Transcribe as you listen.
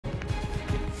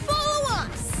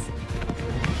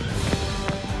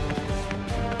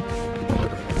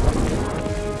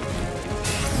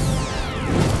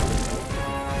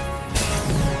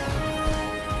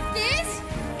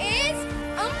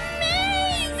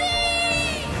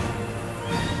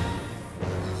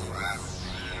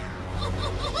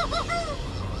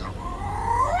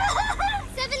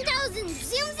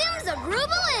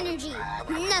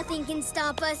can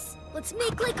stop us. Let's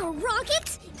make like a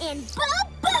rocket and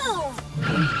ba-boom!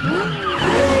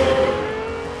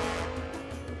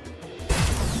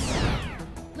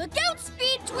 Look out,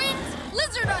 Speed Twins!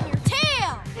 Lizard on your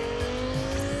tail!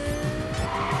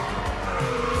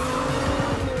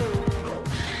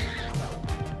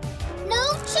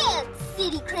 No chance,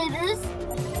 city critters!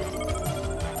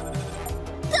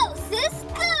 Go, sis,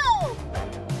 go!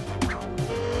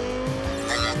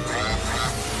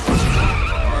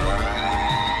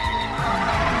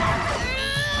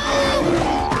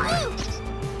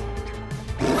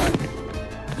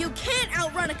 You can't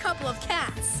outrun a couple of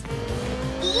cats.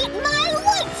 Eat my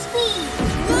light speed!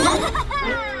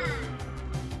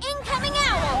 Incoming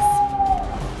owls!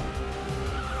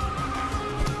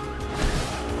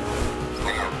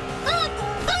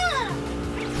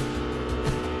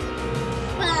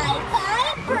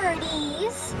 Bye-bye,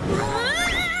 birdies!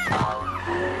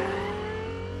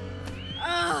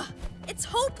 It's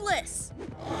hopeless.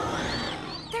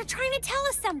 They're trying to tell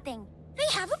us something. They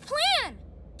have a plan.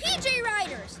 PJ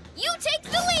Riders, you take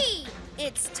the lead.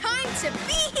 It's time to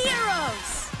be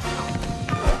heroes.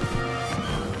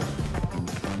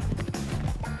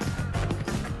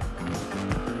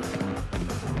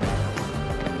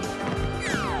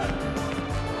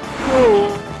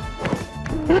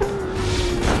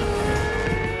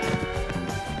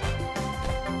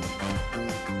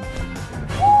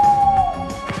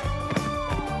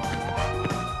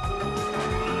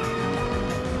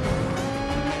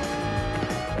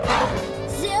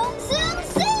 Zoom, zoom,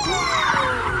 zoom!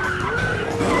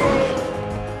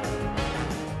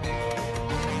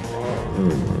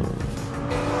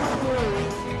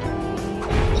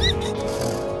 Eek!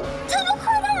 Tunnel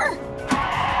critter!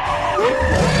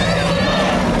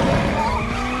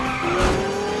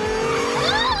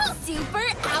 Super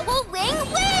owl wing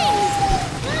wings!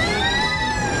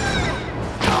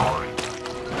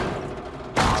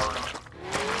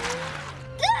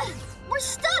 We're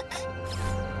stuck!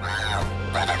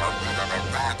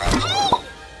 Hey!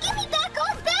 Give me back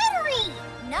our battery!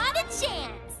 Not a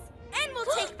chance! And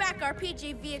we'll take back our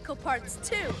PJ vehicle parts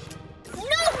too.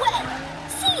 No way!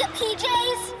 See ya,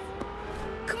 PJs!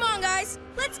 Come on, guys.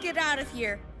 Let's get out of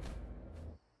here.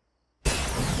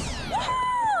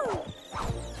 Woohoo!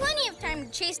 Plenty of time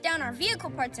to chase down our vehicle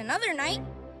parts another night.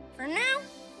 For now,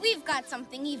 we've got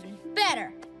something even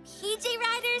better. PJ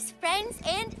Riders, friends,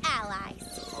 and allies.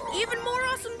 Even more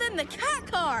awesome than the cat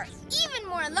car. Even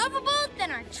more lovable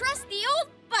than our trusty old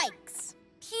bikes.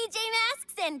 PJ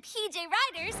Masks and PJ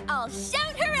Riders all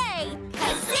shout hooray!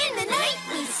 'Cause in the night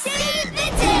we save the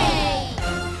day!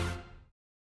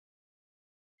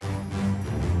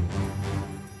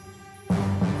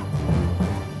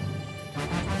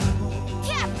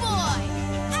 Catboy!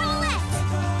 Owlette!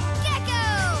 Gekko!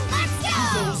 Let's go!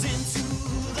 Goes into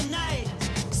the night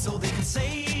so they can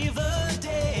save the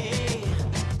day.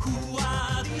 Who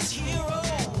are these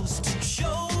heroes to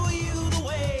show you the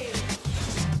way?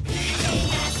 PJ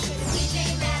Masks to the PJ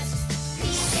Masks.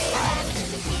 PJ Masks to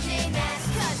the PJ Masks.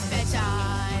 'Cause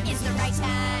bedtime is the right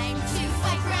time to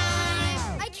fight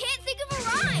crime. I can't think of a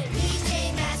rhyme.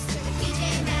 PJ Masks to the PJ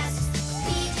Masks.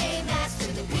 PJ Masks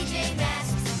to the PJ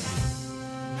Masks.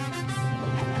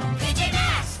 PJ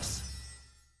Masks!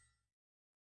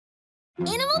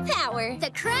 Animal power,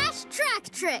 the crash track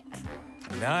trick.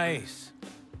 Nice.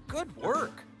 Good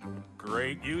work.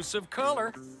 Great use of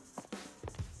color.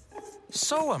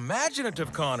 So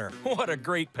imaginative, Connor. What a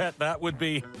great pet that would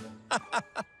be.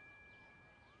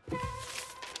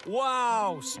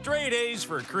 Wow, straight A's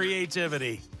for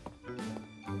creativity.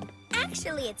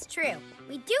 Actually, it's true.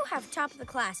 We do have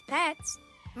top-of-the-class pets.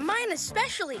 Mine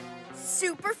especially.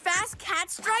 Super fast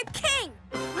Catstripe King.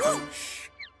 Whoosh!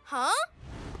 Huh?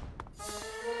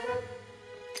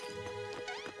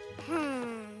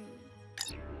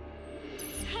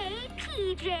 Hey,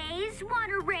 PJs,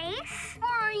 want a race? Or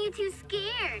are you too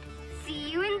scared? See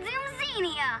you in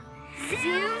Zoomzania!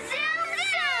 Zoom, zoom,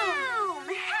 zoom!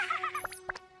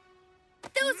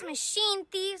 Those machine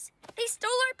thieves, they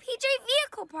stole our PJ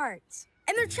vehicle parts.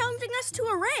 And they're challenging us to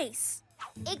a race.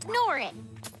 Ignore it.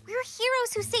 We're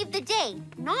heroes who save the day,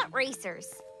 not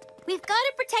racers. We've got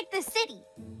to protect the city.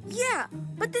 Yeah,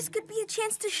 but this could be a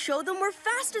chance to show them we're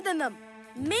faster than them.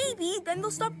 Maybe then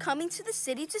they'll stop coming to the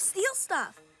city to steal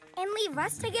stuff. And leave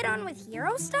us to get on with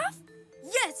hero stuff?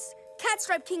 Yes,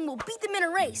 Catstripe King will beat them in a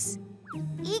race.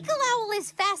 Eagle Owl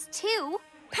is fast too.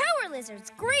 Power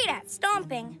Lizard's great at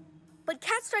stomping. But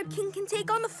Catstripe King can take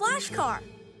on the Flash Car.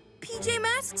 PJ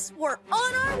Masks, we're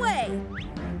on our way.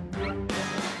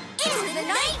 Into the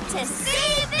night to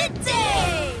save the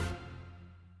day!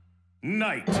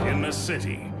 Night in the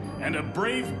city. and a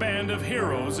brave band of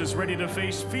heroes is ready to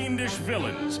face fiendish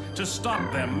villains to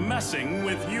stop them messing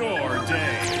with your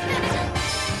day.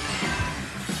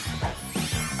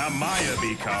 Amaya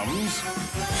becomes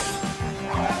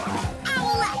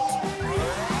Owlette!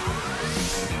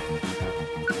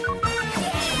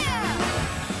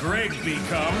 Yeah! Greg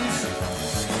becomes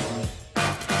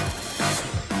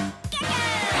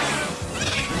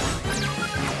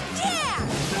Yeah!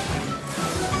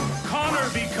 Connor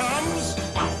becomes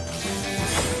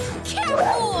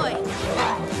Catboy!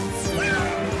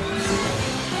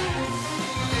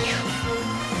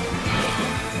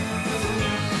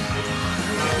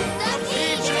 The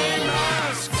PJ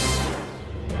Masks!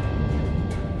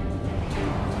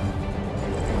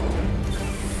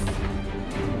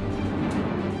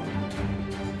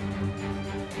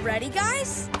 Ready,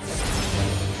 guys?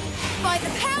 By the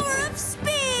power of speed!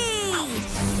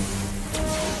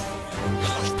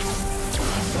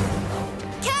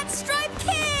 Catstripe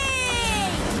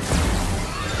King!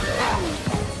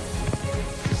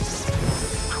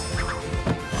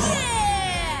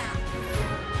 Yeah!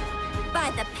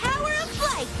 By the power of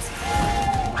flight!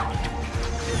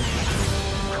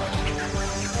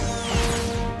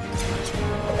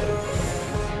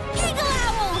 Eagle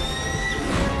Owl!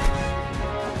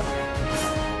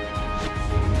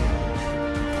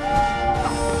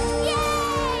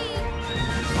 Yay!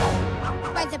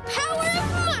 By the power of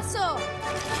muscle!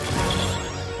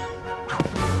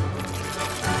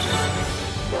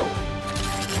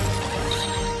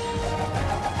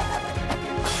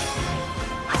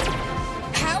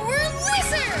 Power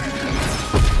lizard!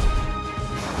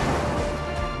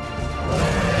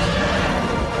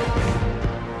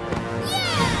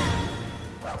 Yeah!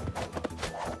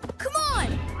 Come on!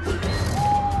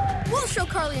 We'll show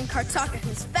Carly and Kartaka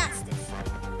who's fastest.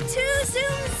 To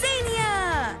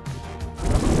Zoomzania!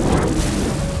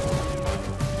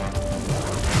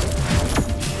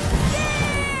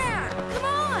 Yeah! Come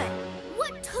on!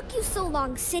 What took you so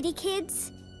long, city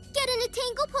kids? Getting a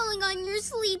tangle pulling on your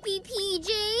sleepy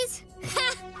PJs?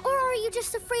 Ha! Or are you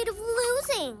just afraid of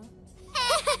losing?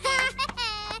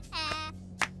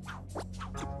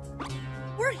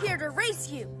 We're here to race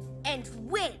you and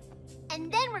win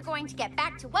And then we're going to get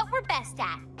back to what we're best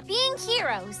at, being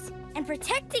heroes. and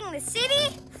protecting the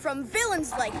city from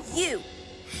villains like you.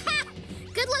 Ha!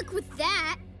 Good luck with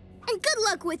that. And good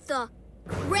luck with the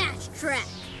Crash Track,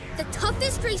 the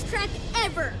toughest racetrack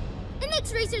ever. It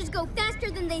makes racers go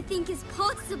faster than they think is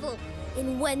possible.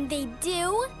 And when they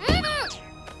do... Ha!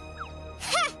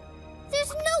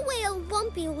 There's no way a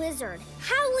lumpy lizard,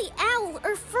 howly owl,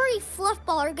 or furry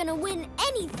fluffball are gonna win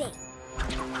anything.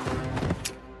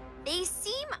 They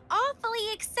seem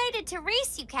awfully excited to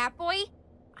race you, Catboy.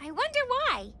 I wonder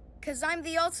why. 'Cause I'm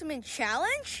the ultimate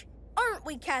challenge? Aren't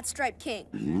we, Catstripe King?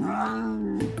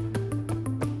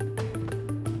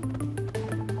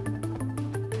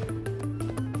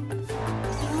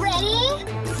 Ready?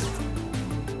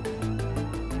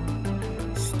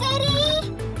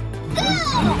 Steady? Go!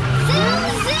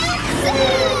 Zoom, zoom,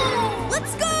 zoom!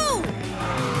 Let's go!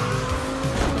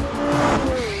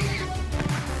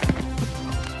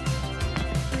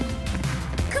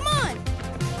 Come on!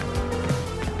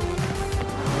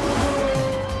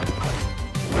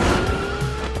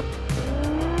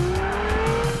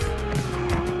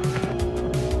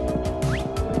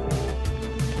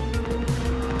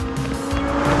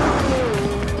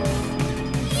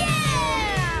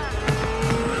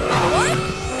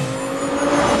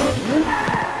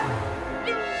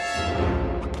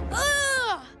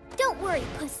 Don't worry,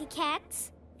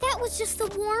 pussycats. That was just the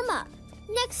warm-up.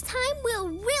 Next time, we'll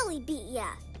really beat ya.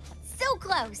 So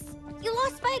close. You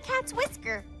lost by a cat's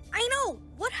whisker. I know!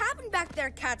 What happened back there,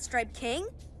 Catstripe King?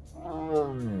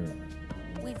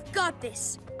 We've got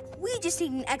this. We just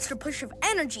need an extra push of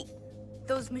energy.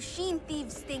 Those machine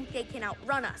thieves think they can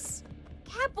outrun us.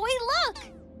 Catboy, look!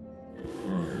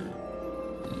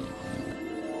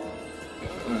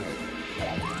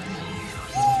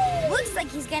 Looks like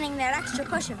he's getting that extra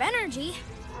push of energy.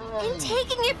 And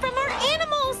taking it from our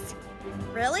animals!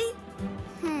 Really?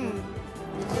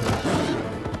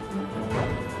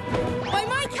 By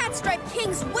my Catstripe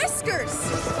King's whiskers!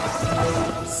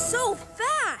 So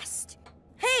fast!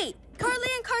 Hey, Carly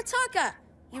and Kartaka,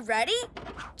 you ready?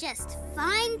 Just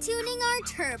fine-tuning our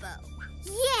turbo.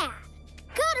 Yeah!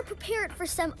 Gotta prepare it for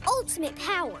some ultimate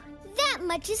power. That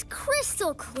much is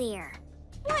crystal clear.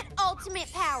 What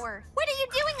ultimate power? What are you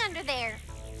doing under there?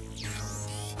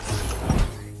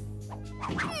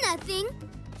 Nothing.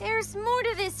 There's more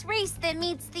to this race than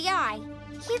meets the eye.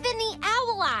 Even the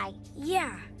owl eye.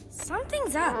 Yeah,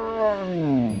 something's up.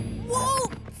 Whoa!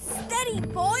 Steady,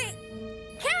 boy!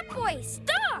 Catboy! Catboy,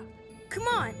 stop! Come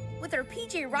on, with our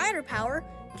PJ Rider power,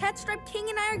 Catstripe King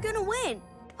and I are gonna win.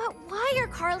 But why are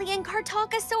Carly and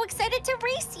Kartalka so excited to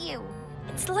race you?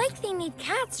 It's like they need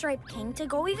Catstripe King to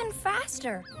go even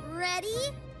faster.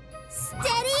 Ready,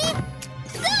 steady,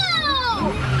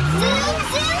 go! Zoom,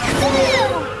 zoom,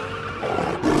 zoom!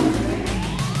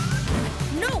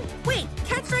 No, wait,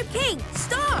 Catstripe King,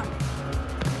 stop!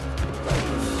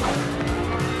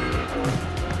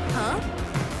 Huh?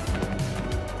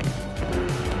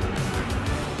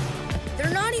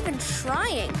 They're not even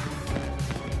trying.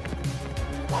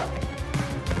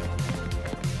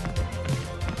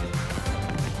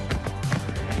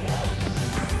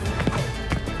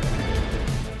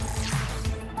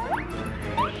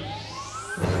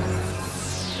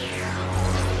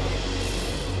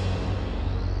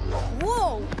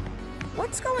 Whoa!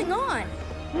 What's going on?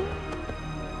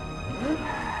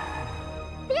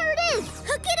 There it is!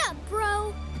 Hook it up,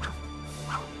 bro!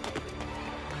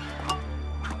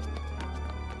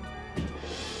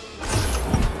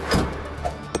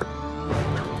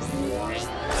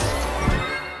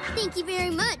 Thank you very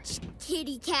much,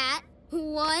 kitty cat.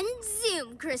 One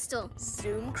Zoom Crystal.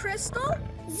 Zoom Crystal?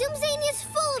 Zoomzania is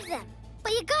full of them,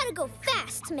 but you gotta go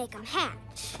fast to make them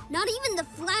hatch. Not even the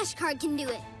flashcard can do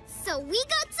it. So we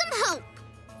got some help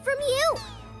from you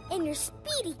and your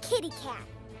speedy kitty cat.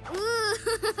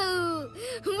 Ooh,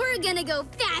 we're gonna go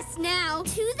fast now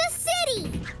to the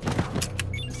city.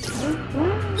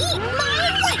 Eat my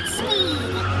light speed.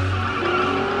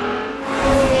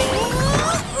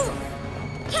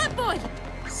 Catboy,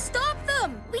 stop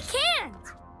them! We can't!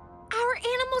 Our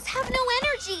animals have no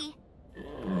energy.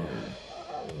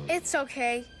 It's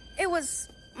okay. It was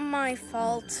my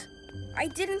fault. I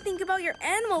didn't think about your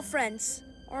animal friends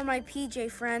or my PJ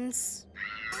friends.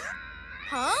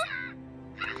 Huh?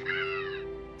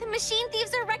 The machine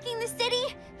thieves are wrecking the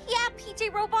city? Yeah,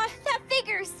 PJ Robot, that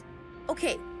figures.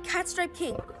 Okay, Catstripe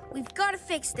King, we've got to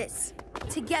fix this.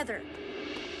 Together.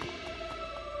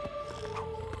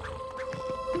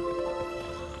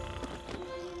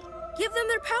 Give them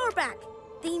their power back.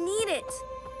 They need it.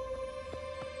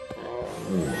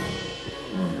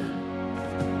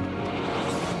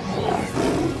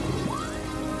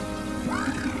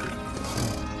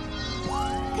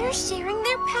 They're sharing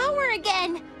their power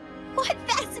again. What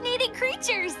fascinating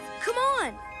creatures. Come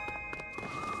on.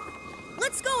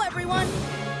 Let's go, everyone.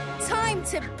 Time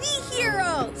to be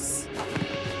heroes.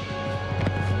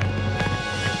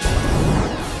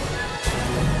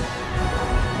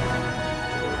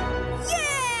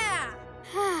 Yeah!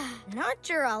 Not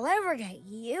sure I'll ever get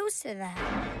used to that.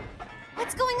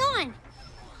 What's going on?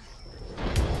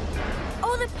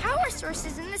 Oh, the power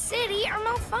sources in the city are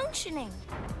malfunctioning.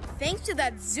 Thanks to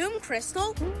that Zoom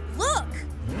Crystal. Look!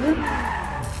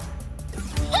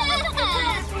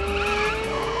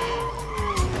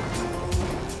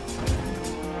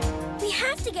 We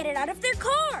have to get it out of their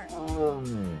car.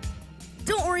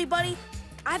 Don't worry, buddy.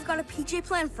 I've got a PJ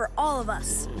plan for all of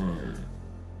us.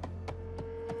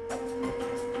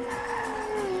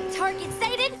 Target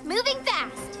sighted, moving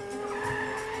fast.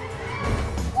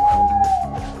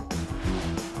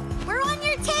 We're on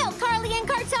your tail, Carly and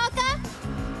Kartalka.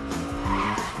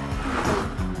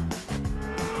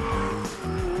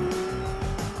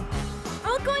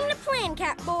 All going to plan,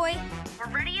 Catboy.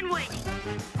 We're ready and waiting.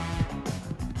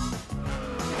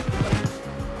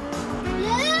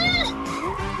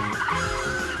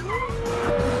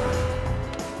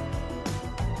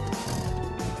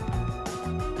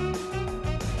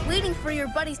 Waiting for your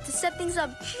buddies to set things up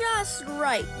just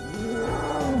right.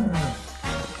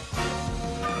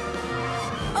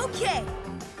 Okay,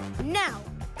 now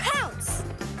pounce!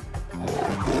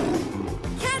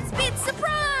 Cat Speed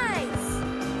surprise!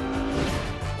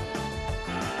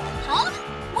 Huh?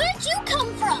 Where'd you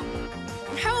come from?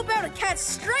 How about a cat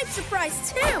stripe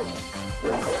surprise too?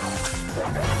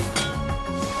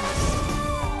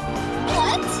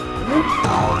 What?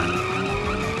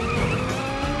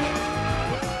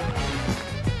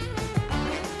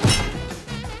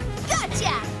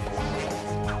 Gotcha!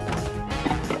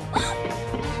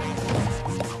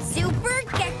 Super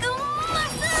Gekko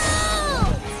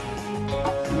muscles!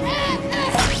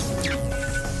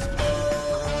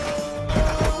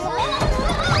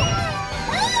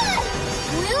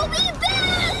 We'll be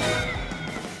back!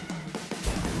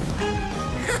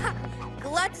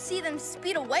 Glad to see them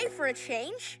speed away for a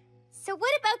change. So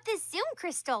what about this Zoom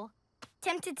Crystal?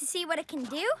 Tempted to see what it can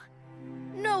do?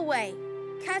 No way.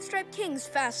 Catstripe King's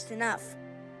fast enough.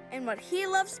 And what he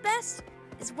loves best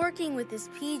is working with his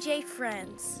PJ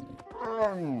friends.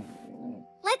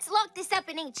 Let's lock this up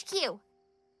in HQ.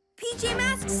 PJ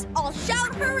Masks all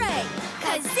shout hooray!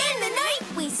 'Cause in the night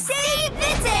we save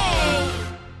the day!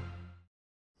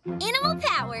 Animal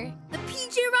power. The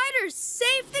PJ Riders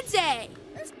save the day!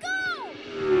 Let's go!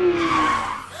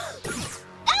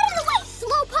 Out of the way,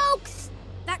 slowpokes!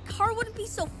 That car wouldn't be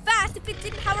so fast if it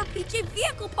didn't have our PJ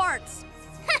vehicle parts.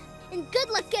 And good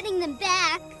luck getting them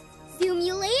back. Zoom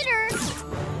you later.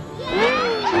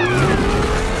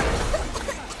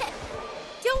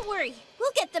 Don't worry,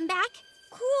 we'll get them back.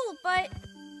 Cool, but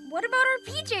what about our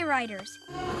PJ Riders?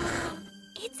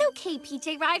 It's okay,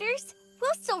 PJ Riders.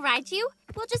 We'll still ride you.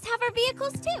 We'll just have our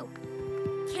vehicles too.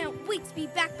 Can't wait to be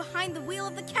back behind the wheel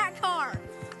of the cat car.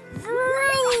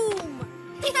 Vroom!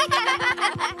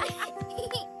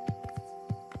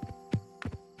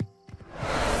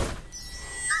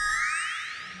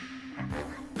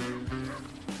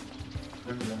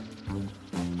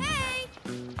 Hey!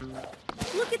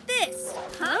 Look at this.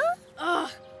 Huh?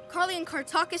 Ugh, Carly and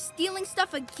Kartaka's stealing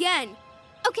stuff again.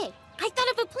 Okay, I thought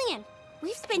of a plan.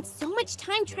 We've spent so much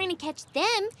time trying to catch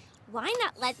them. Why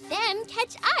not let them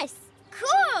catch us?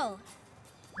 Cool!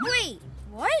 Wait,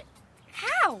 what?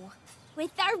 How?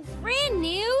 With our brand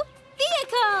new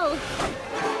vehicle!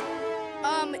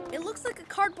 It looks like a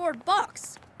cardboard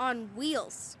box on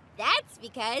wheels. That's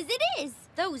because it is.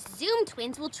 Those Zoom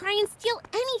twins will try and steal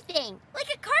anything. Like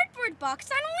a cardboard box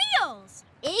on wheels!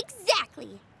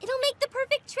 Exactly. It'll make the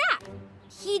perfect trap.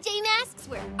 PJ Masks,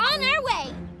 we're on our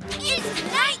way. It's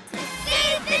night to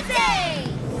save the day!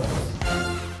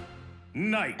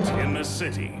 Night in the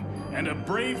city, and a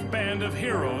brave band of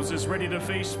heroes is ready to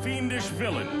face fiendish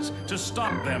villains to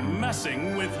stop them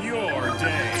messing with your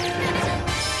day.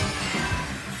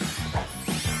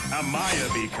 Amaya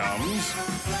becomes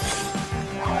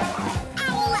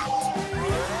Owlette!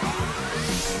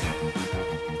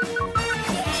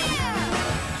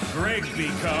 Greg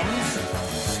becomes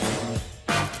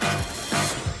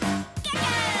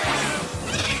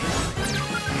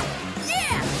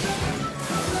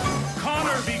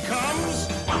Connor becomes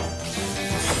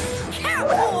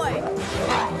Catboy!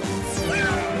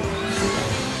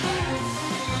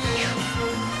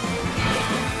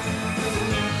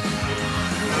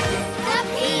 The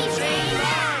PJ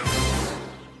Masks!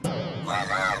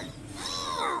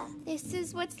 This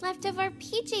is what's left of our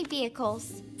PJ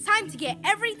vehicles. Time to get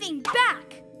everything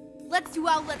back! Let's do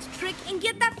Owlette's trick and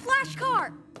get that flash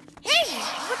car! Hey,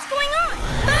 what's going on?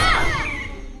 Ah!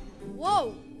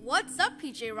 Whoa, what's up,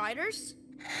 PJ Riders?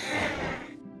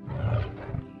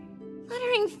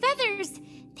 Fluttering feathers,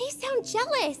 they sound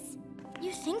jealous.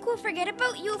 You think we'll forget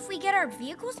about you if we get our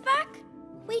vehicles back?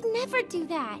 We'd never do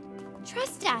that.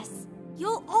 Trust us.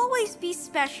 You'll always be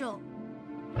special.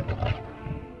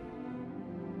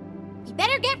 You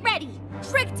better get ready.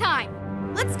 Trick time!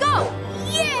 Let's go!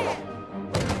 Yeah!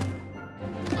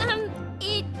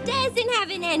 It doesn't have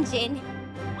an engine.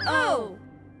 Oh,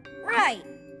 right.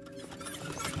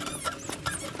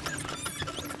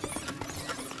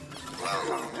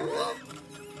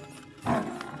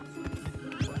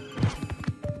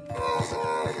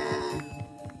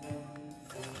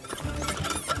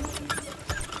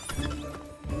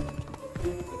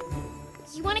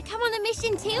 You want to come on the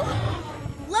mission too?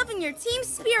 Loving your team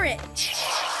spirit.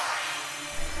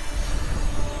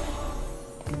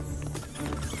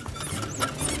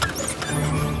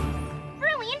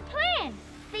 Brilliant plan!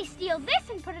 They steal this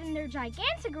and put it in their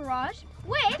gigantic garage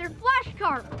with their flash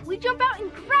car. We jump out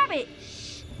and grab it.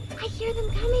 I hear them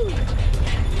coming.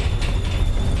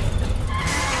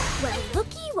 Well,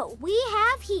 looky what we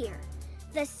have here.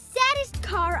 The saddest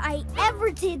car I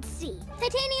ever did see.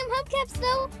 Titanium hubcaps,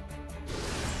 though.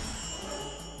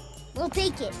 We'll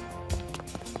take it.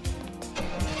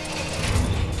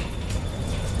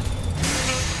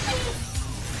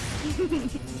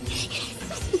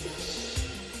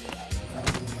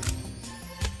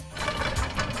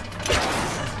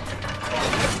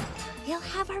 We'll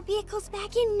have our vehicles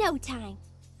back in no time.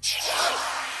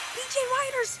 PJ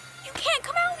Riders, you can't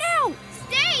come out now!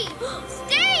 Stay!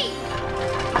 Stay!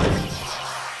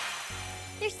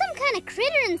 There's some kind of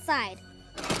critter inside.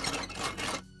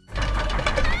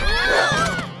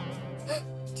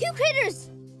 Two critters!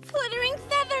 Fluttering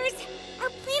feathers! Our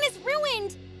plan is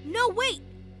ruined! No, wait!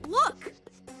 Look!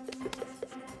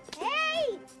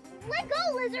 Hey! Let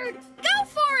go, lizard! Go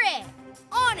for it!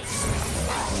 On it!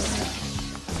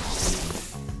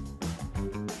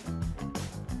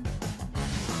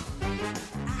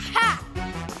 Aha!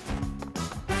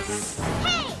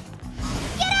 Hey!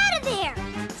 Get out of there!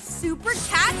 Super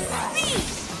cat speed!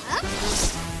 Huh?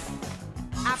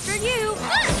 After you!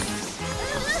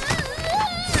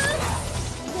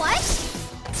 What?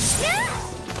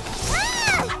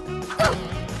 Ah! Ah!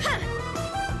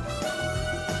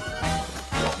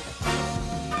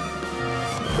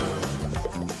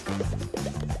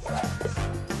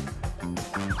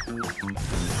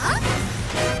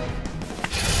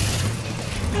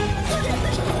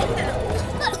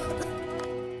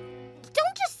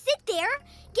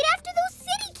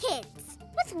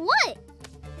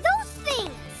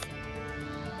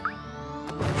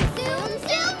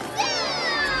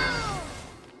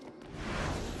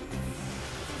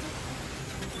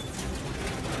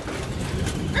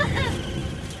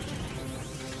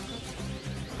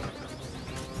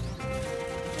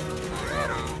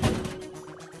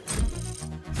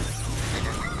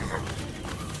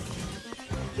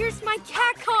 Here's my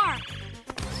cat car.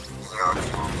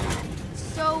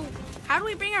 So, how do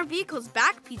we bring our vehicles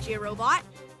back, PJ Robot?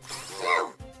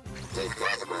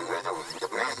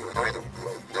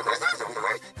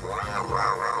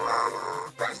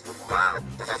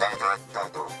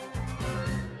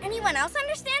 Anyone else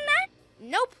understand that?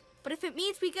 Nope. But if it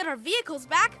means we get our vehicles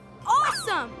back,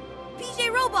 awesome!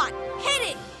 PJ Robot, hit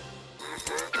it!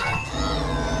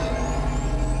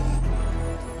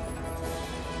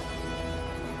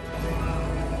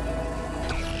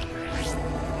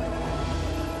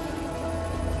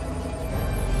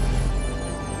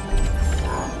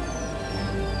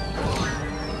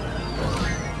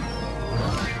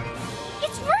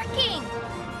 It's working!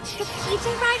 The PJ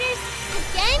Riders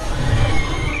again?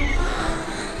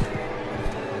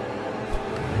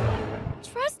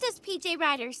 Trust us, PJ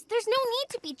Riders. There's no need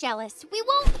to be jealous. We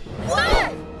won't... Whoa!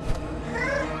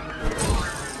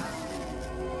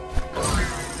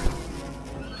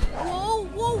 Whoa,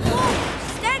 whoa, whoa!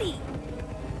 Steady!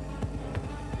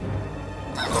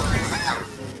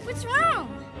 What's wrong?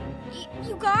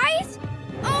 You guys?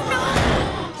 Oh, no!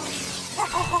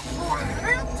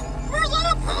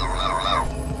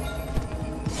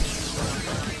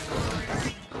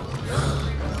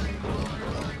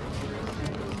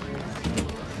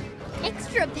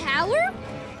 Extra power?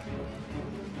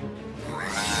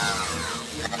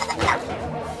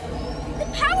 The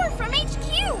power from HQ!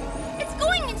 It's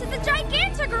going into the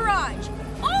Giganta garage!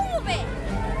 All of it!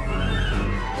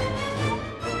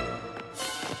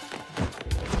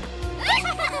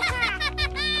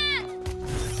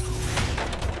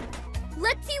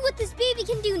 Let's see what this baby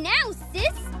can do now,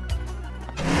 sis!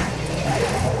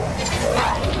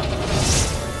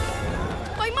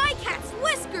 By my cat's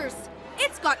whiskers!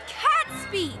 It's got cat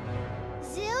speed!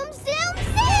 Zoom, zoom,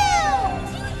 zoom!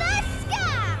 To the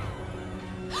sky!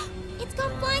 It's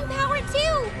got flying power,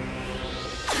 too!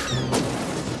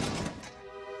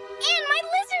 And my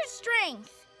lizard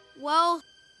strength! Well,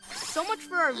 so much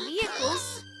for our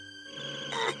vehicles.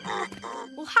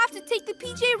 We'll have to take the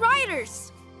PJ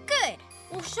Riders. Good.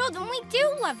 We'll show them we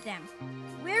do love them.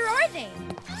 Where are they?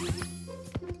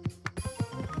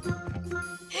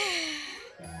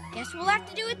 Guess we'll have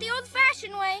to do it the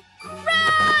old-fashioned way.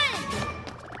 Run!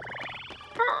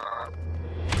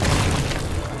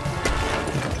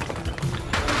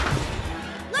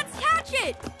 Let's catch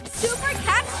it! Super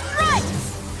Cat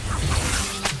Struts!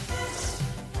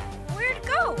 Where'd it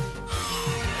go?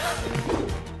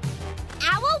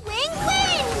 Owl Wing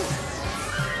wins!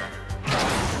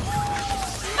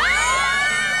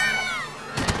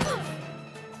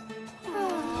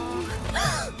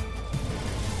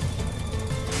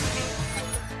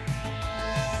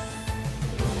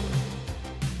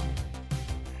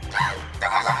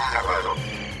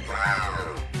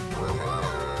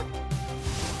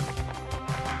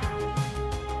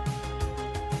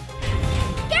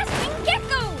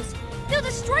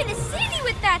 Destroy the city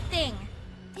with that thing!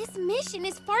 This mission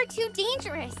is far too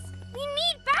dangerous. We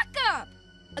need backup!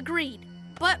 Agreed.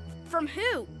 But from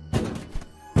who?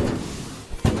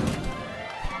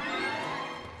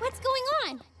 What's going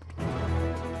on?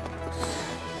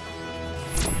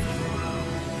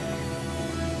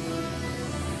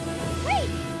 Wait!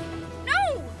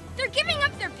 No! They're giving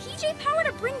up their PJ power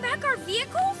to bring back our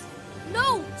vehicles?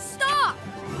 No! Stop!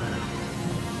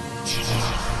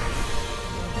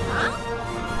 Huh?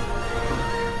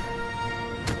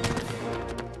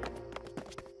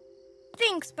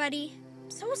 Thanks, buddy.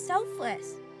 So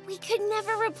selfless. We could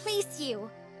never replace you.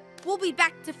 We'll be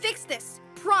back to fix this.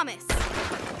 Promise.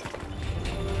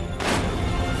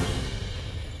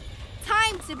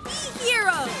 Time to be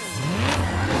heroes!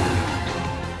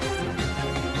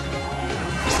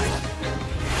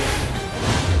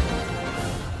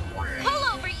 Pull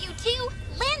over, you two!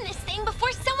 Land this thing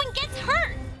before someone gets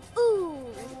hurt!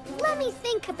 Ooh, let me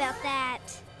think about that.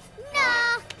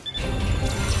 Nah.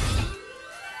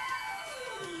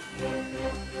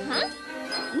 Huh?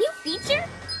 New feature?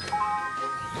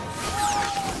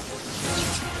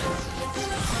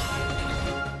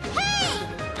 Hey!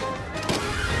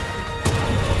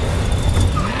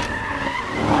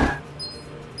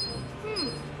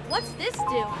 What's this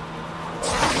do?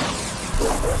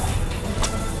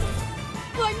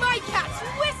 By my cat's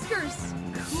whiskers!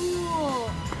 Cool.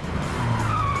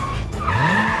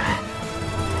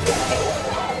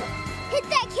 Hit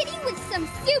that kitty with some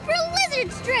super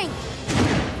lizard strength!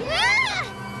 Ah!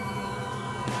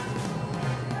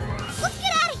 Let's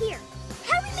get out of here!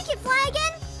 How do we make it fly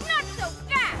again? Not so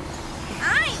fast!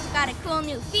 I've got a cool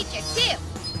new feature, too.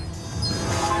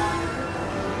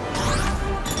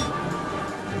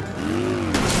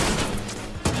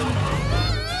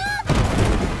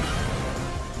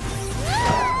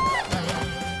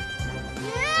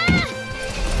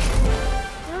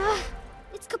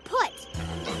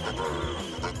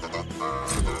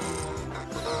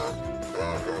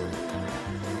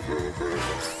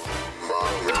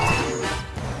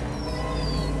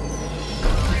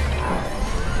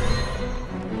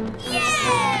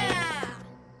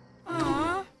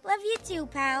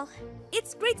 Well,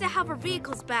 it's great to have our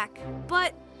vehicles back,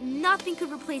 but nothing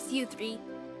could replace you three.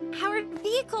 Our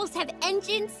vehicles have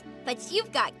engines, but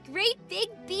you've got great big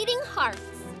beating hearts.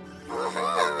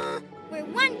 We're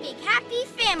one big happy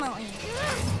family.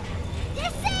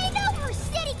 This ain't over,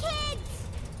 city kids!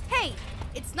 Hey,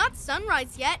 it's not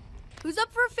sunrise yet. Who's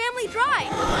up for a family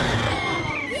drive?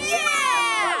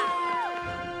 Yeah!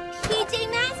 PJ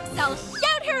Masks, all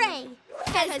shout hooray!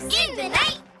 'Cause in the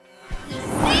night, we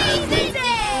save the day!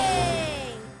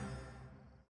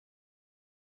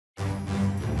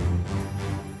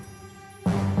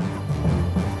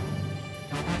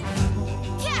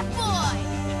 Catboy!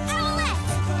 Owlette!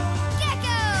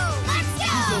 Gekko! Let's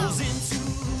go! Goes into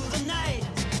the night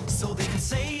so they can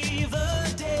save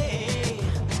the day.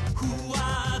 Who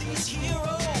are these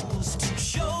heroes to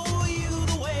show you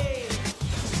the way?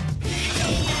 PJ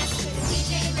Masks for the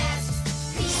PJ Masks.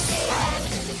 PJ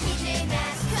Masks for the PJ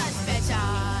Masks. 'Cause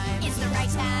bedtime is the right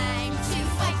time to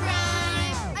fight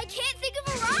crime. I can't think of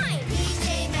a rhyme.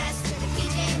 PJ Masks for the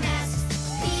PJ Masks.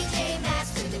 PJ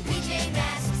Masks for the PJ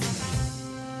Masks.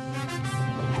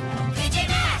 PJ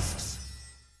Masks!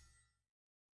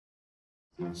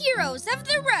 Heroes of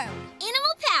the road.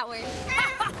 Animal powered.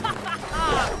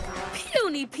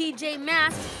 Puny PJ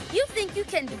Masks, you think you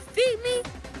can defeat me?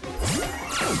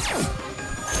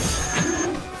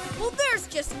 Well, there's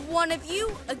just one of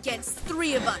you against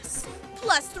three of us,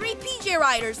 plus 3 PJ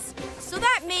Riders. So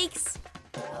that makes,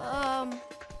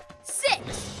 6.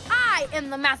 I am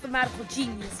the mathematical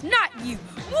genius, not you.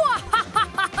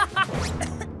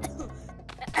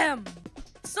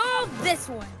 Solve this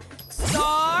one.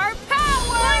 Star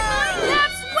power!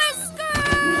 That's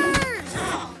whiskers!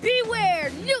 Beware,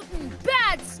 Newton,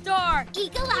 bad star!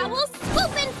 Eagle owl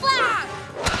swoop and fly.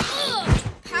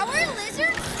 Power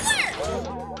lizard flirt!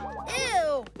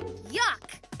 Ew! Yuck!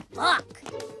 Fuck!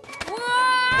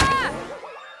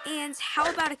 And how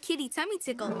about a kitty tummy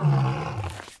tickle?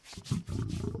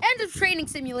 End of training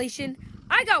simulation.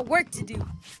 I got work to do.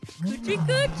 Coochie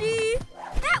coochie!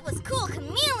 That was cool,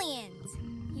 chameleons.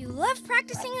 You love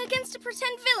practicing against a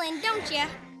pretend villain, don't you?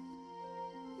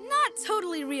 Not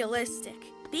totally realistic.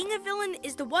 Being a villain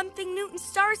is the one thing Newton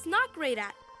Star is not great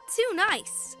at. Too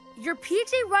nice. Your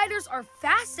PJ Riders are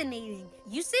fascinating.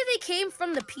 You say they came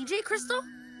from the PJ Crystal?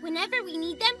 Whenever we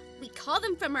need them, we call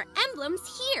them from our emblems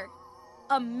here.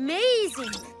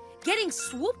 Amazing! Getting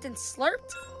swooped and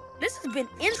slurped? This has been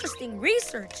interesting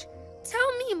research.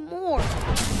 Tell me more.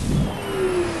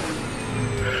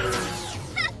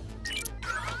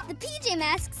 The PJ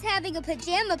Masks having a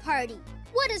pajama party.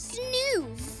 What a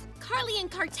snooze. Carly and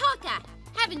Kartaka,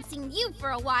 haven't seen you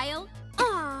for a while.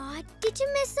 Aw, did you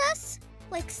miss us?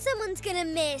 Like someone's gonna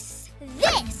miss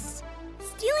this.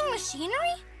 Stealing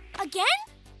machinery? Again?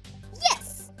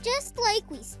 Yes, just like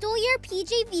we stole your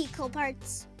PJ vehicle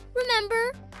parts.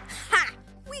 Remember? Ha!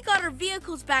 We got our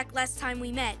vehicles back last time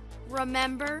we met.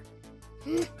 Remember?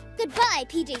 Goodbye,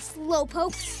 PJ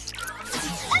Slowpoke.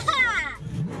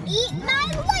 Eat my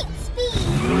light speed!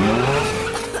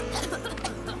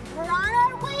 We're on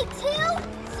our way to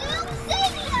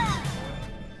Zoomzania!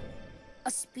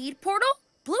 A speed portal?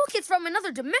 Blue Kid's from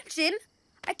another dimension?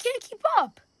 I can't keep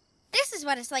up. This is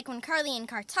what it's like when Carly and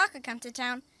Kartaka come to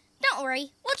town. Don't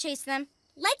worry, we'll chase them.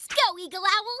 Let's go, Eagle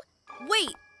Owl!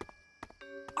 Wait.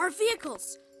 Our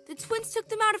vehicles. The twins took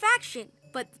them out of action,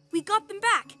 but we got them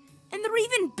back. And they're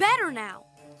even better now.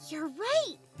 You're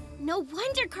right. No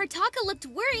wonder Kartaka looked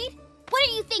worried. What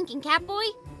are you thinking,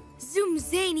 Catboy?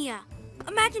 Zoomzania.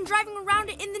 Imagine driving around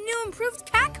it in the new improved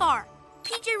cat car.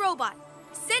 PJ Robot,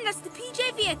 send us the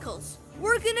PJ vehicles.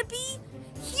 We're gonna be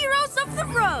heroes of the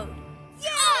road.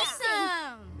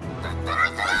 Awesome!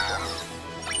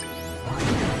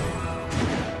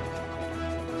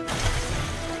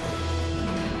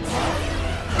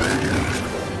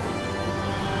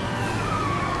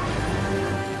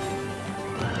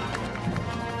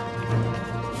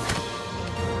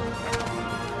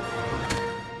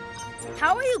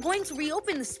 How are you going to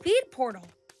reopen the speed portal?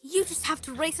 You just have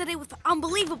to race at it with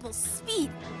unbelievable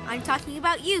speed. I'm talking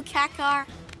about you, Cat Car.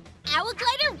 Owl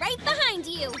glider right behind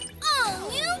you. All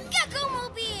new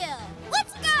Gekko-mobile.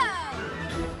 Let's go!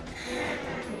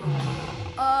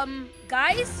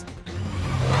 Guys?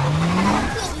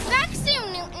 We'll be back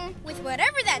soon, Newton, with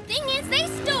whatever that thing is they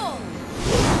stole.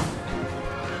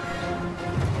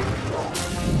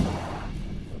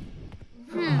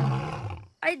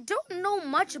 I don't know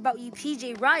much about you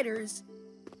PJ Riders,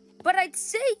 but I'd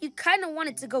say you kind of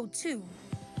wanted to go too.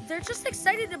 They're just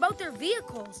excited about their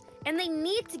vehicles, and they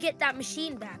need to get that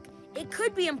machine back. It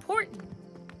could be important.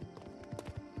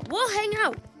 We'll hang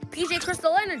out. PJ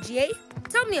Crystal Energy, eh?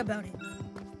 Tell me about it.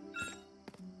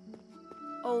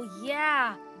 Oh,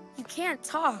 yeah. You can't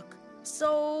talk.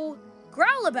 So,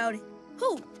 growl about it.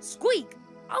 Who? Squeak.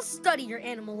 I'll study your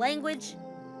animal language.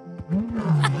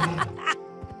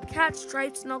 Cat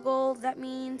stripe snuggle, that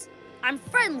means I'm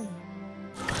friendly.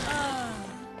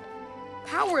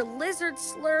 Power lizard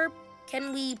slurp,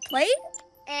 can we play?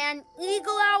 And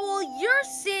eagle owl, you're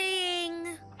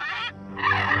saying...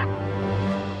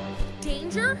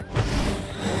 Danger?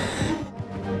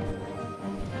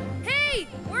 Hey,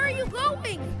 where are you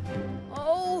going?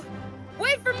 Oh,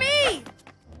 wait for me!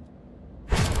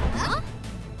 Huh?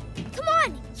 Come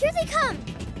on, here they come!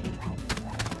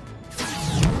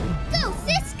 Go,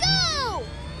 sis, go!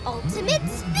 Ultimate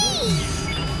speed!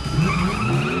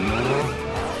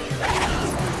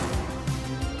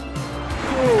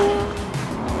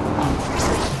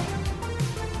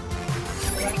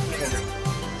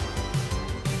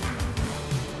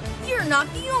 You're not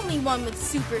the only one with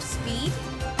super speed.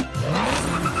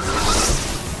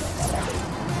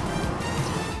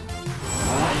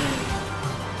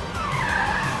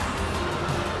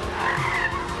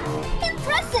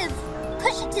 Impressive!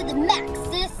 Push it to the max,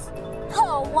 sis.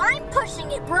 Oh, I'm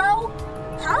pushing it, bro.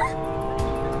 Huh?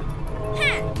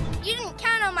 Ha! You didn't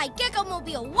count on my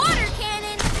Gekko-mobile water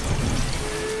cannon!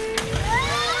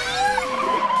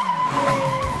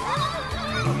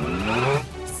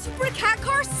 Super cat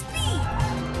car speed!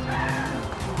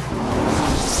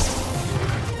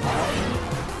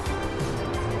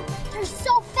 They're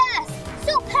so fast,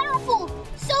 so powerful,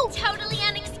 so totally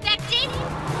unexpected.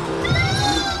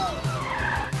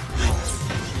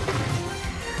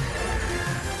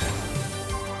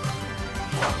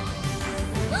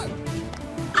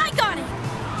 I got it!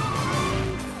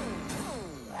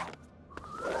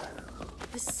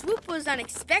 The swoop was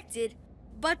unexpected,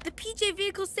 but the PJ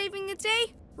vehicle saving the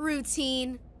day?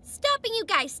 Routine. Stopping you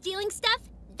guys stealing stuff?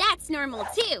 That's normal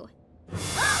too.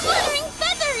 Fluttering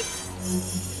feathers!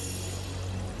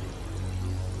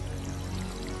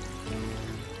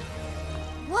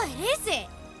 What is it?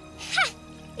 Ha!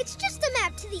 It's just a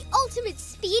map to the ultimate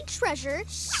speed treasure.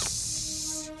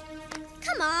 Shh!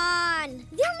 Come on!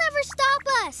 They'll never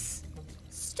stop us!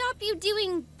 Stop you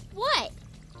doing what?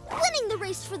 Winning the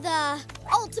race for the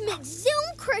ultimate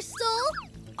zoom crystal!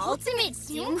 Ultimate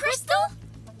Zoom Crystal?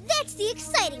 That's the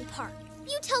exciting part.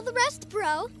 You tell the rest,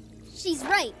 bro. She's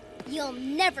right. You'll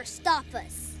never stop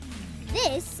us.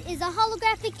 This is a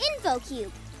holographic info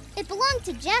cube. It belonged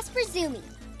to Jasper Zoomy,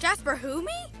 Jasper who,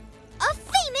 me? a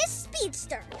famous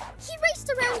speedster. He raced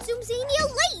around Zoomzania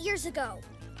late years ago.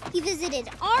 He visited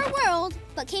our world,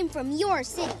 but came from your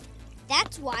city.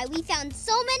 That's why we found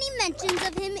so many mentions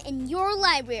of him in your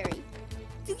library.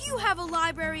 Do you have a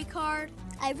library card?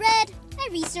 I read, I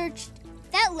researched.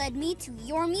 That led me to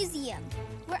your museum,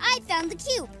 where I found the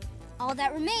cube. All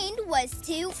that remained was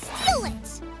to steal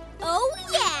it. Oh,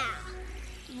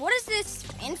 yeah! What is this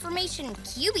information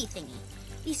cubey thingy?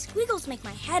 These squiggles make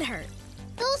my head hurt.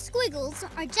 Those squiggles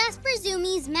are Jasper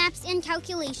Zoomy's maps and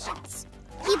calculations.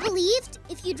 He believed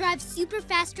if you drive super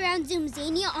fast around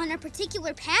Zoomzania on a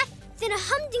particular path, then a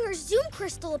Humdinger Zoom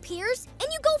Crystal appears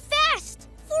and you go fast,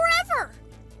 forever.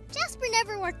 Jasper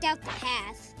never worked out the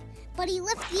path, but he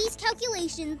left these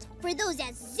calculations for those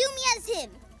as zoomy as him.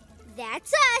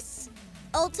 That's us.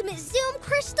 Ultimate Zoom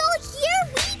Crystal,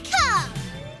 here we come.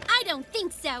 I don't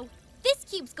think so. This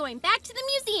cube's going back to the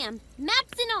museum,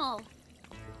 maps and all.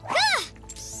 Ah!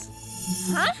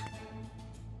 Huh?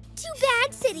 Too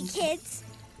bad, city kids.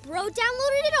 Bro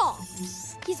downloaded it all.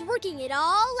 He's working it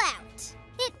all out.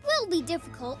 It will be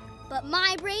difficult, but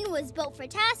my brain was built for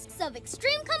tasks of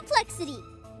extreme complexity.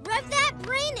 Rev that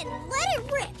brain and let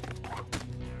it rip.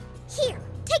 Here,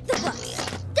 take the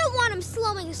book. Don't want him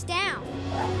slowing us down.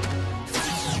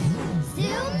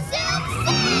 Zoom, zoom,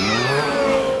 zoom!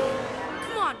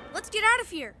 Come on, let's get out of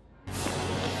here.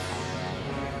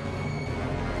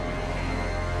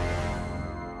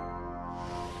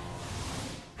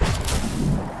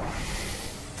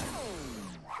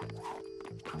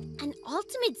 An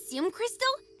ultimate Zoom Crystal?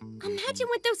 Imagine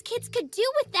what those kids could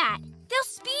do with that. They'll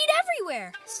speed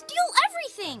everywhere, steal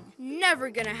everything. Never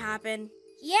gonna happen.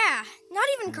 Yeah, not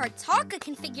even Kartaka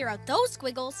can figure out those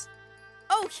squiggles.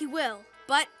 Oh, he will,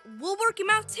 but we'll work him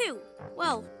out too.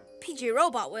 Well, PJ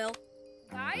Robot will.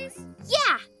 Guys?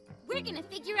 Yeah! We're gonna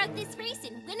figure out this race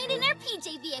and win it in our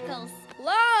PJ vehicles.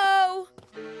 Hello?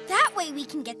 That way we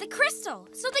can get the crystal,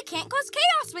 so they can't cause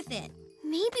chaos with it.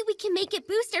 Maybe we can make it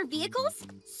boost our vehicles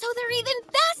so they're even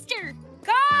faster.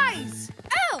 Guys!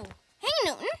 Oh, hey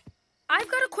Newton. I've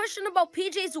got a question about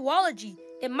PJ zoology.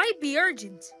 It might be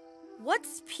urgent.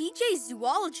 What's PJ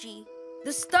zoology?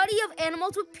 The study of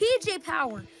animals with PJ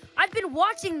power. I've been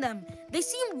watching them. They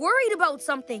seem worried about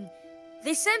something.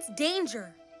 They sense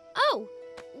danger. Oh,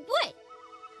 what?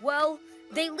 Well,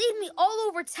 they lead me all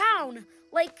over town,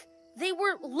 like they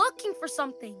were looking for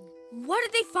something. What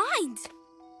did they find?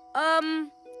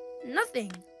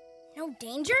 Nothing. No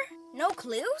danger? No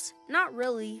clues? Not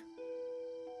really.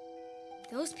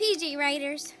 Those PJ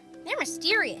Riders, they're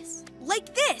mysterious.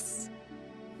 Like this.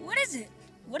 What is it?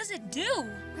 What does it do?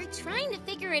 We're trying to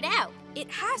figure it out. It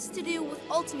has to do with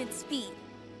ultimate speed.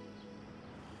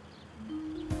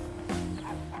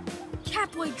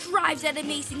 Catboy drives at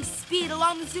amazing speed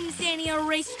along the Zoomzania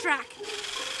racetrack.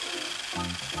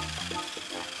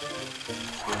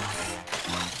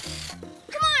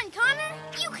 Come on, Connor.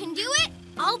 You can do it.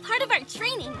 All part of our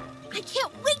training. I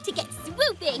can't wait to get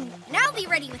swooping. And I'll be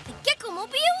ready with the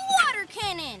Gekko-mobile water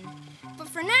cannon. But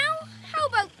for now, how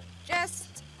about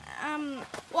just,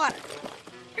 water?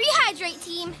 Rehydrate,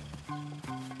 team.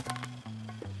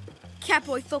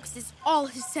 Catboy focuses all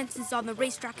his senses on the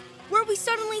racetrack, where we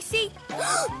suddenly see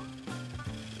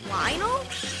Lionel?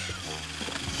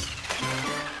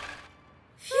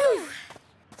 Phew.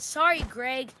 Sorry,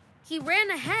 Greg. He ran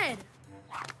ahead.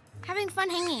 Having fun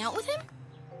hanging out with him?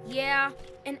 Yeah,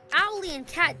 and Owlie and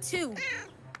Cat too.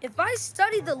 If I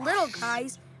study the little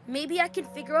guys, maybe I can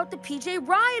figure out the PJ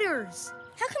Riders.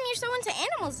 How come you're so into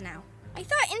animals now? I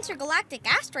thought intergalactic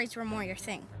asteroids were more your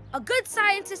thing. A good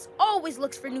scientist always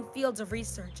looks for new fields of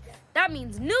research. That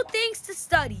means new things to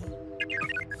study.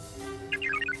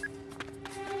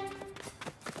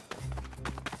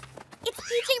 It's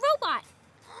PJ Robot.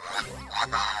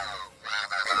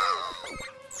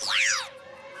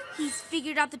 He's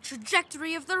figured out the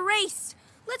trajectory of the race.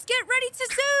 Let's get ready to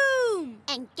zoom!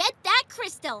 And get that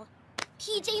crystal.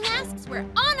 PJ Masks, we're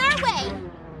on our way.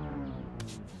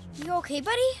 You okay,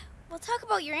 buddy? We'll talk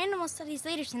about your animal studies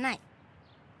later tonight.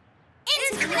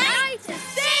 Into the night to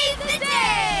save the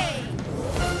day!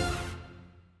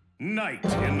 Night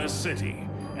in the city,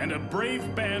 and a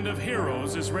brave band of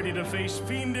heroes is ready to face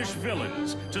fiendish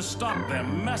villains to stop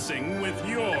them messing with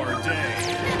your day.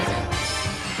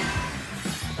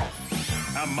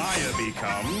 Amaya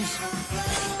becomes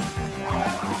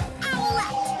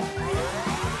Owlette.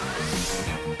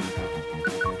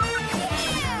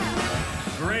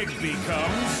 Greg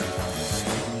becomes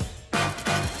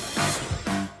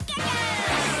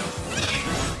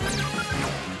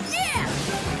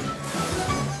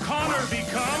Connor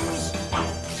becomes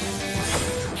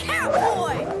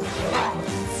Catboy!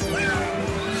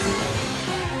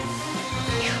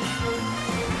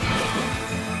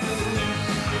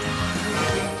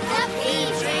 The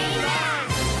PJ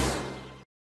Masks.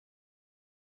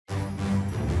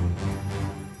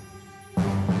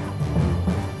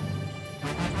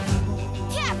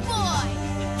 Catboy.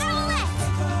 Owlette.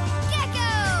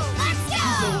 Gekko. Let's go.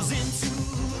 Goes into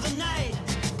the night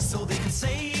so they can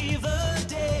save the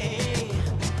day.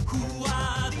 Who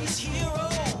are these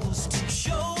heroes to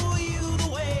show you the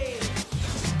way?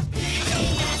 PJ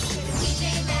Masks for the PJ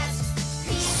Masks.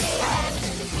 PJ Masks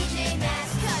for the PJ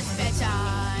Masks. 'Cause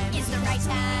bedtime is the right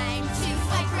time to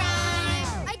fight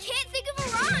crime. I can't think of a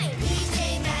rhyme!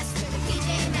 PJ Masks for the PJ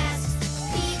Masks.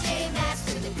 PJ Masks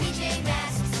for the PJ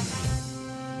Masks.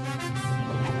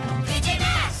 PJ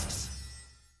Masks!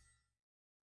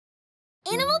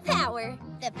 Animal power.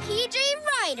 The PJ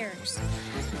Riders.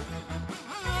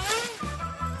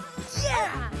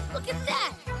 Yeah! Look at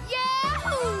that!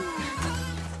 Yahoo!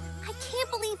 I can't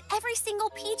believe every single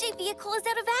PJ vehicle is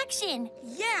out of action.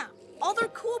 Yeah, all their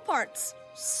cool parts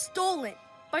stolen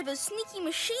by those sneaky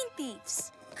machine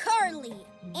thieves. Carly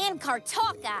and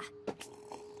Kartaka.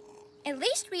 At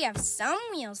least we have some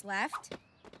wheels left.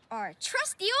 Our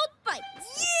trusty old bike.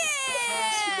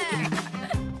 Yeah!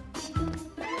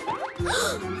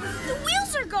 The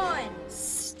wheels are gone!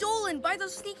 Stolen by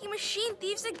those sneaky machine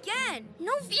thieves again.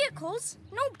 No vehicles,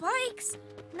 no bikes,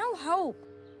 no hope.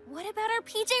 What about our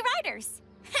PJ Riders?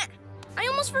 Heh, I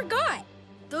almost forgot.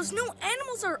 Those new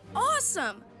animals are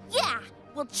awesome. Yeah,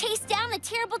 we'll chase down the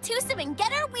terrible twosome and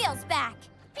get our wheels back.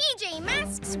 PJ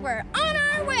Masks, we're on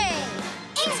our way.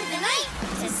 Into the night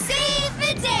to save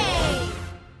the day.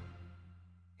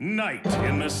 Night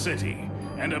in the city,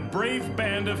 and a brave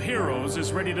band of heroes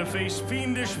is ready to face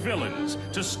fiendish villains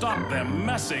to stop them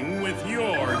messing with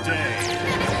your day.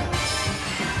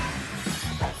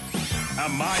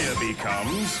 Amaya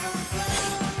becomes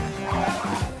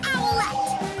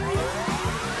Owlette.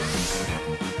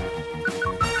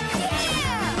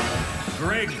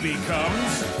 Greg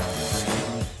becomes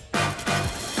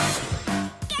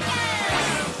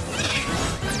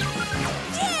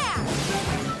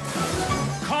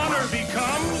Connor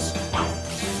becomes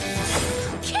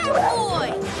Catboy!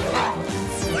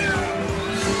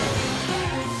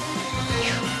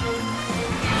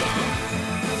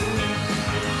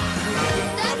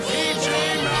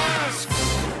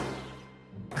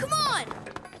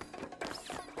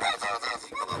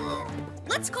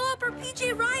 Let's call up our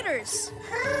PJ Riders.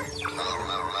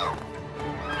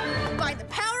 By the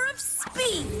power of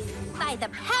speed. By the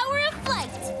power of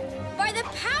flight. By the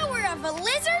power of a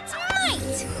lizard's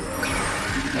might.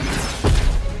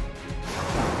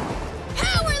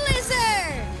 Power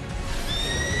Lizard!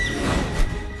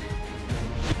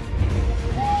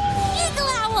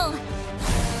 Eagle Owl!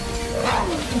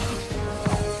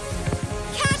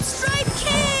 Catstripe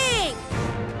King!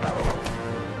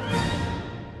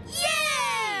 Yeah!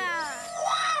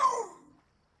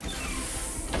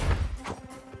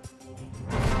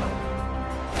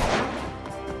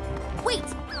 Wait,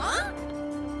 huh?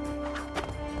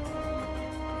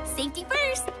 Safety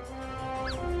first.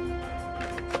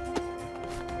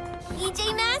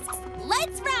 PJ Masks,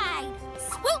 let's ride!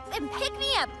 Swoop and pick me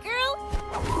up, girl!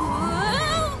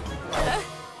 Whoa!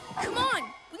 Come on,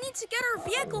 we need to get our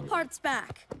vehicle parts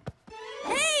back.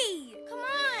 Hey! Come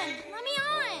on, let me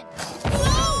on.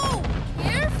 Whoa!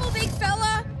 Careful, big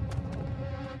fella!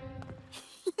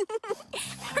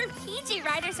 Our PJ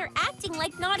Riders are acting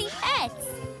like naughty pets.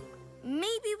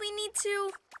 Maybe we need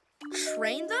to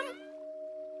train them?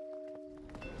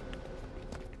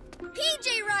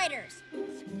 PJ Riders.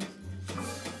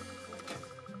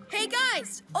 Hey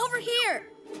guys, over here!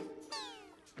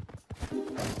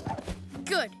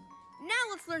 Good. Now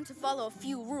let's learn to follow a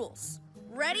few rules.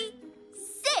 Ready?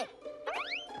 Sit!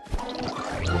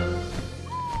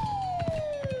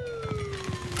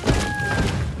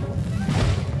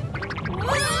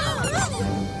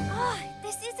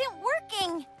 This isn't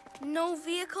working. No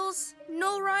vehicles,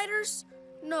 no riders,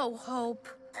 no hope.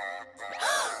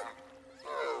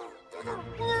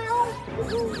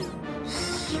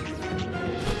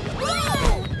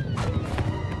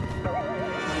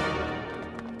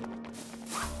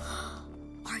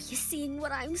 Are you seeing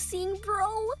what I'm seeing,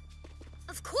 bro?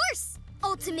 Of course.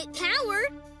 Ultimate power,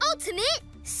 ultimate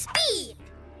speed.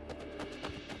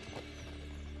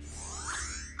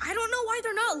 I don't know why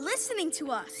they're not listening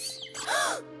to us.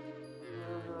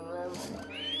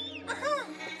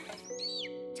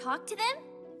 Talk to them?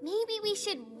 Maybe we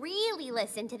should really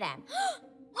listen to them.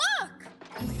 Look!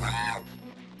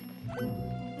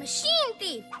 Machine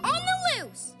thief on the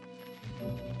loose.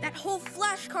 That whole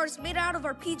flash car's made out of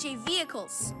our PJ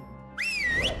vehicles.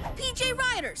 PJ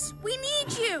Riders, we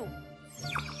need you!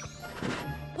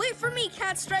 Wait for me,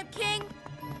 Catstripe King.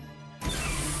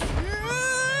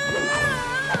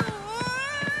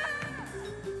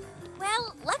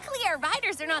 Well, luckily our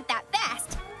riders are not that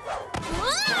fast.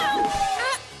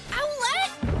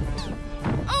 Owlette?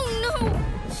 Oh no!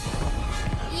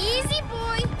 Easy,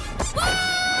 boy.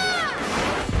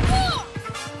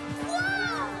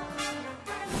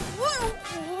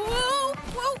 Whoa!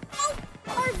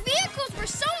 Our vehicles were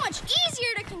so much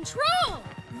easier to control.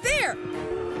 There!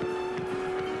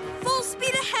 Full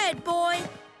speed ahead, boy.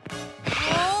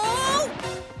 Oh!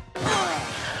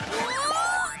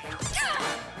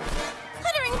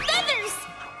 Glittering feathers!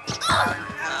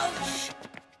 Ouch!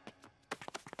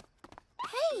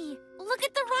 Hey, look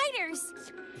at the riders.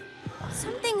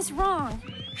 Something's wrong.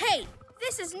 Hey,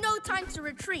 this is no time to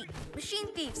retreat. Machine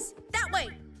thieves, that way.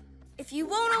 If you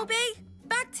won't obey,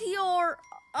 back to your,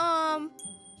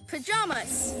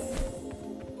 pyjamas.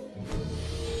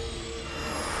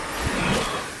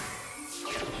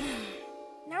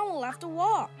 Now we'll have to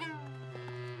walk.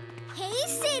 Hey,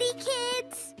 city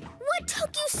kids. What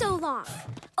took you so long?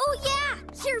 Oh, yeah,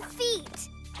 your feet.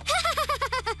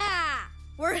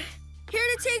 We're here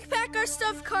to take back our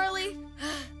stuff, Carly.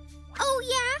 Oh,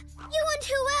 yeah? You and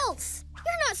who else?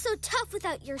 You're not so tough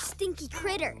without your stinky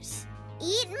critters.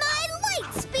 Eat my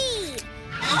light speed!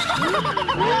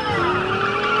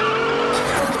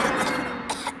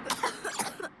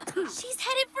 She's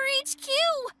headed for HQ.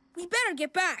 We better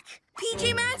get back.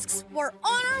 PJ Masks, we're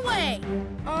on our way.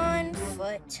 On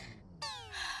foot.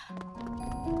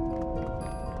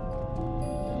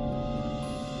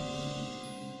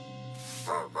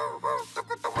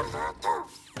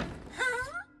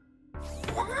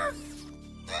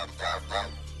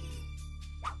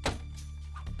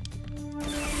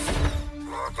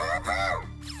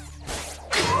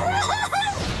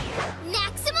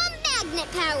 Maximum magnet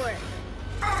power!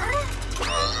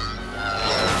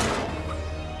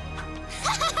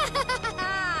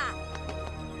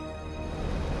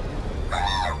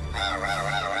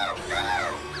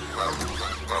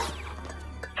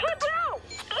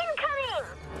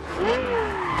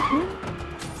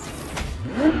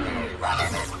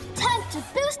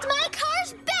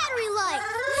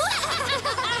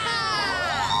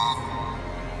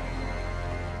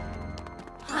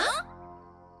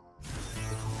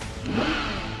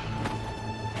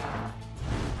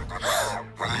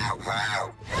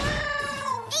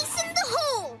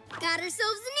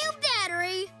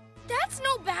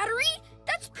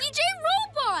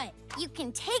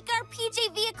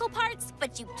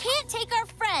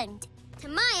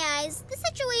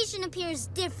 mission appears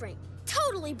different.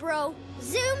 Totally, bro.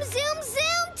 Zoom, zoom,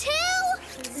 zoom to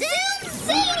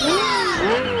Zoom-zania!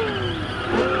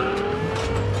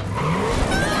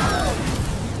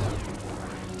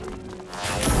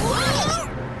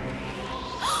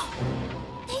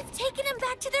 They've taken him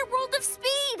back to their world of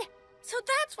speed. So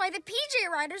that's why the PJ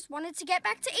Riders wanted to get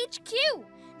back to HQ.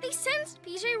 They sensed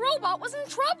PJ Robot was in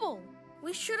trouble.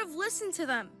 We should have listened to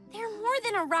them. They're more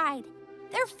than a ride.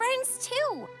 They're friends,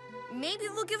 too. Maybe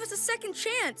they'll give us a second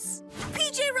chance.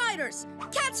 PJ Riders,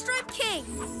 Catstripe King,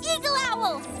 Eagle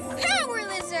Owl, Power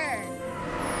Lizard.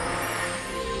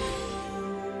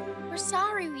 We're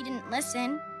sorry we didn't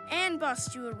listen. and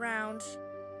bust you around.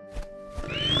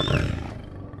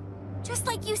 Just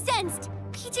like you sensed,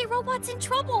 PJ Robot's in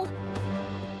trouble.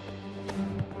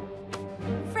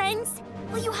 Friends,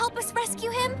 will you help us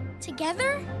rescue him?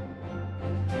 Together?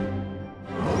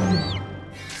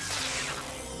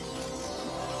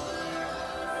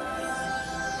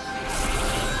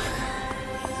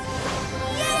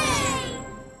 Yay!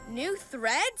 New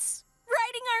threads?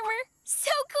 Riding armor!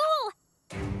 So cool!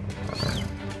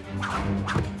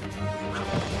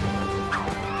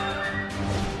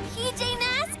 PJ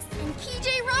Masks and PJ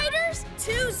Riders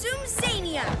to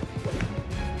Zoom-zania!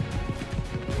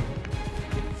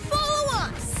 Follow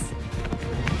us!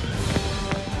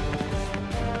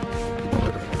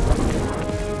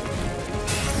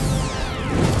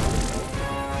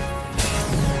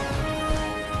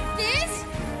 This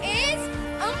is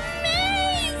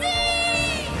amazing!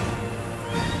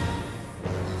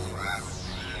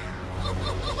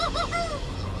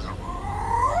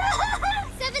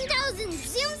 7,000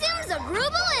 Zoom Zooms of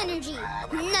ruble energy.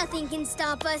 Nothing can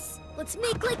stop us. Let's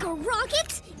make like a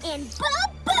rocket and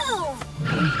ba-boom!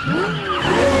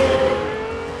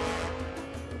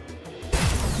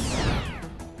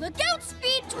 Look out,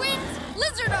 Speed Twins!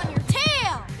 Lizard on your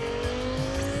tail!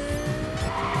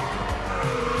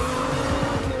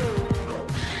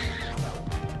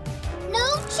 No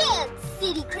chance,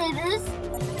 city critters.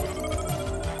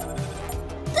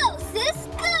 Go, sis,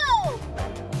 go!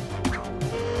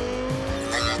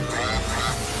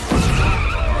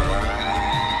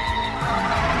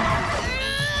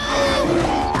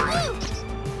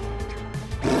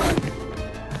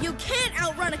 You can't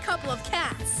outrun a couple of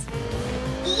cats.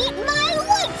 Eat my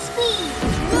light speed!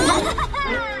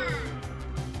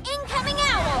 Incoming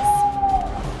owls!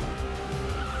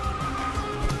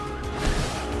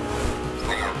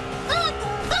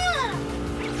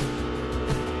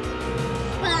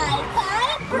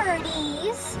 Bye-bye,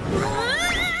 birdies!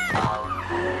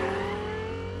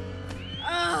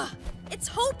 Ugh, it's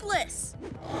hopeless.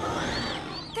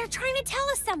 They're trying to tell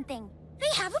us something. They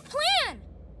have a plan!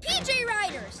 PJ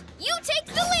Riders, you take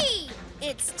the lead!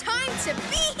 It's time to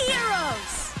be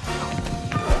heroes!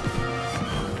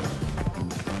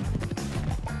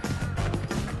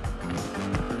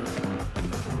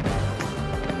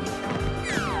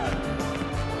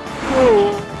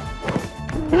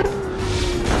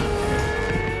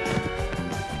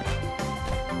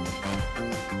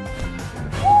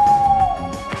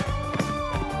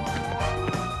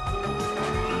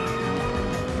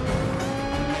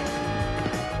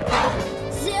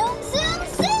 Zoom, zoom,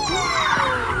 zoom!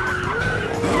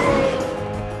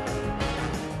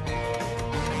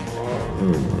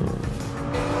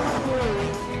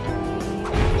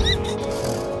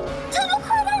 Tunnel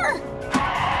critter!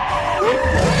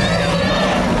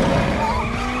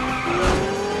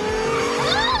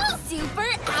 Super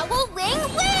owl wing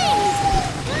wings!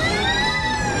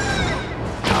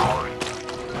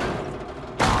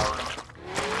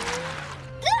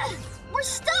 Ugh, we're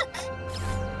stuck!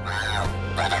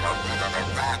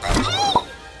 Hey!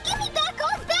 Give me back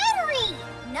our battery!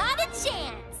 Not a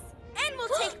chance! And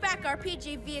we'll take back our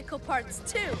PJ vehicle parts,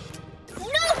 too.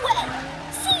 No way!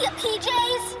 See ya,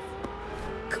 PJs!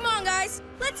 Come on, guys.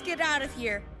 Let's get out of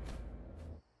here.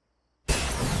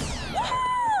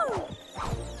 Woohoo!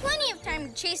 Plenty of time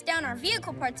to chase down our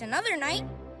vehicle parts another night.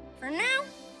 For now,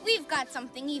 we've got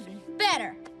something even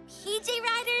better. PJ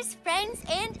Riders, friends,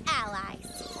 and allies.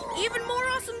 Even more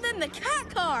awesome than the cat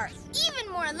car. Even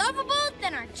more lovable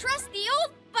than our trusty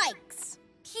old bikes.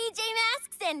 PJ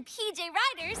Masks and PJ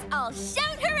Riders all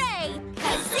shout hooray!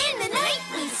 'Cause in the night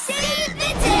we save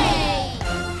the day!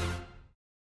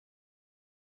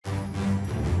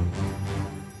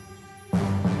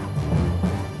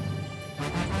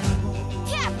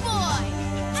 Catboy!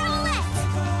 Owlette!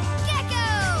 Gekko!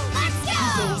 Let's go!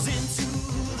 Goes into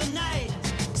the night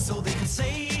so they can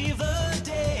save the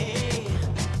day.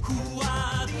 Who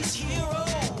are these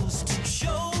heroes to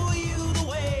show you the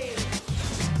way?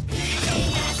 PJ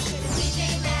Masks, PJ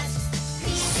Masks,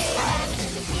 PJ Masks,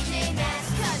 PJ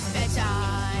Masks, 'cause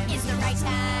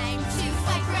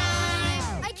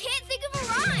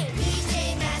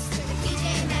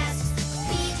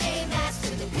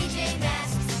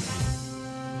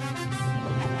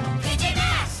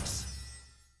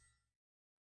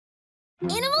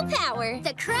Animal power,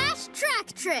 the crash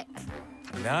track trick.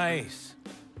 Nice.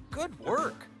 Good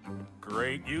work.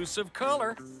 Great use of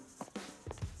color.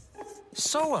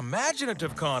 So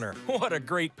imaginative, Connor. What a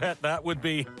great pet that would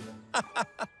be.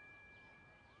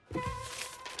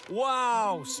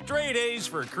 Wow, straight A's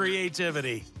for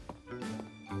creativity.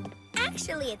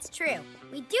 Actually, it's true.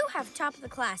 We do have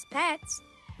top-of-the-class pets.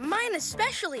 Mine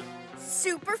especially.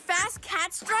 Super fast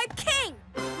Catstripe King.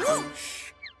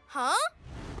 Whoosh! Huh?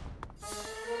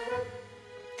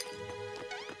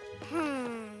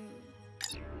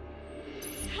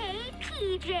 Hey,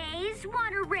 PJs,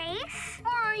 want a race?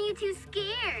 Or are you too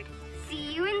scared?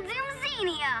 See you in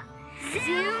Zoomzania. Zoom,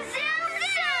 zoom,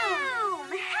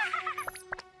 zoom!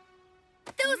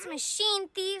 Those machine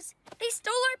thieves, they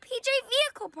stole our PJ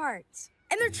vehicle parts.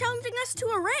 And they're challenging us to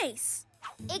a race.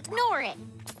 Ignore it.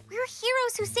 We're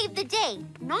heroes who save the day,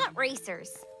 not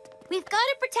racers. We've got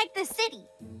to protect the city.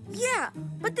 Yeah,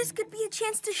 but this could be a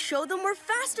chance to show them we're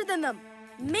faster than them.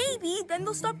 Maybe then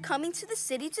they'll stop coming to the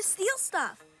city to steal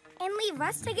stuff. And leave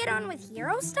us to get on with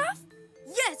hero stuff?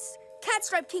 Yes!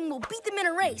 Catstripe King will beat them in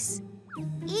a race.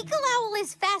 Eagle Owl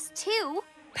is fast too.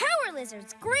 Power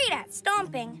Lizard's great at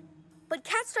stomping. But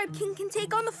Catstripe King can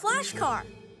take on the Flash Car.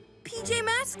 PJ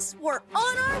Masks, we're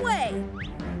on our way.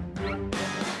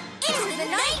 Into the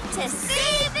night to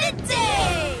save the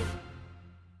day!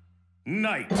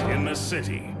 Night in the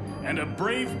city, and a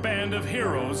brave band of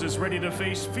heroes is ready to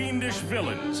face fiendish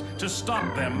villains to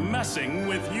stop them messing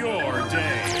with your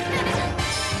day.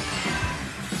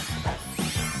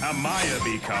 Amaya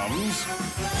becomes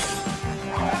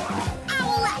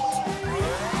Owlette!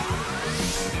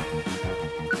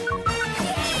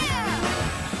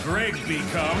 Greg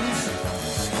becomes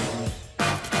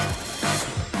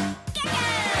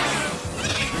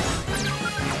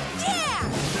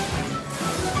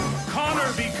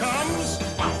Connor becomes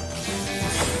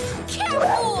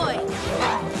Catboy!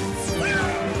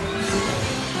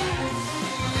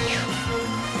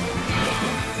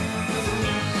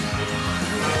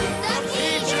 The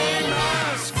PJ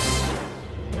Masks.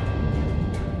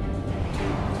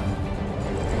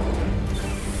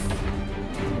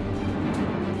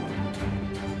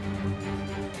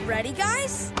 Ready,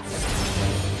 guys?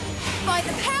 By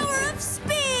the power of speed!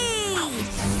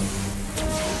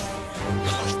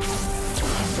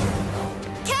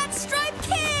 Catstripe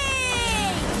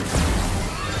King!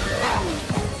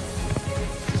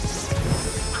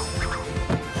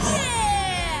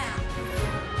 Yeah!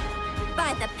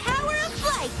 By the power of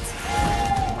flight!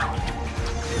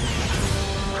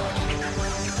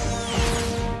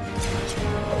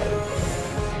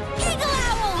 Eagle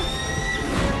Owl!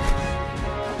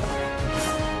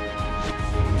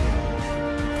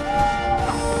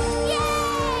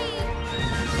 Yay!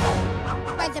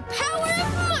 By the power of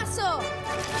muscle!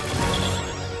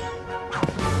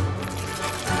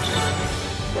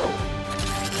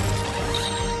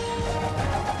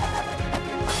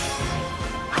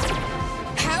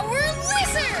 Power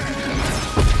Lizard!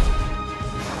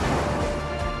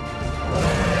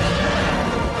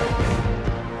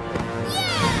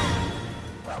 Yeah!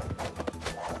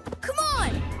 Come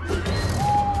on!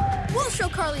 We'll show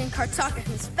Carly and Kartaka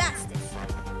who's fastest.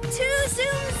 To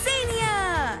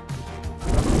Zoomzania!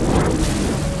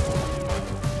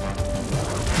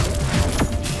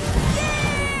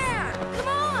 Yeah! Come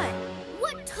on!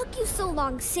 What took you so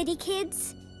long, city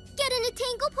kids? Getting a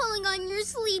tangle pulling on your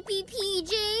sleepy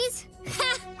PJs?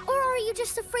 Or are you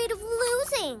just afraid of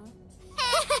losing?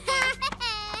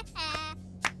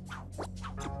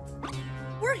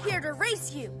 We're here to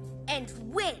race you and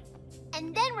win.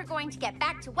 And then we're going to get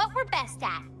back to what we're best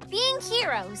at, being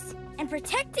heroes. And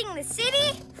protecting the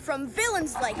city from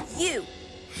villains like you.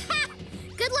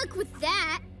 Good luck with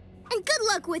that. And good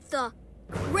luck with the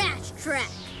crash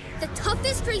track. The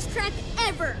toughest racetrack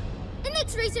ever. It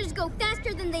makes racers go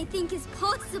faster than they think is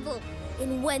possible.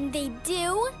 And when they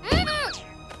do...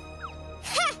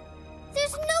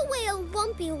 There's no way a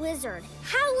lumpy lizard,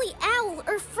 howly owl,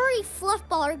 or furry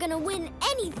fluffball are gonna win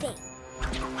anything.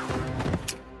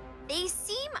 They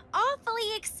seem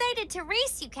awfully excited to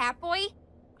race you, Catboy.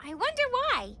 I wonder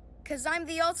why. 'Cause I'm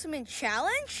the ultimate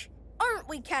challenge? Aren't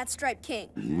we, Catstripe King?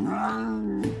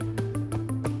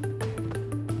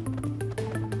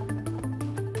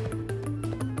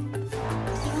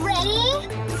 Ready?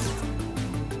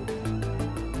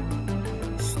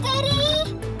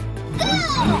 Steady? Go!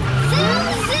 Zoom,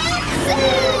 zoom,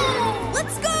 zoom!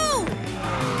 Let's go!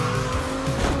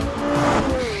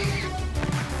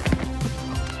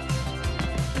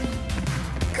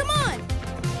 Come on!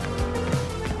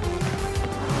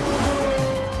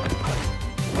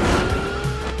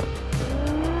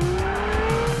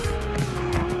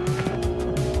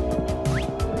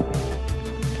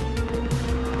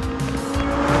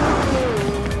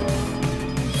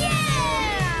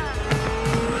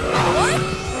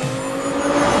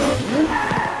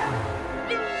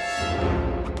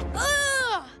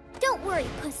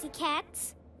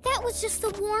 pussycats. That was just the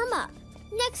warm-up.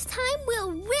 Next time,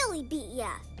 we'll really beat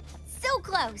ya. So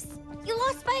close. You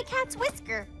lost by a cat's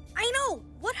whisker. I know.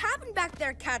 What happened back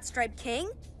there, Catstripe King?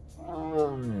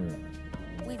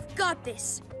 We've got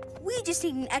this. We just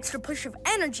need an extra push of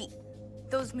energy.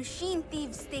 Those machine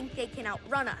thieves think they can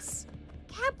outrun us.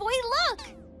 Catboy, look!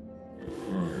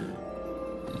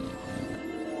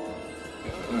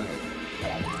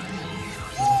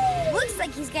 Looks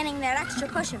like he's getting that extra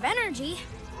push of energy.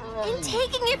 And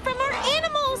taking it from our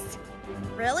animals!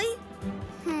 Really?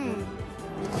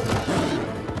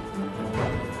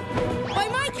 By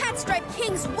my Catstripe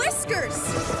King's whiskers!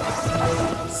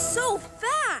 So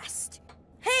fast!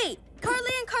 Hey,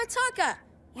 Carly and Kartaka,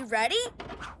 you ready?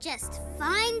 Just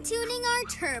fine-tuning our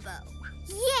turbo.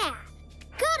 Yeah,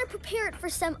 gotta prepare it for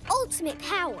some ultimate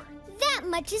power. That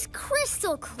much is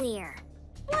crystal clear.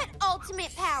 What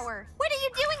ultimate power? What are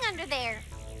you doing under there?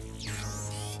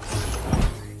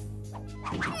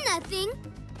 Nothing.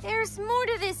 There's more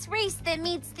to this race than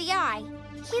meets the eye.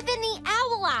 Even the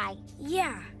owl eye.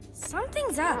 Yeah,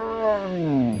 something's up.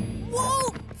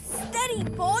 Whoa! Steady,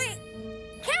 boy!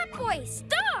 Catboy,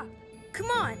 stop! Come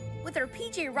on, with our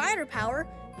PJ Rider power,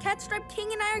 Catstripe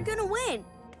King and I are gonna win.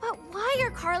 But why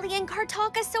are Carly and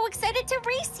Kartaka so excited to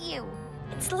race you?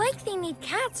 It's like they need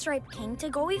Catstripe King to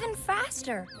go even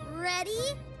faster.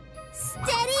 Ready,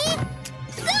 steady,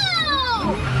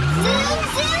 go! Zoom,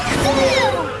 zoom,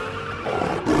 zoom!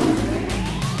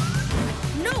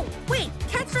 No, wait,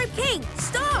 Catstripe King,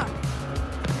 stop!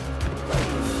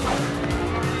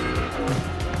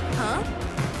 Huh?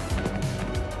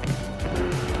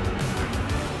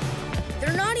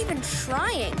 They're not even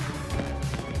trying.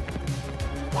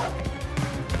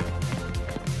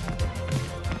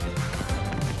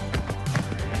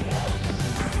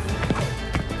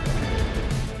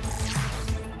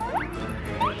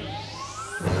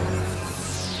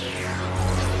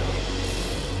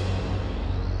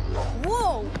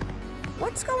 Whoa!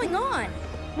 What's going on?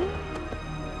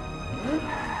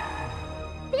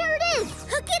 There it is!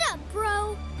 Hook it up,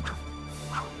 bro!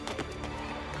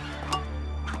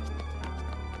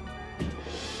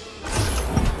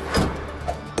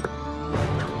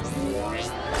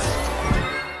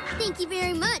 Thank you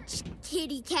very much,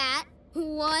 kitty cat.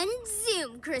 One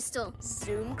Zoom Crystal.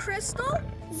 Zoom Crystal?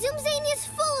 Zoom Zane is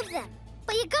full of them,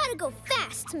 but you gotta go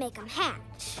fast to make them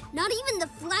hatch. Not even the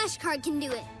flash card can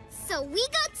do it. So we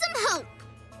got some hope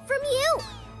from you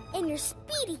and your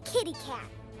speedy kitty cat.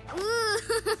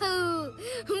 Ooh,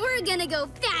 we're gonna go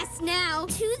fast now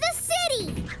to the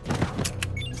city.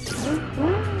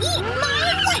 Eat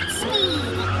my wet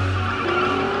speed.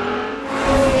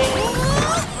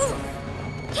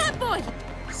 Catboy,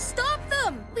 stop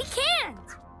them! We can't.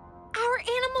 Our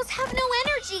animals have no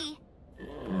energy.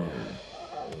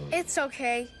 It's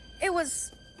okay. It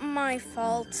was my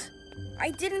fault. I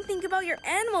didn't think about your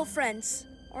animal friends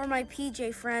or my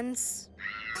PJ friends.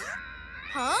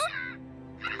 Huh?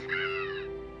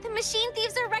 The machine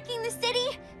thieves are wrecking the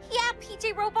city? Yeah,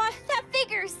 PJ Robot, that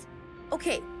figures.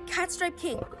 Okay, Catstripe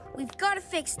King, we've got to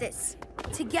fix this.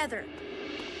 Together.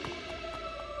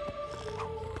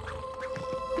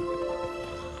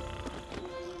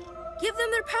 Give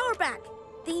them their power back.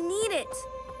 They need it.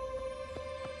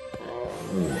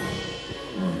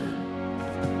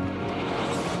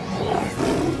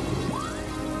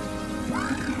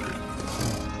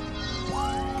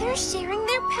 They're sharing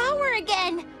their power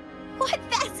again. What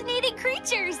fascinating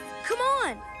creatures. Come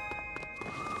on.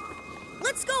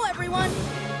 Let's go, everyone.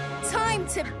 Time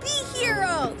to be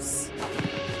heroes.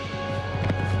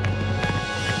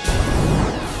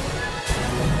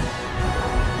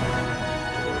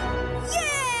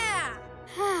 Yeah!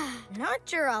 Not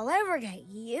sure I'll ever get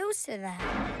used to that.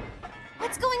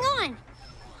 What's going on?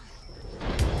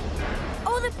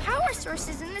 Oh, the power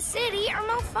sources in the city are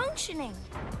malfunctioning.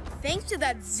 Thanks to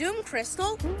that Zoom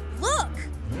Crystal. Look!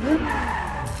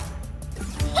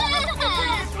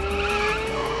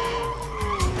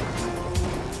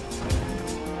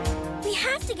 We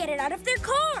have to get it out of their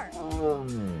car.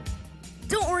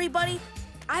 Don't worry, buddy.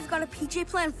 I've got a PJ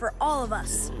plan for all of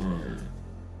us.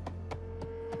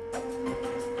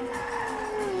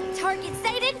 Target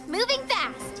sighted, moving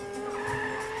fast.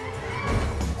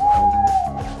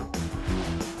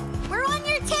 We're on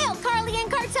your tail, Carly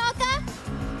and Kartaka.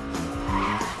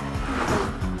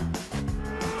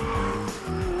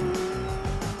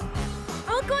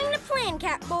 All going to plan,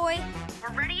 Catboy.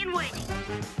 We're ready and waiting.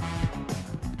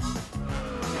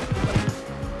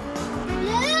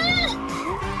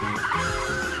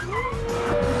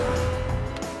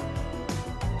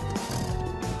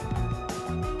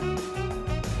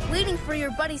 Waiting for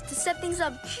your buddies to set things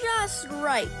up just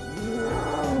right.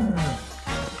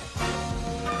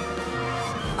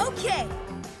 Okay,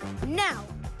 now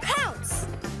pounce!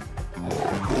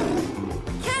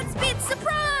 Cat spit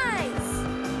surprise!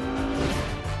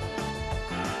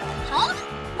 Huh?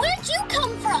 Where'd you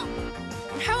come from?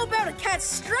 And how about a cat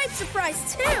stripe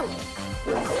surprise too?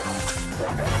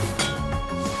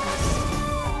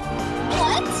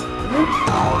 What?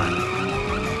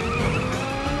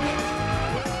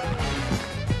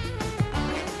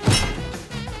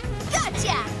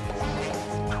 Gotcha!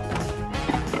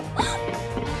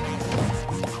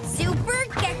 Super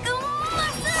Gekko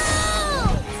muscles!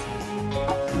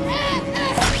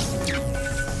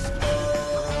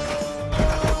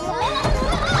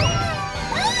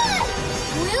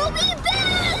 We'll be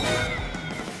back!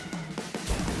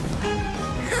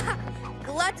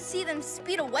 Glad to see them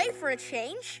speed away for a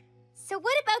change. So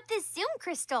what about this Zoom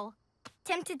crystal?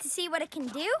 Tempted to see what it can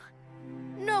do?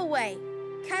 No way.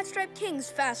 Catstripe King's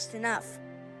fast enough.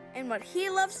 And what he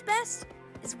loves best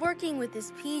is working with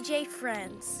his PJ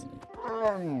friends.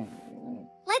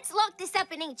 Let's lock this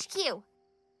up in HQ.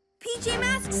 PJ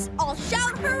Masks, all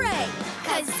shout hooray!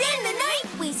 'Cause in the night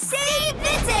we save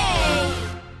the day!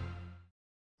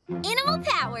 Animal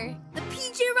power. The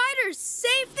PJ Riders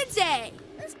save the day!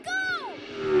 Let's go!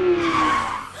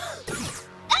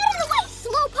 Out of the way,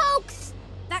 slowpokes!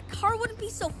 That car wouldn't be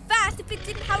so fast if it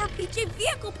didn't have our PJ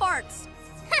vehicle parts.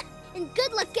 And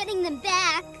good luck getting them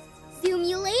back. Zoom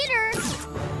you later.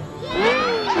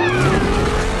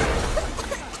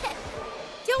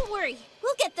 Don't worry,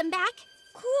 we'll get them back.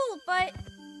 Cool, but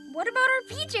what about our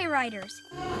PJ Riders?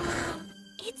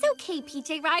 It's okay,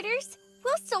 PJ Riders.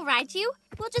 We'll still ride you.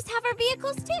 We'll just have our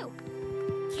vehicles too.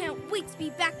 Can't wait to be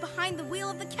back behind the wheel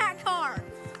of the cat car.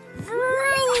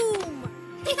 Vroom!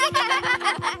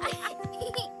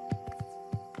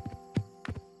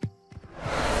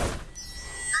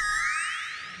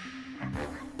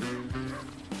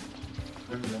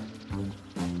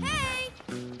 Hey!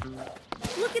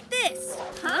 Look at this.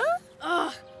 Huh?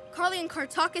 Ugh, Carly and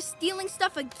Kartaka stealing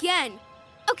stuff again.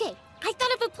 Okay, I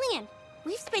thought of a plan.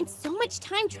 We've spent so much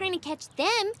time trying to catch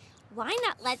them. Why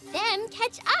not let them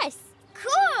catch us?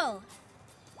 Cool!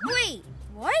 Wait,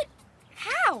 what?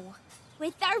 How?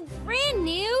 With our brand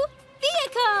new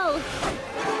vehicle!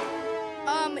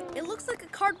 It looks like a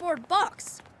cardboard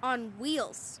box on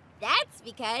wheels. That's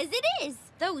because it is.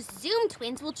 Those Zoom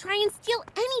twins will try and steal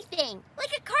anything.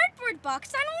 Like a cardboard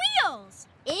box on wheels.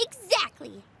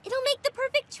 Exactly. It'll make the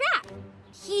perfect trap.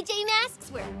 PJ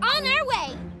Masks, we're on our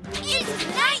way. It's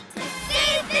night to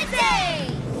save the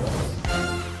day!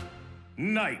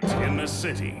 Night in the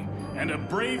city, and a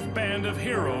brave band of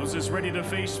heroes is ready to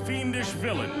face fiendish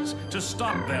villains to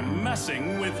stop them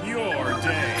messing with your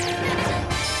day.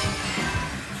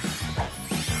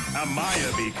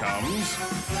 Amaya becomes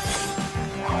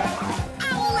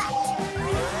Owlette!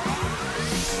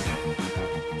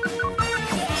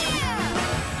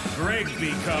 Greg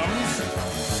becomes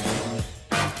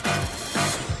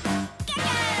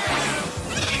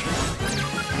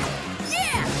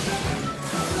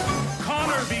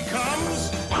Connor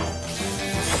becomes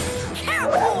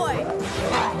Catboy!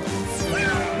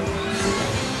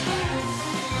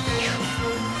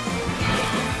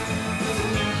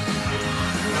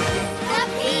 The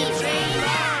PJ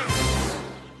Masks!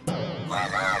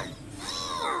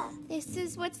 This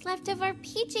is what's left of our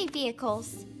PJ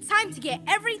vehicles. Time to get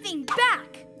everything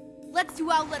back. Let's do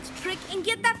Owlette's trick and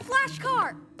get that flash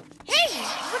car. Hey,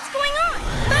 what's going on?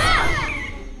 Ah!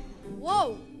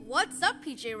 Whoa, what's up,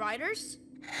 PJ Riders?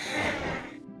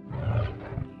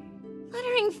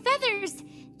 Fluttering feathers.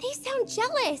 They sound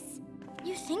jealous.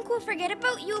 You think we'll forget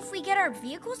about you if we get our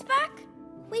vehicles back?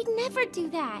 We'd never do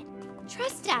that.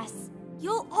 Trust us.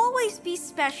 You'll always be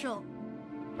special.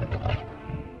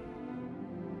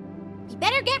 You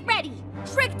better get ready.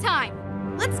 Trick time.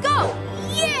 Let's go.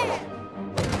 Yeah!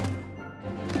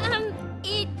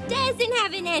 It doesn't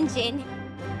have an engine.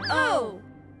 Oh,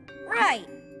 right.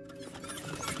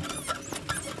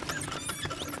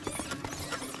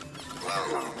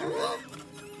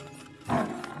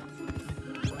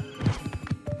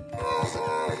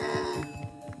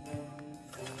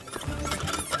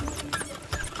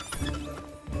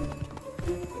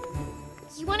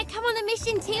 You want to come on the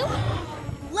mission too?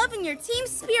 Loving your team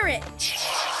spirit.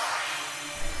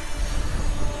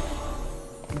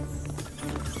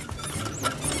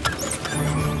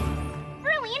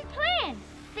 Brilliant plan!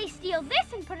 They steal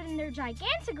this and put it in their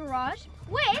gigantic garage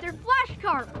with their flash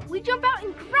car. We jump out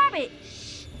and grab it.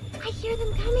 Shh! I hear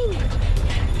them coming.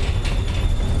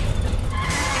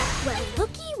 Well,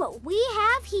 looky what we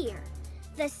have here.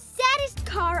 The saddest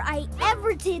car I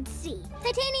ever did see.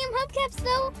 Titanium hubcaps,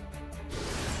 though.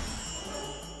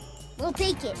 We'll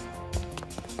take it.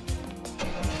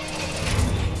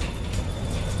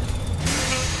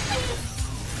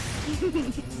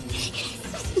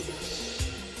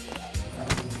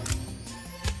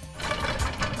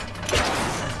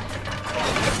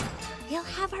 We'll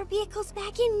have our vehicles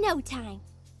back in no time.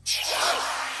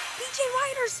 PJ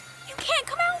Riders, you can't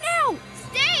come out now!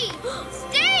 Stay!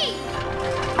 Stay!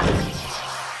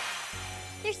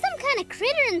 There's some kind of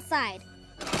critter inside.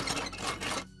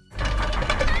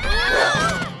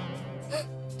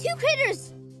 Two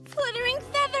critters! Fluttering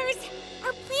feathers!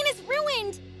 Our plan is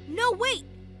ruined! No, wait!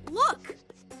 Look!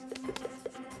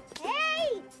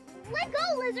 Hey! Let go,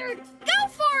 lizard! Go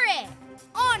for it!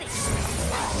 On it!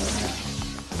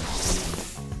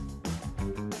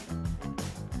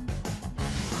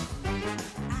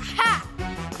 Aha!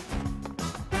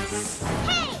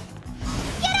 Hey!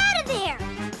 Get out of there!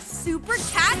 Super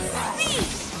Cat Speed!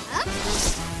 Huh?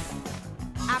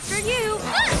 After you!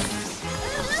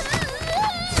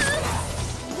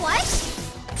 What?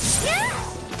 Yeah!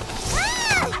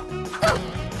 Ah!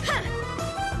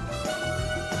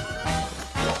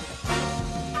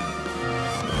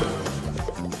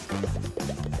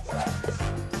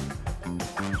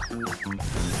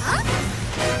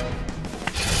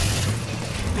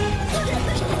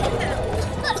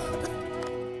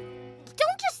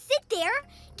 Don't just sit there.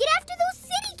 Get after those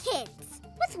city kids.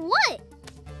 With what?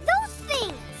 Those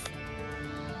things.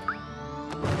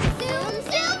 Zoom,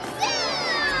 zoom, zoom!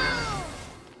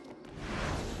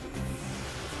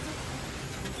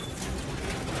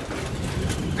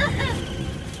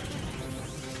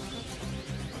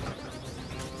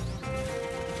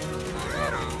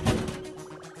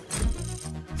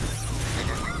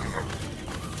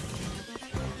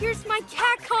 Here's my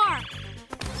cat car!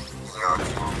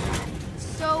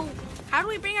 So, how do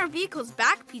we bring our vehicles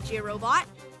back, PJ Robot?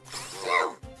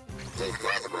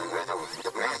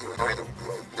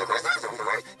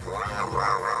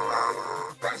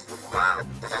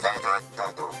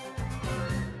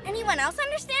 Anyone else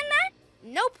understand that?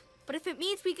 Nope. But if it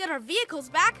means we get our vehicles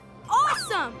back,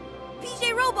 awesome!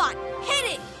 PJ Robot, hit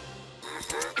it!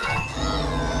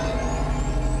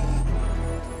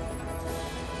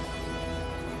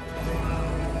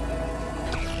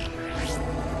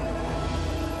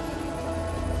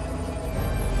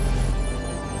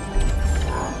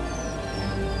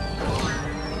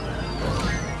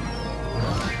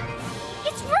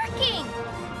 It's working!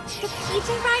 The PJ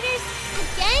Riders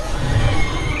again?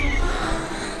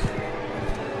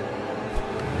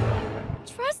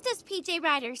 Trust us, PJ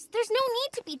Riders. There's no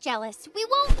need to be jealous. We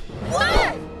won't.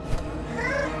 Whoa!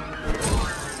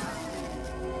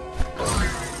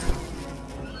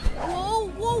 Whoa,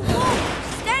 whoa, whoa!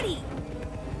 Steady!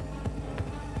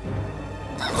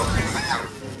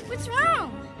 What's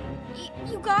wrong?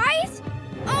 You guys?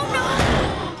 Oh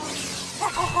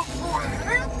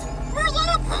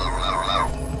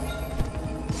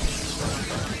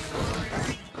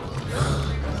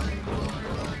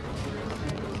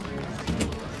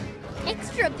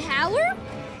Extra power?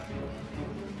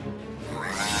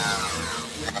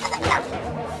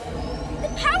 The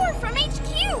power from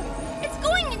HQ! It's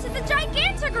going into the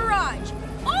Giganta garage!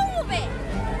 All of it!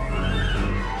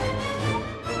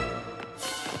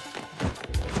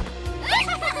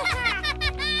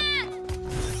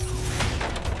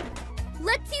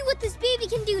 Let's see what this baby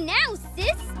can do now,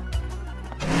 sis.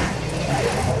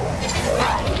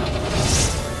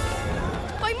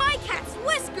 By my cat's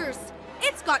whiskers!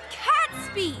 It's got cat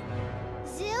speed!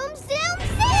 Zoom, zoom,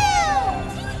 zoom!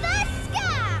 To the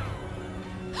sky!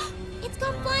 It's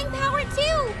got flying power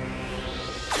too!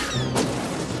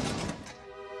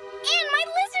 And my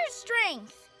lizard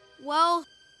strength! Well,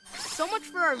 so much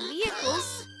for our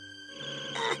vehicles.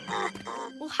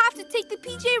 We'll have to take the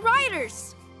PJ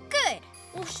Riders. Good.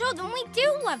 We'll show them we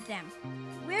do love them.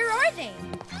 Where are they?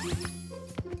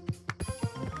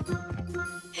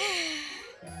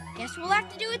 Guess we'll have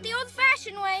to do it the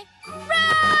old-fashioned way.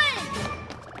 Run!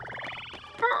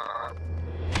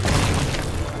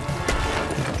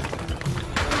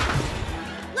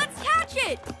 Let's catch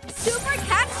it! Super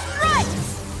Cat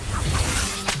Strikes!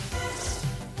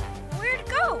 Where'd it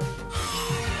go?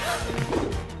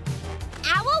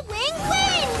 Owl Wing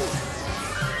wins!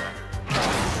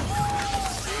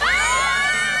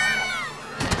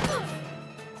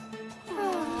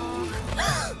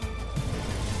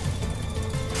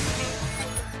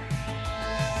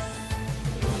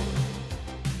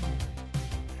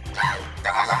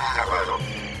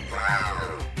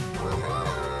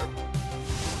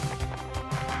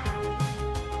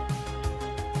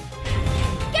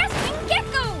 Gasping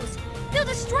geckos! They'll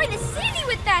destroy the city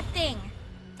with that thing!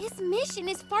 This mission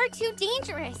is far too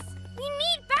dangerous. We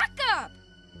need backup!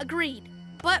 Agreed.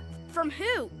 But from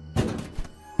who?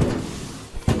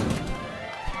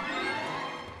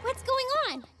 What's going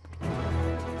on?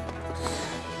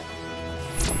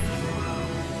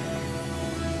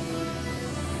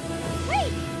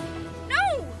 Wait!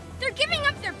 No! They're giving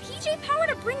up their PJ power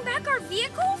to bring back our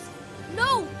vehicles?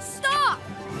 No! Stop!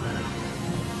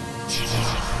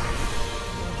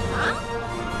 Huh?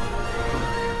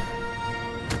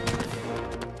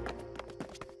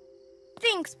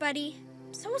 Thanks, buddy.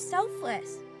 So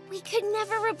selfless. We could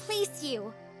never replace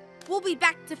you. We'll be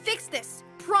back to fix this.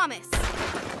 Promise.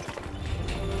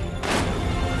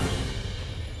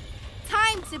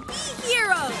 Time to be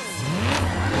heroes!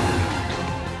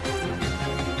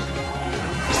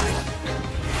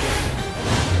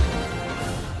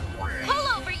 Pull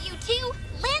over, you two!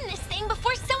 Land this thing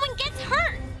before someone gets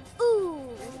hurt!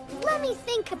 Ooh, let me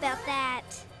think about that.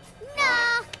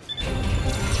 Nah.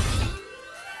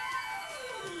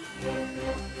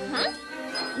 Huh?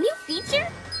 New feature?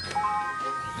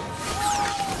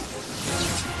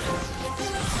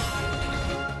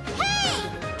 Hey!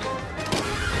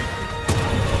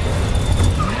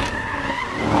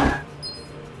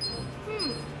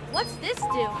 What's this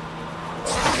do?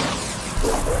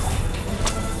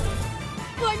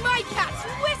 By my cat's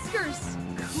whiskers!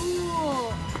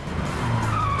 Cool.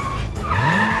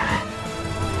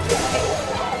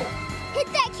 Hit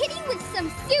that kitty with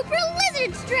some super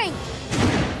lizard strength!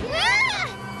 Ah!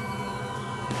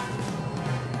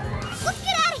 Let's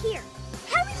get out of here!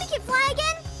 How do we make it fly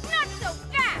again? Not so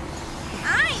fast!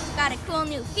 I've got a cool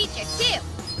new feature, too.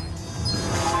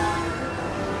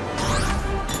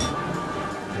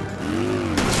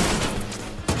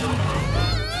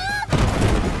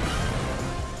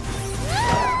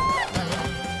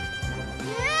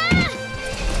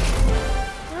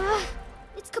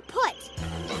 It's kaput.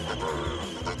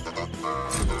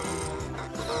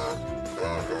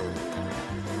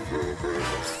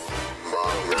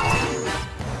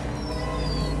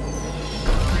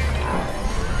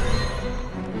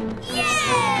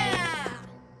 Yeah!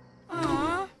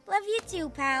 Aw, love you too,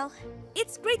 pal.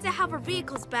 It's great to have our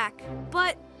vehicles back,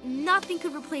 but nothing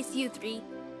could replace you three.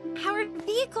 Our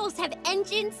vehicles have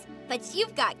engines, but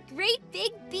you've got great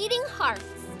big beating hearts.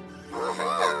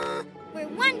 We're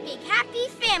one big happy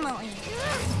family.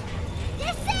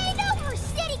 This ain't over,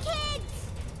 city kids!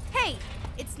 Hey,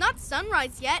 it's not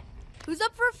sunrise yet. Who's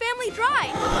up for a family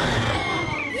drive?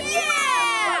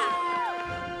 Yeah!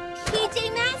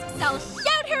 PJ Masks, I'll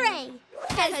shout hooray!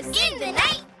 'Cause in the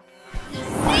night, we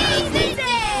Save the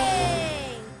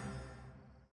day!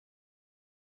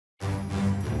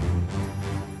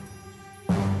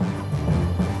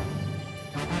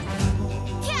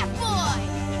 Catboy!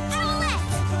 Owlette!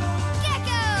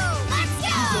 Gekko! Let's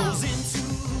go! Goes into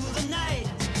the night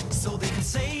so they can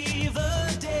save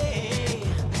the day.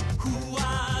 Who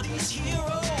are these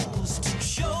heroes to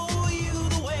show you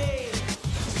the way?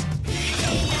 PJ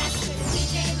Masks for the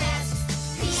PJ Masks.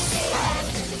 PJ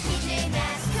Masks for the PJ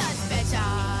Masks. 'Cause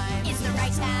bedtime is the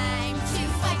right time to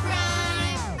fight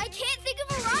crime. I can't think of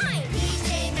a rhyme.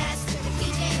 PJ Masks for the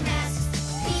PJ Masks.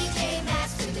 PJ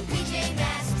Masks for the PJ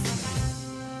Masks.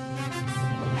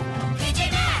 PJ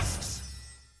Masks!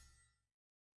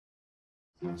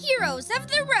 Heroes of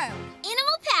the road.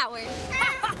 animal power.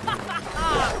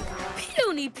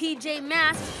 Puny PJ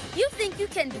Masks, you think you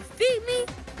can defeat me?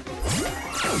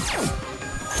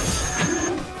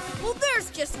 Well, there's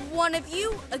just one of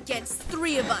you against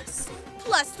three of us,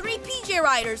 plus 3 PJ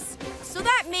Riders. So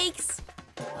that makes,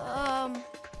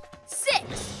 6.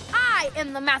 I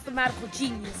am the mathematical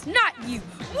genius, not you.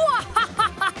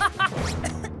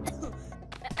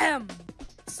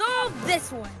 Solve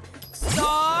this one.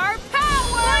 Star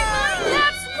power!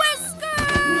 That's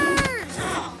whiskers!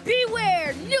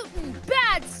 Beware, Newton,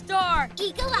 bad star!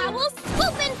 Eagle owl,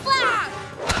 swoop and fly.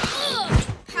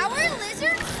 Power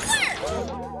lizard flirt!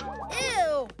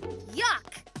 Ew, yuck,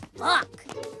 fuck.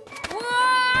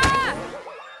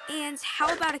 And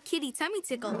how about a kitty tummy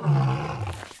tickle?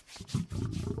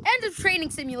 End of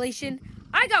training simulation.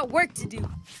 I got work to do.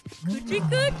 Coochie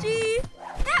coochie.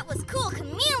 That was cool,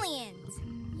 chameleons.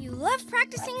 You love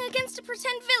practicing against a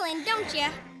pretend villain, don't you?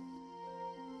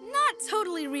 Not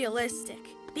totally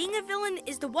realistic. Being a villain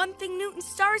is the one thing Newton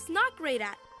Star is not great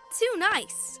at. Too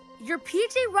nice. Your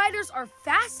PJ Riders are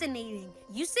fascinating.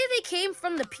 You say they came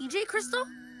from the PJ Crystal?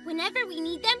 Whenever we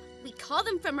need them, we call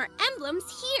them from our emblems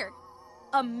here.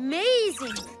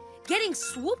 Amazing! Getting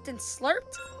swooped and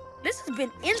slurped? This has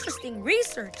been interesting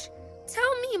research.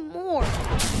 Tell me more.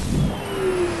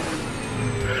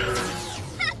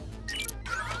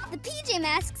 The PJ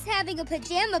Masks having a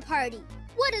pajama party.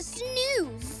 What a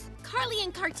snooze. Carly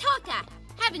and Kartaka,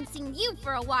 haven't seen you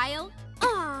for a while.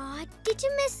 Aw, did you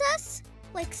miss us?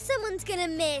 Like someone's gonna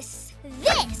miss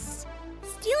this.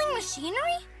 stealing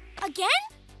machinery? Again?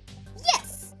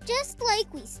 Yes, just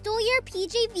like we stole your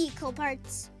PJ vehicle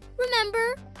parts.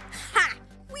 Remember? Ha!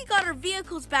 We got our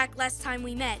vehicles back last time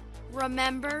we met.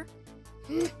 Remember?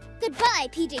 Goodbye,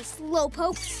 PJ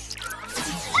Slowpokes.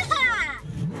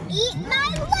 Eat my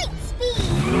light speed!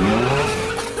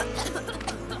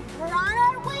 We're on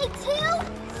our way to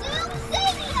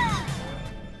Zoomzania!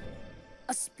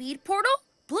 A speed portal?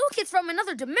 Blue Kid's from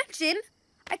another dimension?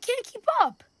 I can't keep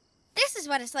up. This is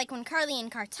what it's like when Carly and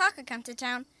Kartaka come to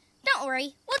town. Don't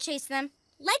worry, we'll chase them.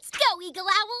 Let's go, Eagle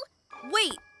Owl!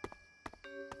 Wait!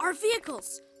 Our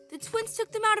vehicles! The twins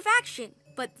took them out of action,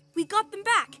 but we got them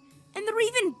back, and they're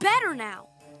even better now.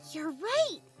 You're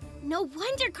right. No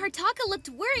wonder Kartaka looked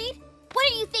worried. What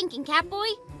are you thinking,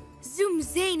 Catboy?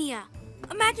 Zoomzania!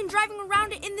 Imagine driving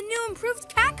around it in the new improved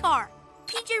cat car.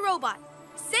 PJ Robot,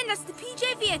 send us the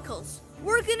PJ vehicles.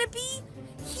 We're gonna be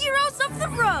heroes of the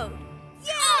road.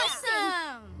 Yeah!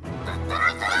 Awesome!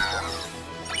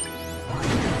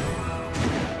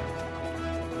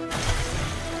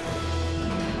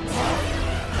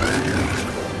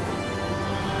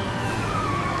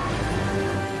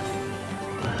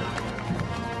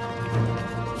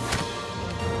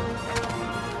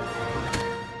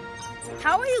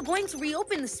 How are you going to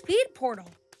reopen the speed portal?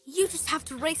 You just have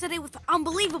to race at it with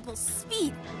unbelievable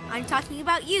speed. I'm talking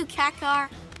about you, Cat Car.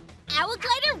 Owl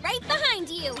Glider right behind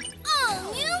you.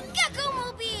 All new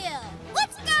Gekko-mobile.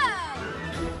 Let's go!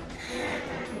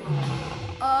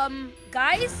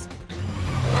 Guys?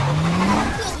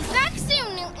 We'll be back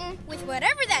soon, Newton, with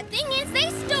whatever that thing is they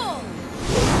stole.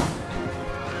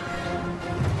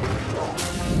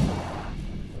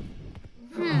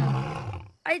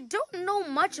 I don't know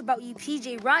much about you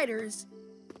PJ Riders,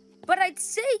 but I'd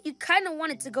say you kind of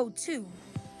wanted to go too.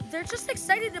 They're just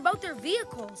excited about their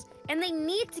vehicles, and they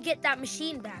need to get that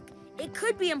machine back. It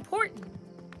could be important.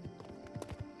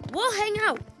 We'll hang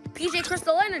out. PJ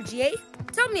Crystal Energy, eh?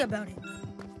 Tell me about it.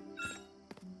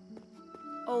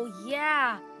 Oh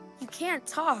yeah, you can't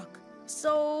talk,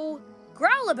 so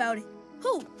growl about it.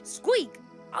 Who? Squeak.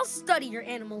 I'll study your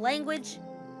animal language.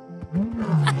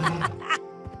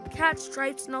 Cat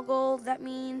Stripe Snuggle, that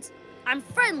means I'm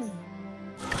friendly.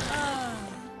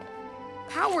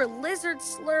 Power Lizard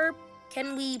Slurp,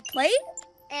 can we play?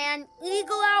 And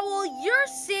Eagle Owl, you're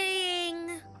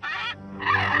saying...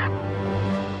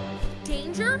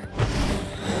 Danger?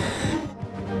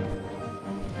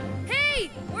 Hey,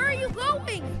 where are you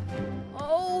going?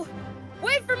 Oh,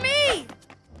 wait for me!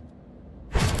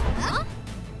 Huh?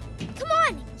 Come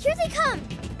on, here they come.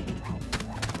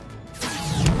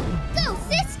 Go,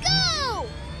 sis, go!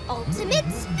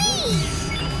 Ultimate speed!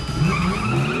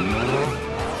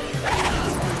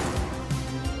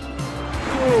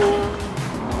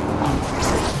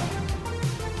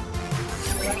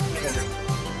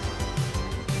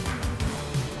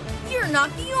 You're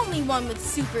not the only one with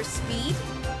super speed.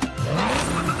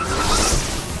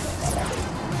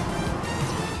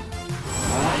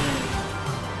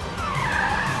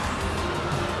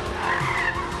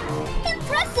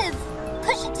 Impressive!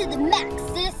 Push it to the max,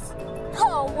 sis.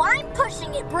 Oh, I'm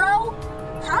pushing it, bro.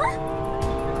 Huh?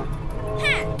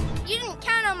 Ha! You didn't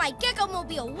count on my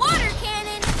Gekko-mobile water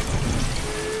cannon.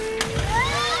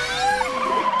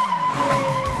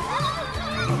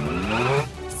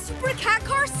 Super Cat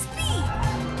Car speed.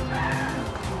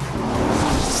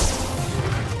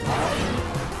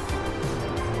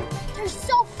 They're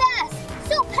so fast,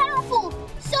 so powerful,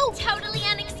 so totally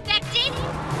unexpected.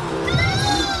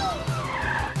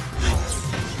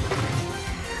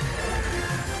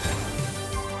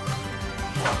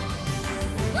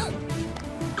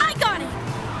 I got it!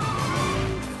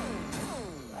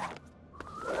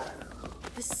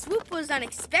 The swoop was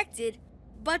unexpected,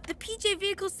 but the PJ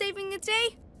vehicle saving the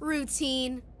day?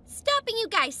 Routine. Stopping you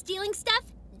guys stealing stuff?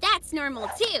 That's normal,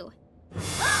 too.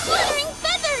 Fluttering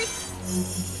feathers!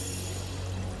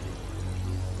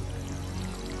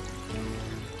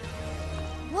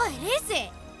 What is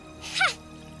it? Ha!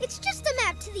 It's just a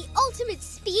map to the ultimate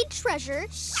speed treasure.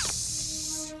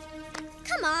 Shh!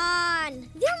 Come on!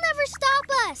 They'll never stop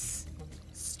us!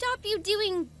 Stop you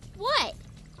doing what?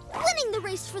 Winning the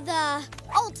race for the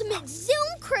ultimate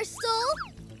Zoom Crystal!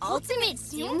 Ultimate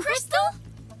Zoom Crystal?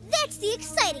 That's the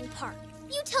exciting part.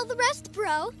 You tell the rest,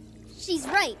 bro. She's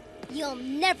right. You'll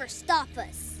never stop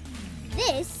us.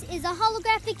 This is a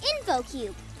holographic info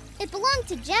cube. It belonged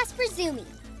to Jasper Zoomy.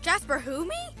 Jasper who,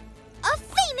 me? A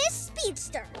famous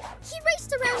speedster. He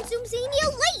raced around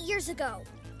Zoomzania late years ago.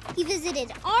 He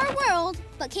visited our world,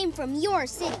 but came from your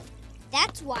city.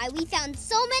 That's why we found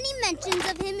so many mentions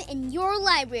of him in your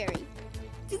library.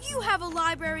 Do you have a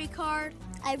library card?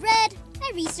 I read,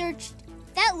 I researched.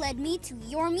 That led me to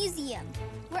your museum,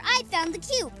 where I found the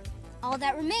cube. All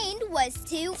that remained was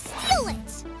to steal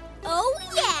it. Oh,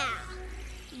 yeah!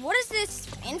 What is this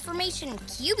information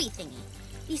cubey thingy?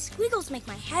 These squiggles make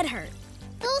my head hurt.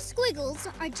 Those squiggles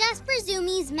are Jasper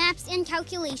Zoomy's maps and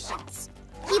calculations.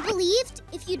 He believed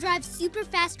if you drive super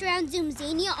fast around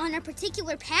Zoomzania on a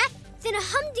particular path, then a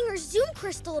Humdinger Zoom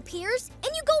crystal appears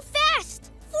and you go fast,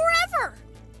 forever.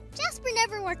 Jasper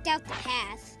never worked out the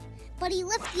path, but he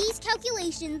left these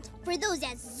calculations for those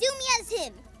as zoomy as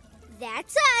him.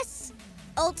 That's us.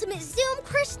 Ultimate Zoom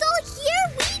Crystal, here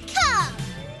we come.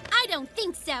 I don't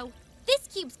think so. This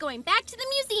cube's going back to the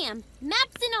museum,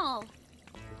 maps and all.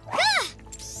 Ah!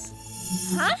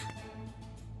 Huh?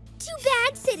 Too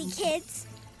bad, City Kids.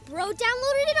 Bro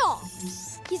downloaded it all.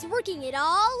 He's working it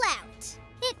all out.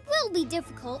 It will be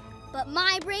difficult, but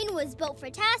my brain was built for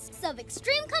tasks of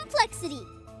extreme complexity.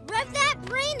 Rev that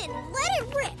brain and let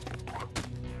it rip.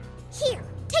 Here,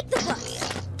 take the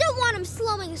bus. Don't want him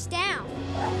slowing us down.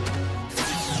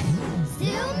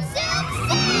 Zoom, zoom,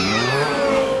 zoom!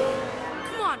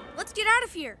 Come on, let's get out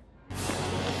of here.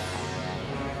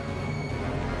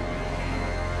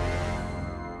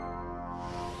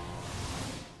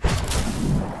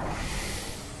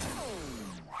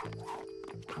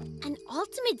 An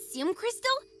ultimate Zoom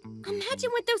crystal?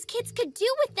 Imagine what those kids could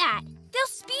do with that. They'll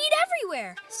speed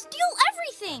everywhere, steal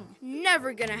everything.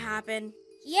 Never gonna happen.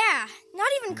 Yeah, not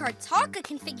even Kartaka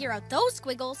can figure out those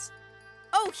squiggles.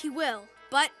 Oh, he will,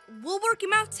 but we'll work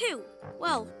him out too.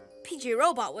 Well, PJ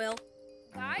Robot will.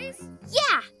 Guys?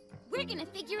 Yeah, we're gonna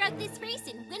figure out this race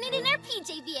and win it in our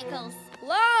PJ vehicles.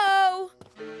 Hello?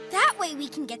 That way we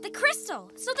can get the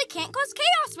crystal, so they can't cause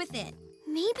chaos with it.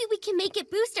 Maybe we can make it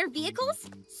boost our vehicles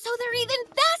so they're even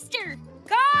faster.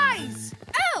 Guys!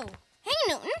 Oh, hey,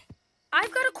 Newton.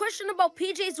 I've got a question about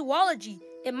PJ zoology.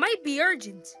 It might be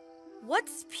urgent.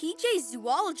 What's PJ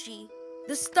zoology?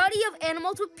 The study of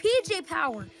animals with PJ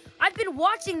power. I've been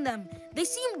watching them. They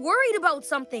seem worried about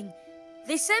something.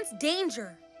 They sense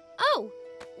danger. Oh,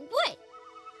 what?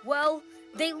 Well,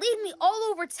 they lead me all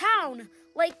over town,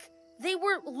 like they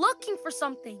were looking for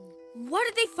something. What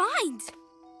did they find?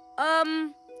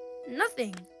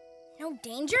 Nothing. No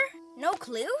danger? No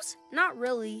clues? Not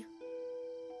really.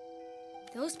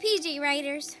 Those PJ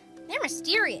Riders, they're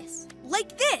mysterious.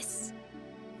 Like this.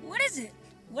 What is it?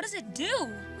 What does it do?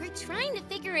 We're trying to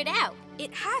figure it out.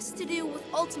 It has to do with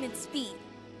ultimate speed.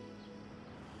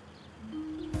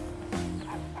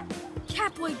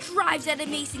 Catboy drives at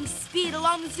amazing speed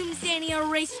along the Zoomzania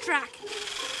racetrack.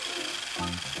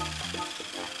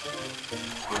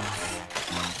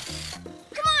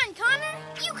 Come on, Connor.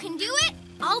 You can do it.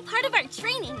 All part of our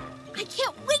training. I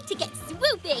can't wait to get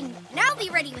swooping. And I'll be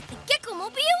ready with the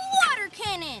Gekko-mobile water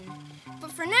cannon.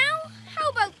 But for now, how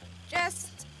about just,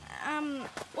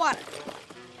 water?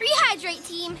 Rehydrate,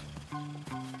 team.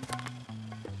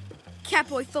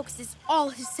 Catboy focuses all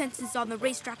his senses on the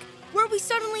racetrack, where we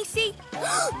suddenly see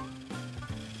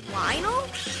Lionel?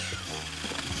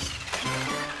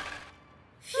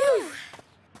 Phew.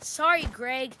 Sorry,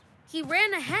 Greg. He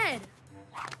ran ahead.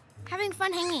 Having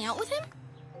fun hanging out with him?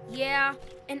 Yeah,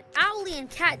 and Owlie and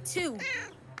Cat too.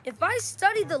 If I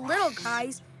study the little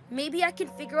guys, maybe I can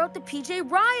figure out the PJ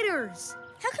Riders.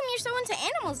 How come you're so into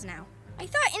animals now? I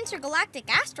thought intergalactic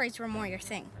asteroids were more your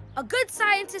thing. A good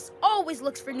scientist always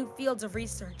looks for new fields of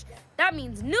research. That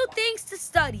means new things to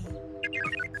study.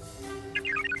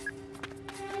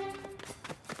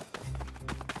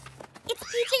 It's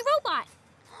PJ Robot.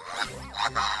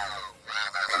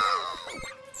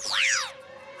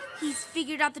 He's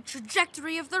figured out the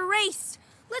trajectory of the race.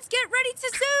 Let's get ready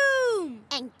to zoom!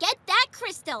 And get that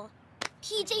crystal.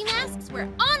 PJ Masks, we're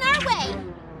on our way.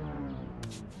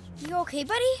 You okay,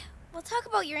 buddy? We'll talk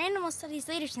about your animal studies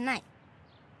later tonight.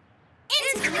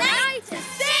 It's night to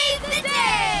save the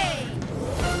day!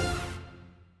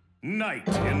 Night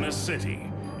in the city,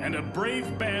 and a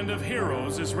brave band of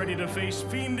heroes is ready to face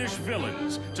fiendish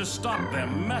villains to stop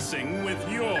them messing with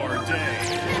your day.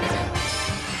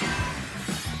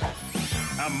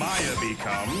 Amaya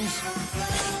becomes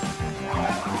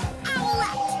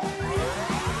Owlette!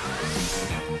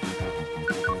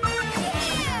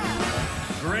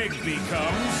 Greg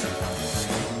becomes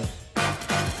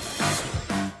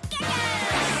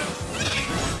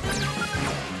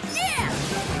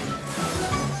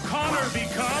Connor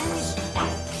becomes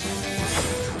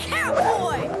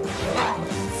Catboy!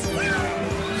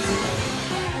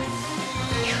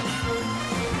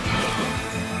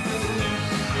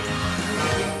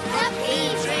 The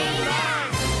PJ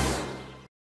Masks!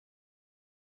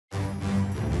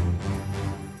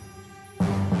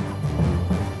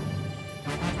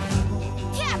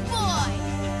 Catboy!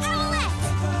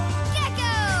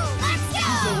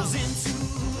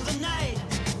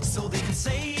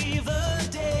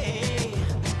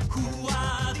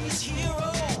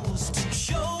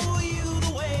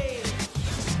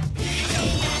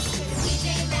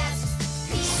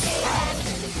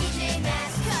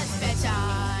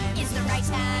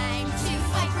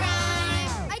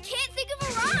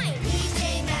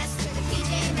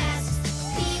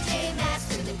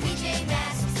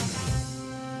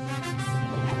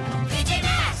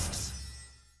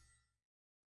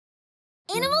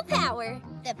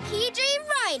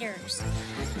 Riders.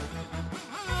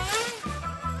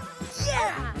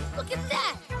 Yeah! Look at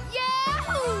that!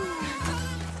 Yahoo!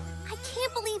 I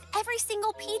can't believe every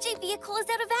single PJ vehicle is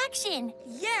out of action.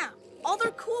 Yeah, all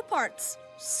their cool parts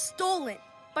stolen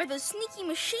by the sneaky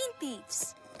machine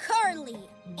thieves. Carly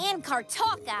and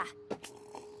Kartaka.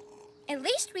 At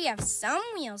least we have some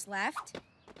wheels left.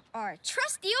 Our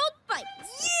trusty old bikes.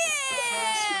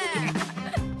 Yeah!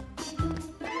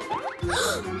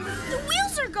 The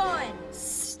wheels are gone!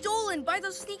 Stolen by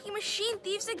those sneaky machine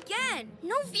thieves again.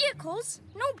 No vehicles,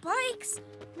 no bikes,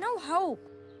 no hope.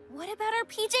 What about our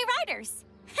PJ Riders?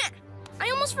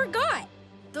 I almost forgot.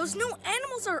 Those new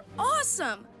animals are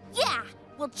awesome. Yeah,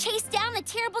 we'll chase down the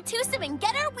terrible twosome and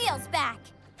get our wheels back.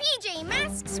 PJ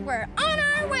Masks, we're on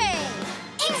our way.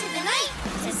 Into the night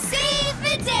to save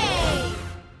the day.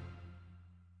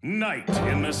 Night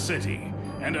in the city,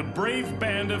 and a brave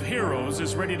band of heroes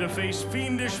is ready to face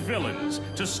fiendish villains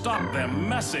to stop them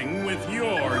messing with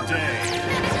your day.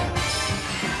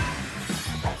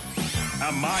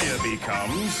 Amaya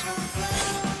becomes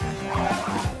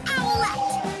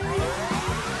Owlette.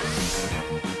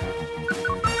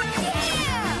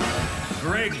 Yeah!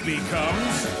 Greg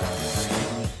becomes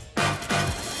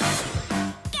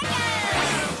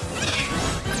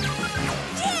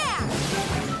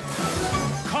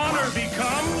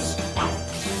becomes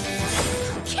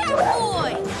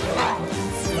Catboy!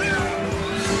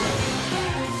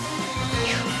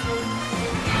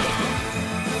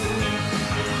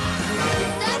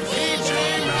 The PJ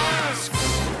Masks.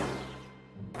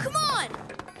 Come on!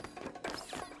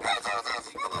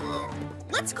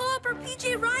 Let's call up our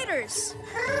PJ Riders.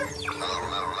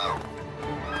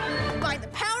 By the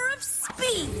power of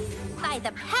speed. By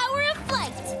the power of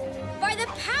flight. By the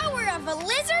power of a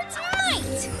lizard's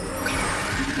might.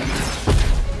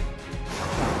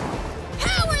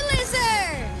 Power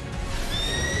Lizard!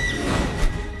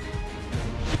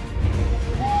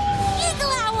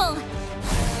 Eagle Owl!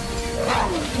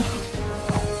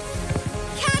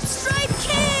 Catstripe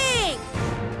King!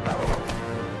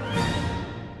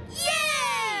 Yeah!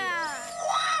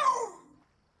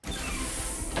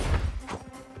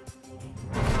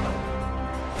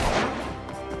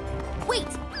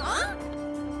 Wait, huh?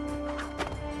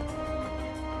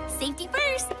 Safety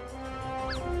first.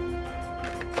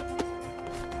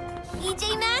 PJ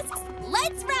Masks,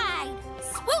 let's ride.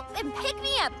 Swoop and pick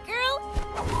me up, girl.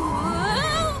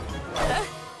 Whoa!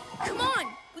 Come on,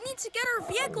 we need to get our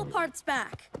vehicle parts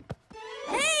back.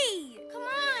 Hey! Come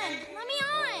on, let me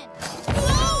on.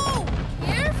 Whoa!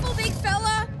 Careful, big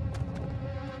fella.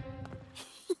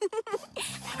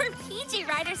 Our PJ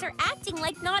Riders are acting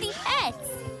like naughty pets.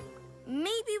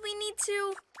 Maybe we need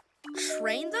to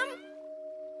train them?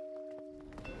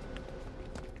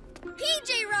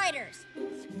 PJ Riders!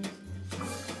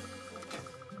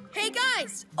 Hey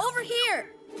guys, over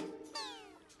here!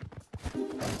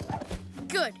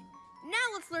 Good.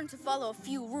 Now let's learn to follow a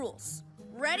few rules.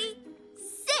 Ready?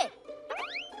 Sit!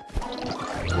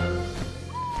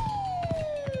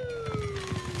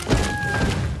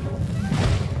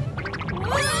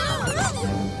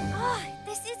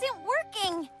 This isn't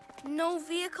working. No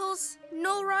vehicles,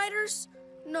 no riders,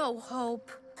 no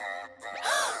hope.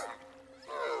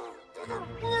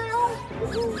 Whoa!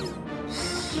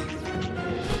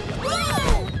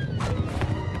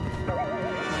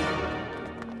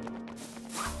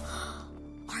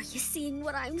 Are you seeing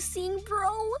what I'm seeing,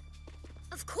 bro?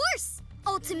 Of course!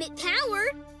 Ultimate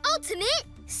power, ultimate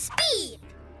speed!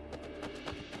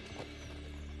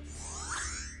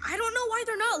 I don't know why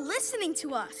they're not listening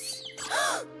to us.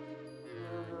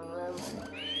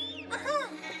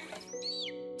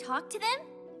 Talk to them?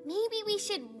 Maybe we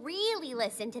should really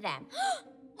listen to them.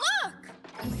 Look!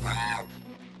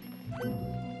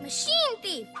 Machine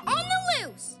thief on the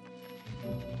loose!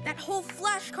 That whole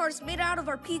flash car's made out of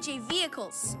our PJ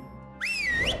vehicles.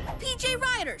 PJ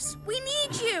Riders, we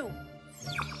need you!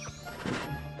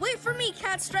 Wait for me,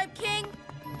 Catstripe King.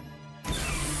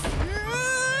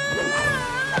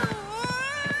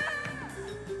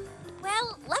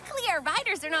 Well, luckily our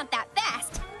riders are not that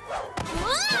fast.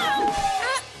 Whoa!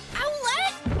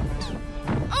 Owlette?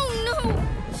 Oh no!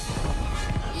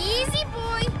 Easy,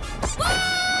 boy.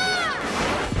 Whoa!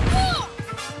 Whoa!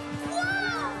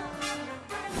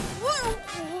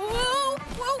 Whoa!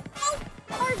 Whoa! Whoa!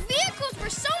 Our vehicles were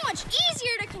so much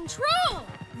easier to control!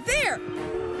 There!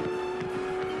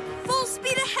 Full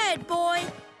speed ahead, boy!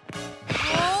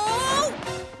 Whoa!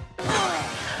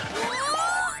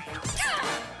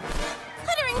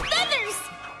 Glittering feathers!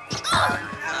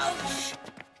 Ouch!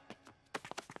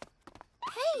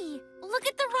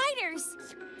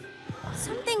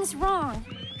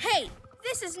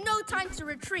 time to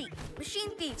retreat. Machine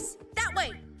thieves, that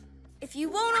way. If you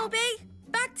won't obey,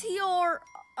 back to your,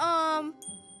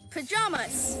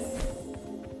 pajamas.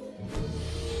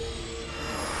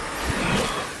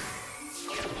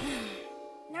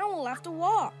 Now we'll have to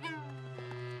walk.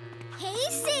 Hey,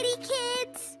 city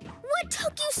kids! What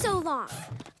took you so long?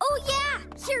 Oh, yeah,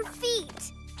 your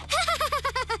feet.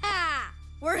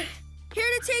 We're here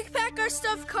to take back our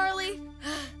stuff, Carly.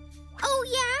 Oh,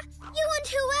 yeah? You and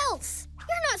who else?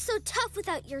 You're not so tough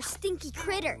without your stinky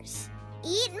critters.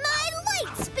 Eat my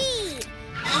light speed!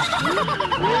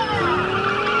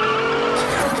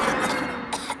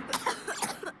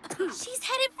 She's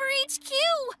headed for HQ.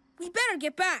 We better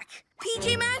get back.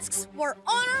 PJ Masks, we're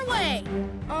on our way.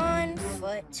 On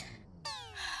foot.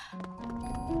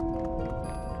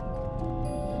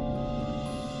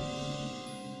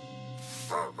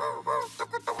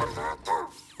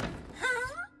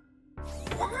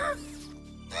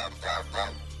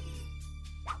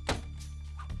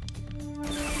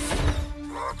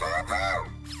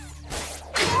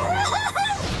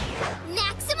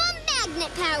 Maximum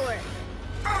magnet power!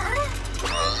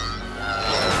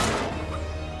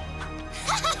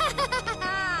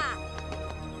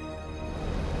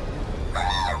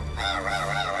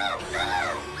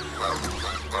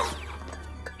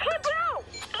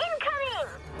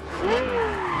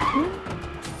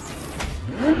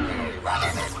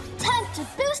 Time to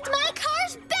boost my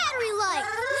car's battery life!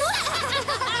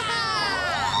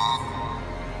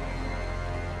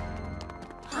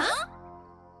 Huh?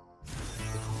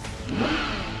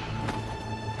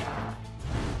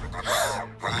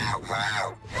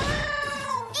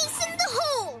 Ace in the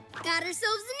hole! Got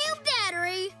ourselves a new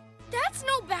battery. That's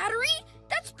no battery.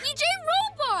 That's PJ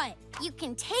Robot. You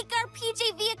can take our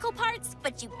PJ vehicle parts,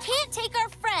 but you can't take our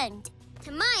friend.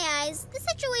 To my eyes, the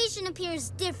situation appears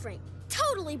different.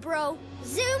 Totally, bro.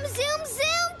 Zoom, zoom,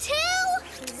 zoom to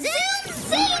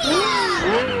Zoom-zania!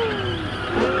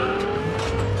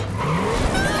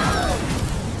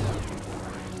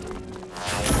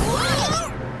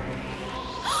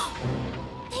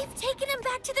 They've taken him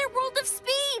back to their world of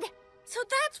speed. So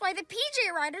that's why the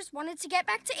PJ Riders wanted to get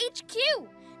back to HQ.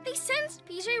 They sensed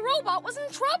PJ Robot was in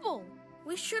trouble.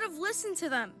 We should have listened to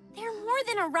them. They're more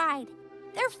than a ride.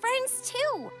 They're friends,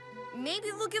 too. Maybe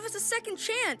they'll give us a second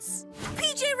chance.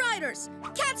 PJ Riders,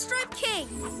 Catstripe King,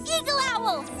 Eagle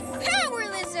Owl, Power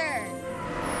Lizard.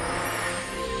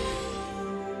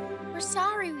 We're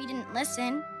sorry we didn't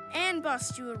listen. And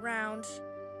bust you around.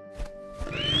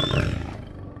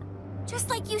 Just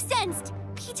like you sensed,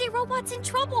 PJ Robot's in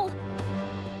trouble.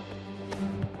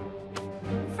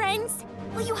 Friends,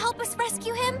 will you help us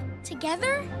rescue him?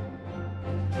 Together?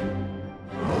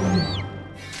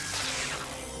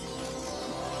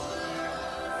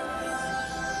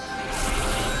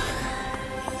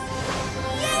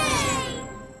 Yay!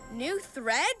 New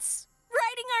threads?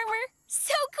 Riding armor!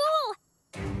 So cool!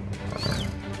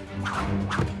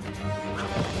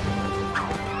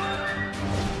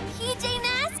 PJ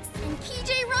Masks And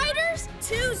PJ Riders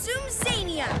to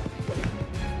Zoom-zania.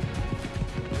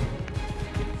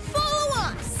 Follow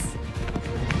us.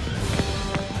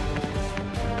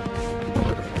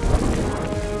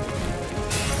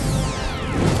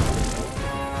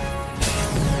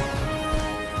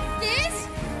 This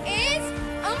is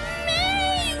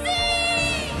amazing!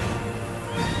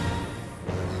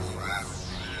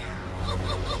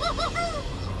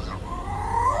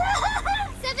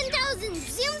 7,000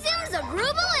 Zoom Zooms of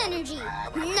Ruble energy.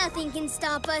 Nothing can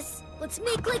stop us. Let's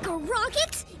make like a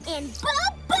rocket and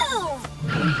ba-boom!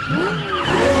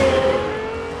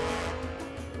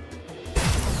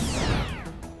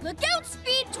 Look out,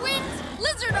 Speed Twins!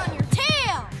 Lizard on your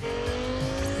tail!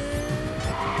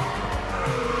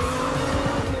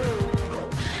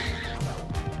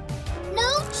 No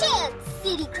chance,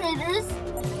 city critters.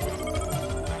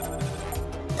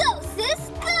 Go, sis,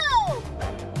 go!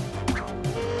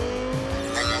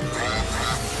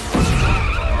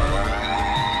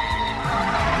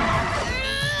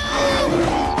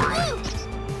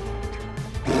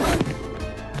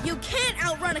 You can't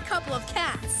outrun a couple of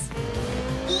cats.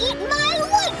 Eat my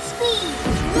light speed!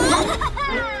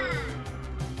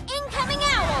 incoming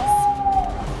owls!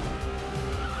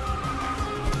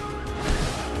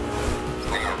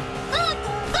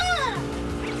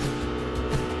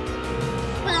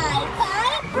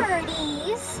 Bye-bye,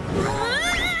 birdies!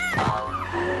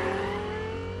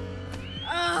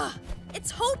 Ugh,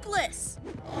 it's hopeless.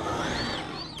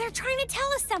 They're trying to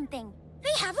tell us something.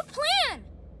 They have a plan.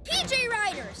 PJ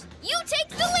Riders, you take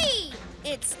the lead.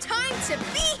 It's time to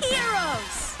be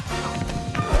heroes.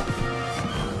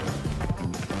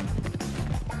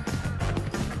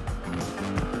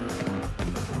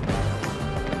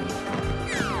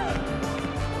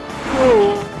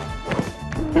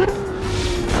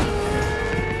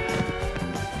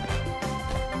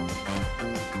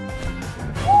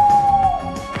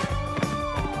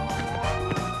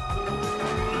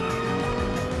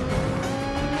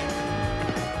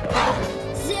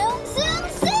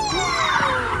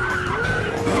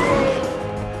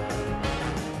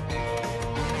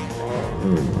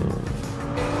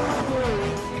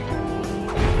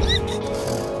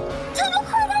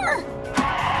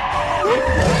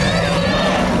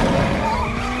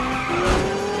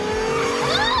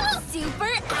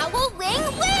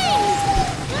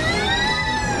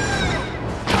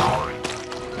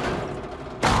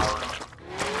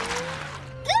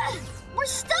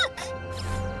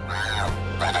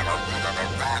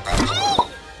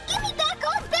 Give me back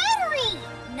our battery!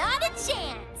 Not a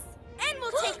chance! And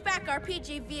we'll take back our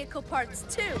PJ vehicle parts,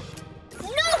 too. No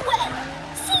way!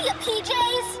 See ya,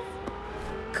 PJs!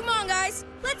 Come on, guys.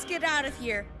 Let's get out of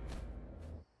here.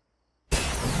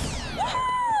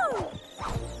 Woohoo!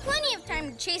 Plenty of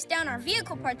time to chase down our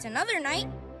vehicle parts another night.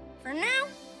 For now,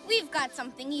 we've got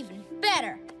something even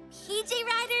better. PJ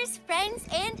Riders, friends,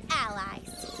 and allies.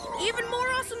 Even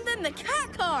more awesome than the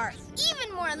cat car.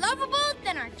 Even more lovable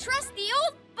than our trusty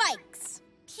old bikes.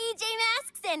 PJ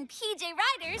Masks and PJ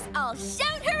Riders all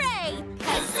shout hooray!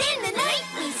 'Cause in the night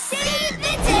we save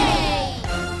the day!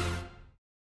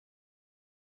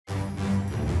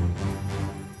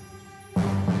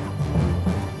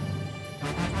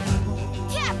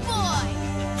 Catboy!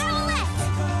 Owlette!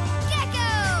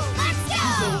 Gekko! Let's go!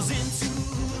 Goes into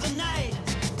the night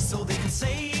so they can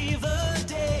save the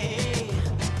day.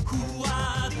 Who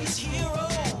are these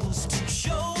heroes to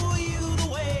show you the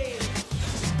way?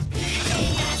 PJ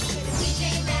Masks for the PJ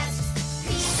Masks.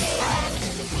 PJ Masks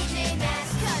for the PJ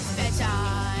Masks. 'Cause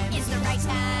bedtime is the right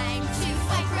time to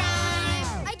fight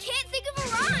crime. I can't think of a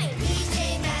rhyme. PJ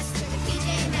Masks for the PJ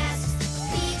Masks.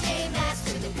 PJ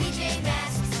Masks for the PJ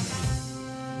Masks.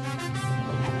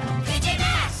 PJ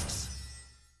Masks!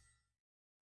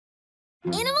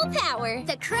 Animal power,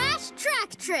 the crash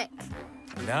track trick.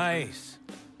 Nice.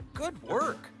 Good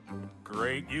work.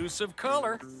 Great use of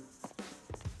color.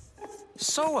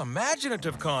 So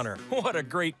imaginative, Connor. What a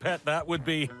great pet that would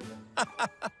be.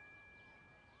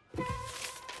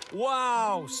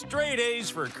 Wow, straight A's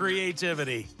for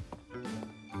creativity.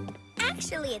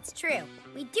 Actually, it's true.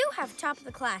 We do have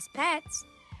top-of-the-class pets.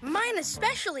 Mine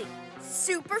especially.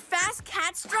 Super fast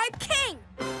Catstripe King.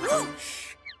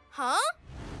 Whoosh! Huh?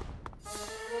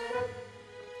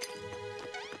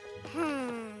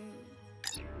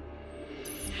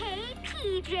 Hey,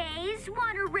 PJs,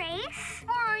 want a race?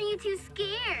 Or are you too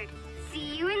scared?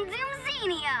 See you in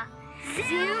Zoomzania.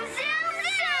 Zoom, zoom,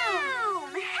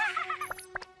 zoom!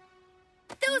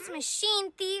 Those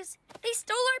machine thieves, they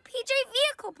stole our PJ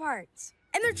vehicle parts.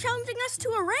 And they're challenging us to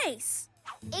a race.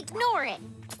 Ignore it.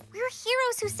 We're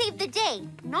heroes who save the day,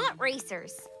 not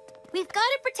racers. We've got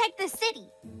to protect the city.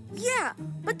 Yeah,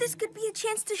 but this could be a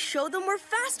chance to show them we're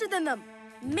faster than them.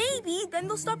 Maybe then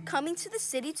they'll stop coming to the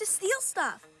city to steal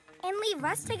stuff. And leave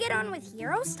us to get on with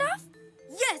hero stuff?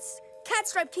 Yes,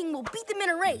 Catstripe King will beat them in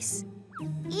a race.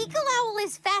 Eagle Owl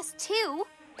is fast too.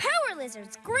 Power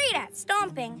Lizard's great at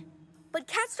stomping. But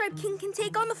Catstripe King can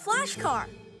take on the Flash Car.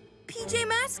 PJ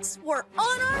Masks, we're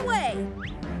on our way.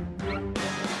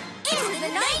 Into the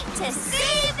night to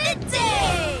save the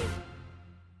day!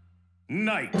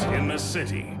 Night in the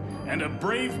city, and a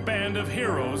brave band of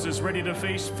heroes is ready to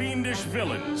face fiendish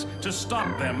villains to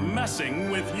stop them messing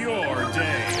with your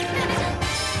day.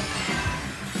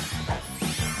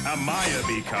 Amaya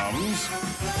becomes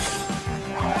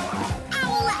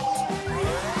Owlette!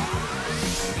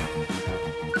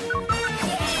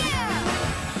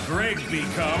 Greg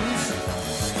becomes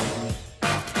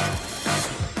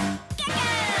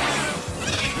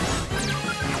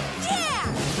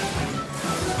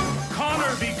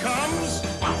Connor becomes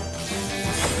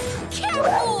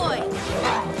Catboy!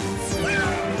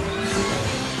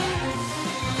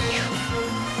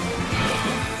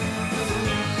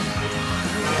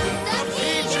 The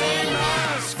PJ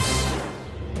Masks.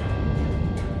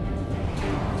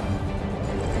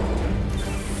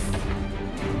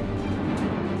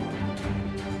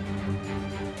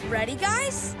 Ready,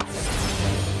 guys?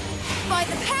 By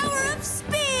the power of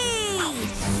speed!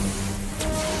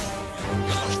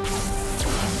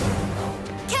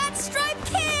 Catstripe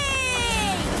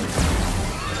King!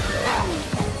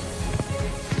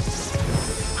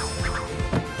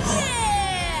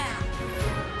 Yeah!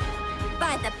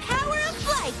 by the power of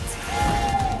flight.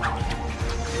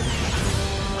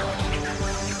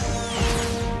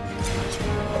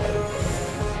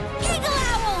 Eagle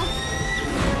Owl!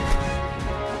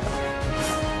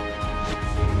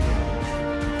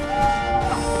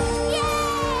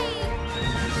 Yay!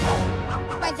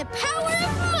 By the power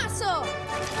of muscle.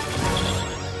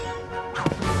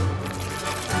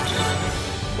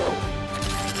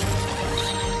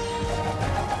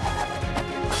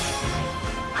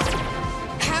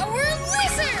 Power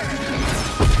Lizard.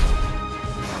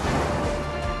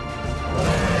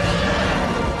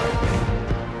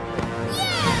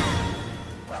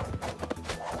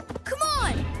 Come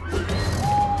on!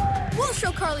 We'll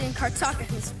show Carly and Kartaka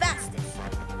who's fastest.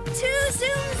 To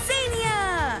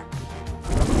Zoomzania!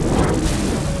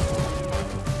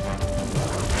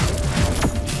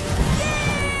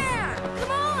 Yeah!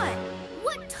 Come on!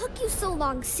 What took you so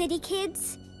long, city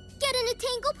kids? get in a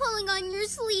tangle pulling on your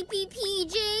sleepy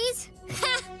PJs?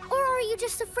 Or are you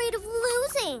just afraid of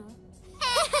losing?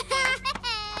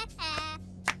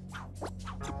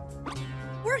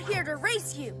 We're here to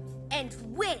race you and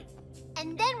win.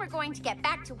 And then we're going to get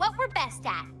back to what we're best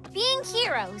at, being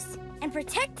heroes. And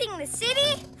protecting the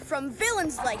city from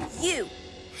villains like you.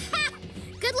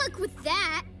 Good luck with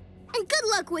that. And good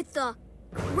luck with the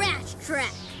crash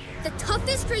track. The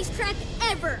toughest racetrack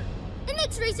ever. It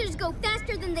makes racers go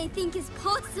faster than they think is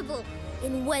possible.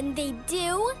 And when they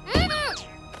do...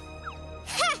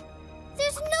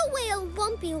 There's no way a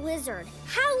lumpy lizard,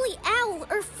 howly owl,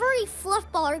 or furry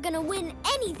fluffball are gonna win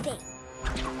anything.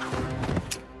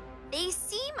 They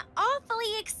seem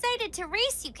awfully excited to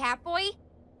race you, Catboy.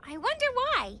 I wonder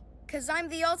why. 'Cause I'm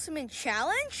the ultimate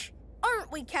challenge?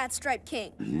 Aren't we, Catstripe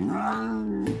King?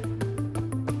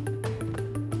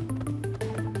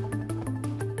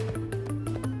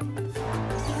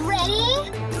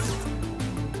 Ready?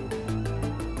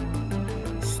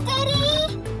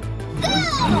 Steady? Go!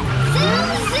 Zoom,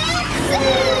 zoom,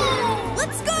 zoom!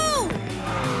 Let's go!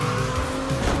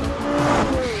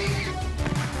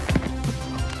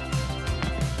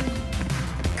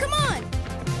 Come on!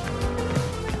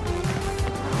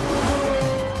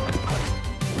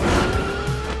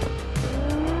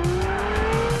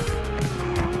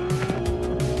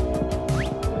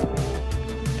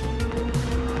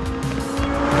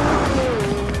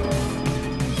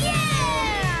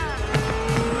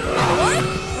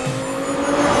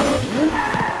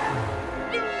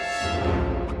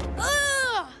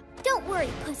 Don't worry,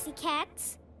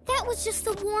 pussycats. That was just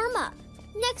a warm-up.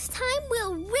 Next time,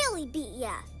 we'll really beat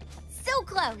ya. So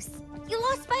close. You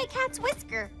lost by a cat's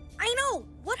whisker. I know!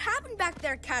 What happened back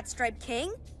there, Catstripe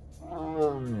King?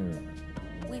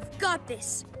 We've got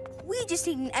this. We just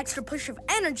need an extra push of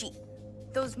energy.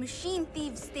 Those machine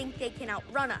thieves think they can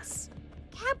outrun us.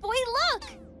 Catboy, look!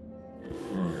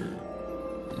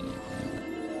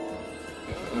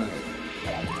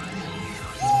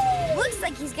 Looks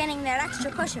like he's getting that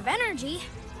extra push of energy.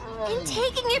 And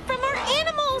taking it from our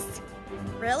animals!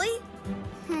 Really?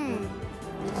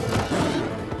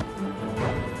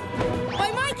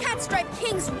 By my Catstripe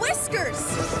King's whiskers!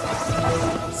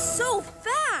 So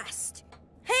fast!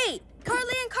 Hey,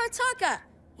 Carly and Kartaka,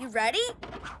 you ready?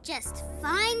 Just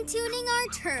fine-tuning our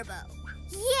turbo.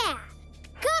 Yeah!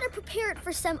 Gotta prepare it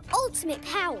for some ultimate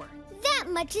power. That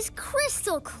much is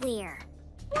crystal clear.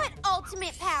 What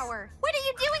ultimate power? What are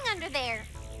you doing under there?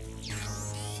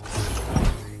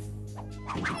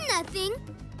 Nothing.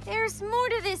 There's more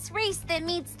to this race than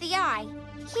meets the eye.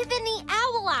 Even the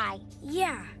owl eye.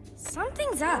 Yeah,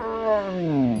 something's up.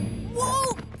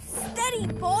 Whoa! Steady,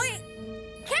 boy!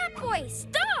 Catboy,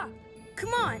 stop!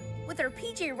 Come on, with our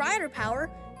PJ Rider power,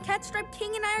 Catstripe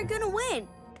King and I are gonna win.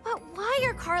 But why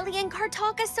are Carly and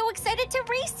Kartaka so excited to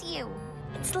race you?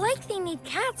 It's like they need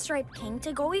Catstripe King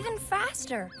to go even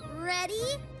faster.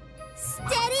 Ready?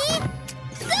 Steady?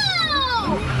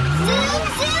 Go! Zoom,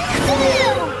 zoom,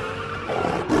 zoom!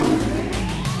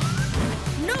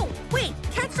 No, wait!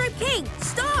 Catstripe King,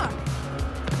 stop!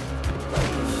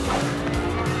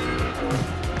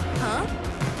 Huh?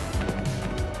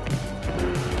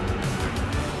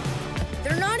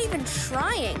 They're not even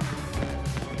trying.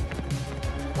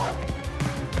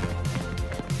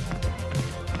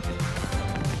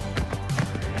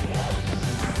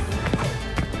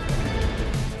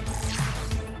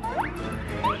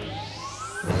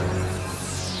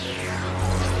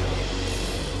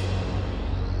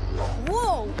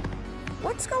 Whoa!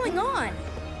 What's going on?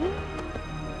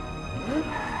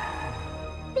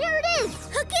 There it is!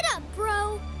 Hook it up,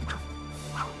 bro!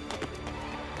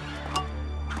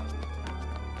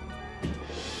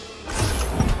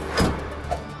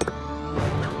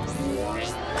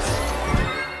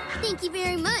 Thank you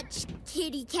very much,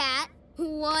 kitty cat.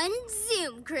 One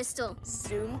Zoom Crystal.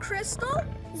 Zoom Crystal?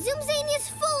 Zoom Zania's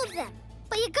full of them,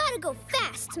 but you gotta go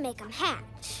fast to make them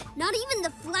hatch. Not even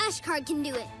the flash card can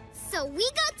do it, so we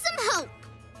got some help.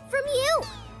 From you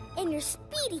and your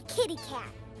speedy kitty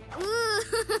cat.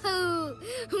 Ooh,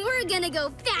 we're gonna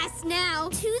go fast now.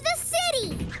 To the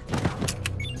city.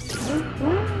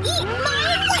 Eat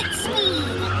my wet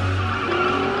speed.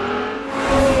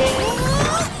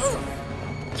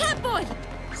 Catboy,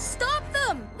 stop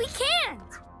them! We can't!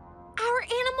 Our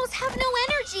animals have no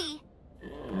energy.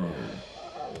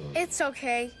 It's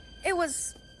okay. It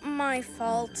was my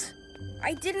fault.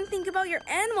 I didn't think about your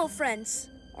animal friends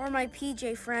or my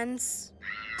PJ friends.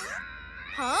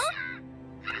 Huh?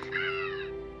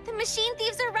 The machine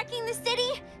thieves are wrecking the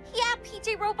city? Yeah,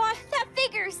 PJ Robot, that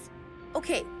figures.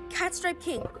 Okay, Catstripe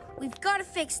King, we've got to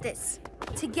fix this.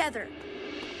 Together.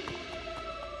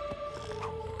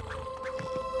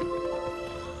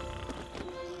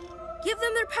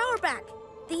 their power back.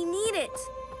 They need it.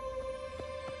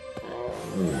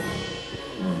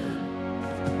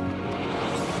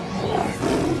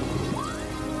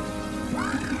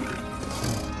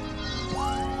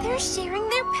 They're sharing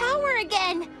their power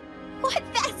again. What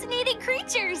fascinating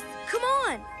creatures. Come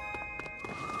on.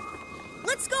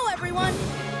 Let's go, everyone.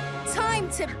 Time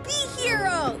to be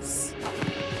heroes.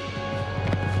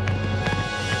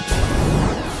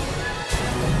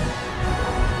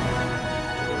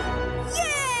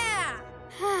 Yeah!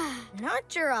 Not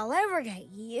sure I'll ever get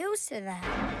used to that.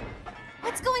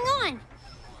 What's going on?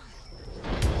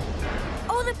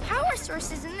 Oh, the power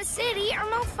sources in the city are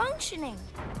malfunctioning.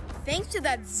 Thanks to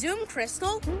that Zoom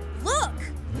crystal. Look!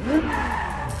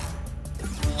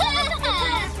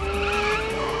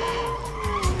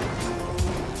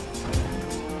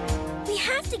 We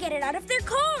have to get it out of their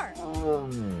car.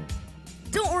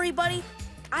 Don't worry, buddy.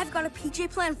 I've got a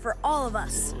PJ plan for all of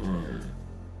us.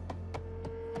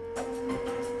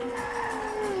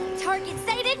 Target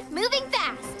sighted, moving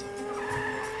fast.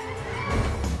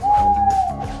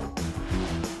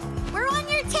 We're on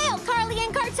your tail, Carly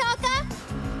and Kartaka.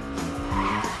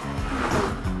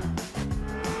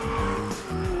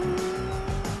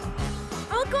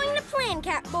 All going to plan,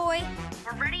 Catboy.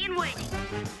 We're ready and waiting.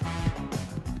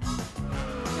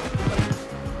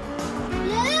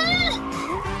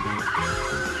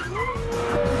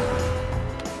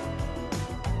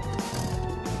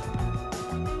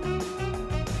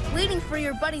 Waiting for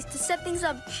your buddies to set things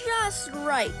up just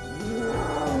right.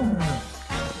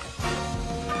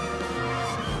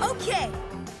 Okay,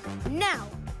 now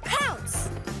pounce!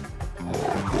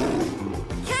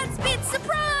 Cat Speed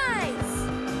surprise!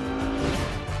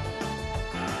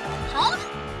 Huh?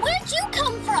 Where'd you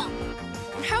come from?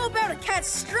 And how about a cat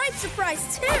stripe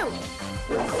surprise too?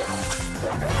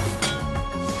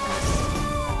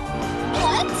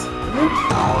 What?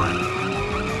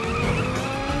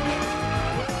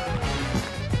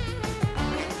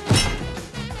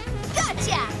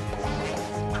 Gotcha!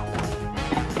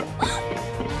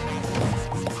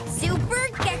 Super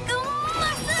Gekko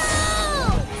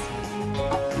muscles!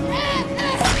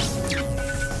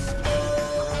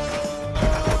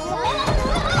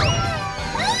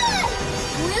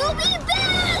 We'll be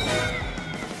back!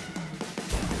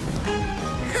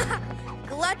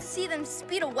 Glad to see them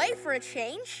speed away for a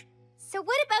change. So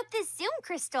what about this Zoom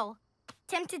crystal?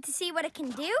 Tempted to see what it can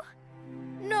do?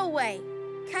 No way.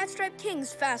 Catstripe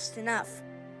King's fast enough.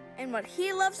 And what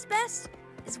he loves best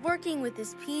is working with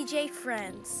his PJ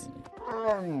friends.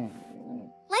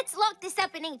 Let's lock this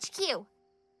up in HQ.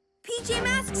 PJ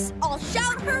Masks, all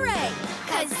shout hooray!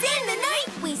 'Cause in the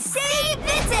night, we save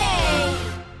the day!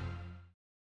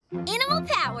 Animal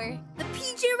power. The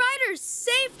PJ Riders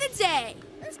save the day!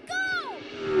 Let's go!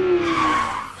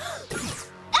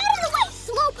 Out of the way,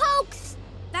 slowpokes!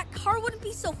 That car wouldn't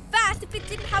be so fast if it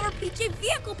didn't have our PJ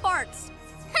vehicle parts.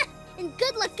 And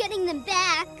good luck getting them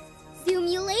back. Zoom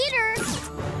you later.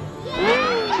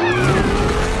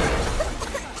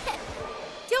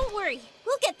 Don't worry,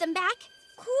 we'll get them back.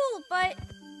 Cool, but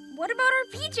what about our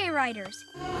PJ Riders?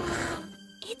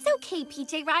 It's okay,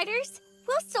 PJ Riders.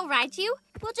 We'll still ride you.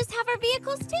 We'll just have our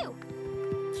vehicles too.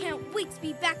 Can't wait to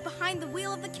be back behind the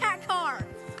wheel of the cat car.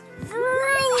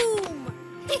 Vroom!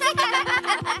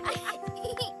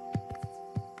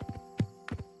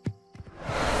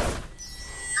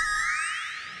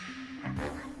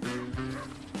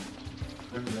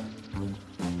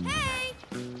 Hey!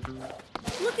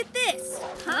 Look at this.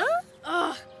 Huh?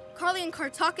 Ugh, Carly and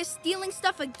Kartaka stealing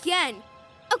stuff again.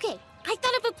 Okay, I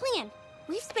thought of a plan.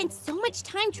 We've spent so much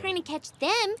time trying to catch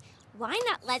them. Why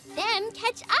not let them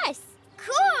catch us?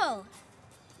 Cool!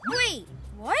 Wait,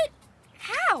 what?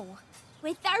 How?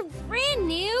 With our brand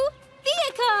new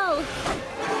vehicle!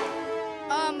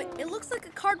 It looks like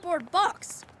a cardboard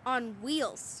box on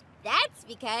wheels. That's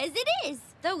because it is.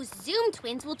 Those Zoom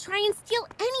twins will try and steal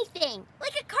anything.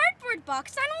 Like a cardboard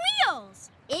box on wheels!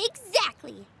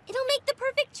 Exactly. It'll make the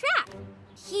perfect trap.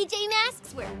 PJ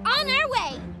Masks, we're on our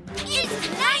way. It's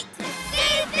night to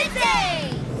save the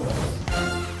day!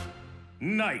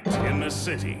 Night in the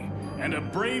city, and a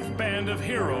brave band of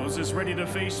heroes is ready to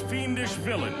face fiendish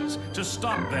villains to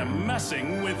stop them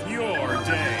messing with your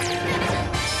day.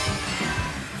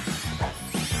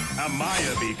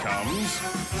 Amaya becomes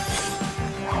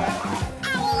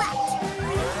Owlette!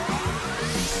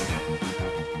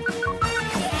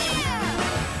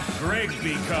 Greg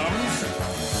becomes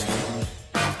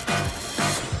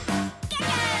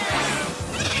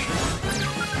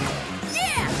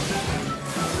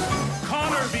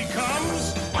Connor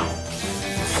becomes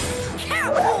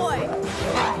Catboy!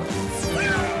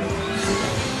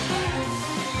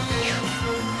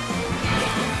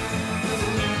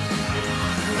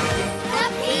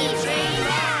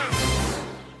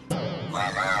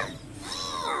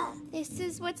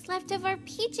 what's left of our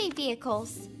PJ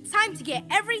vehicles. Time to get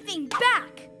everything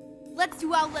back. Let's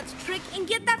do Owlette's trick and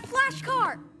get that flash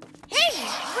car. Hey,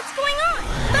 what's going on?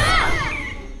 Ah!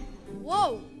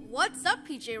 Whoa, what's up,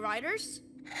 PJ Riders?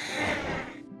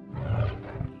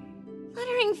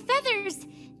 Fluttering feathers,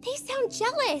 they sound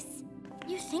jealous.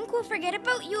 You think we'll forget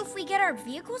about you if we get our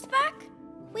vehicles back?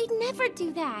 We'd never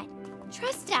do that.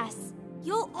 Trust us.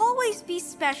 You'll always be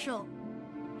special.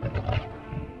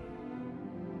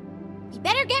 You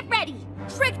better get ready.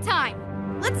 Trick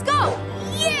time. Let's go.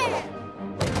 Yeah!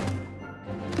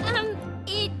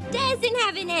 It doesn't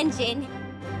have an engine.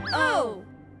 Oh,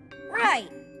 right.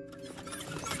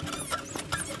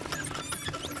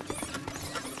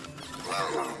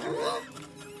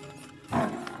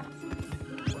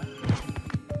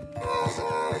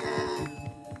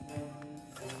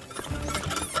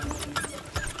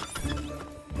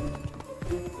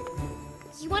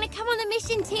 You want to come on the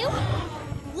mission too?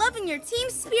 Loving your team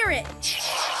spirit.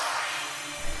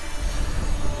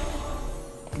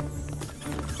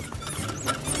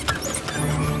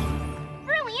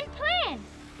 Brilliant plan.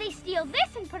 They steal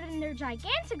this and put it in their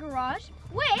gigantic garage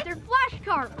with their flash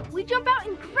car. We jump out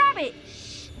and grab it.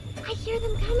 I hear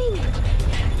them coming.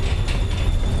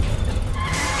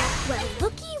 Well,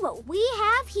 looky what we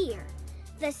have here.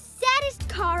 The saddest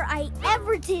car I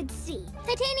ever did see.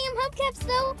 Titanium hubcaps,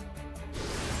 though.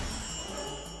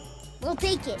 We'll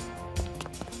take it.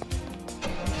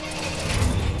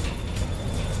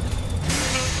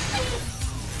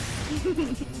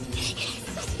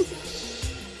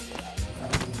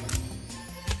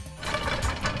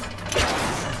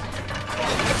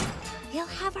 We'll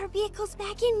have our vehicles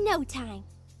back in no time.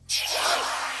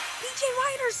 PJ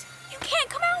Riders, you can't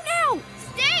come out now.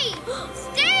 Stay!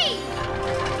 Stay!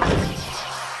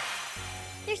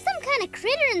 There's some kind of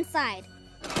critter inside.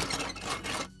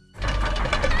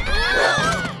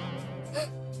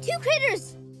 Two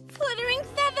critters! Fluttering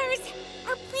feathers!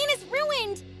 Our plan is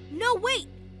ruined! No, wait.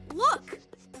 Look.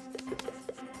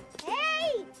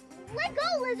 Hey! Let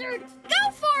go, lizard!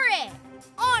 Go for it.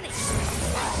 On it.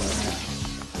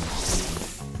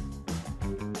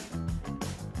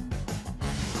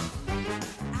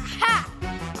 Aha!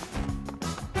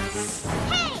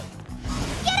 Hey!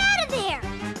 Get out of there!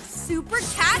 Super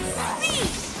cat speed.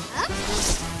 Huh?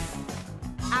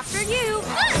 After you.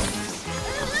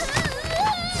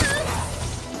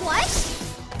 What?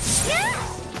 Yeah!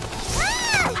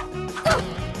 Ah!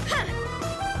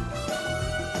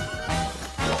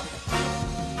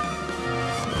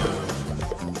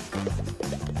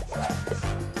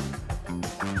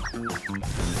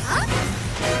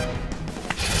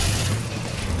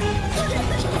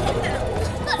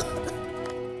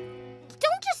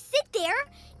 Don't just sit there.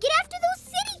 Get after those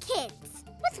city kids.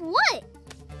 With what?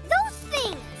 Those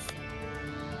things.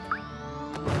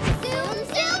 Zoom,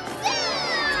 zoom, zoom!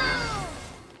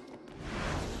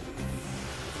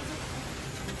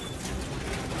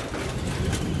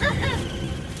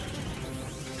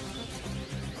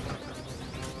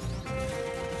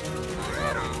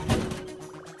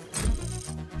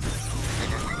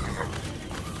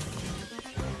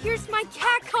 Here's my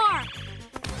cat car.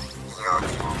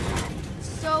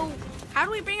 So, how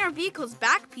do we bring our vehicles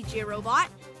back, PJ Robot?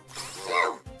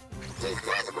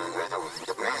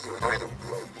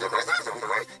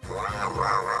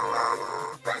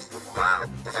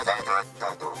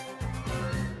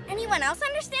 Anyone else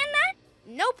understand that?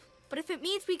 Nope. But if it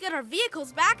means we get our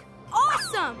vehicles back,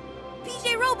 awesome!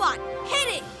 PJ Robot, hit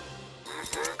it!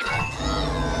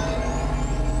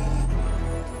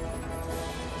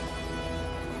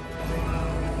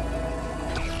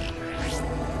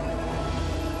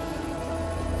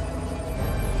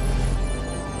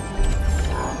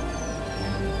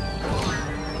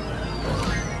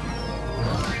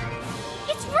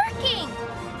 It's working!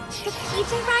 The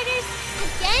PJ Riders?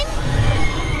 Again?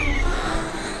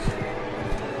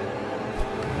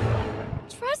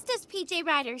 Trust us, PJ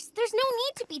Riders. There's no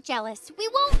need to be jealous. We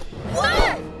won't...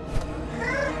 Whoa!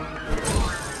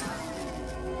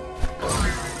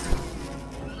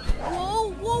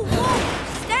 Whoa, whoa, whoa!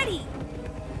 Steady!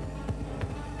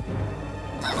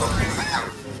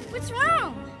 What's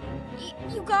wrong?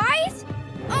 You guys?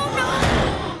 Oh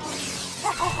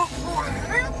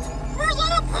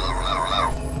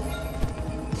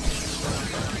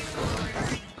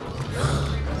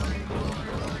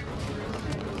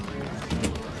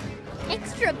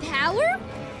Extra power?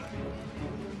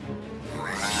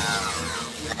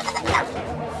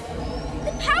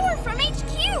 The power from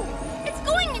HQ! It's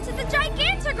going into the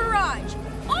Giganta garage!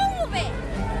 All of it!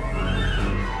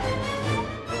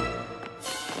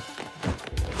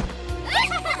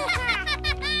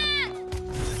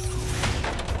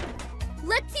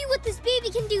 Let's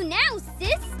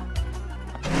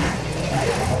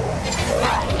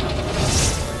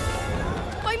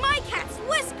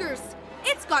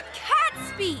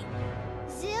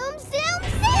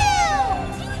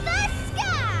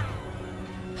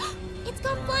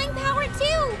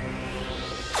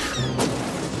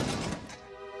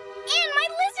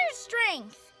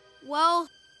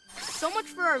so much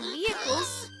for our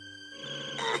vehicles.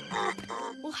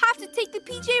 We'll have to take the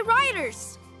PJ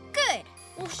Riders. Good.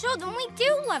 We'll show them we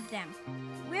do love them.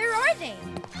 Where are they?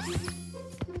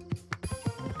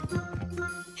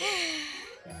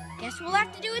 Guess we'll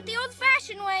have to do it the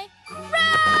old-fashioned way. Run!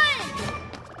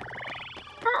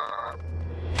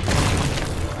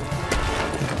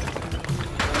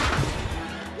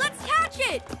 Let's catch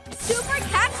it! Super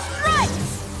Cat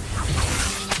Strikes!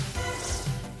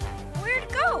 Where'd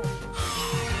it go?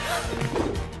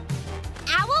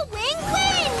 Owl Wing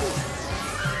wins!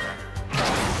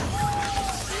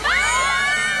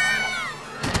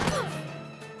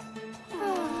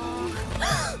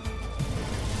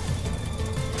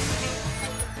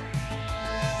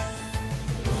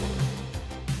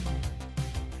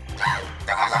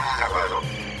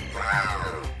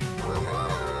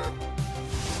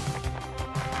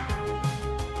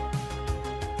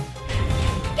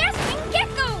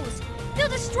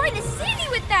 Destroy the city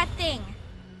with that thing!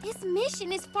 This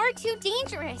mission is far too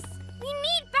dangerous. We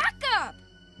need backup!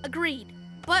 Agreed.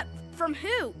 But from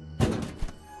who?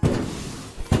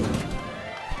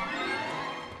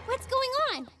 What's going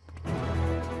on?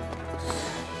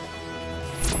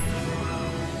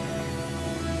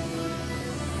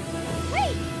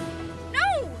 Wait!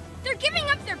 No! They're giving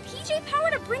up their PJ power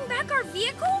to bring back our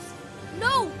vehicles?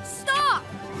 No! Stop!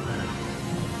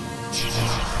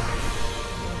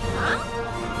 Huh?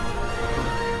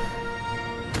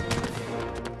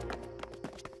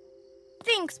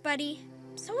 Thanks, buddy.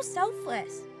 So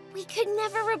selfless. We could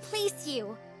never replace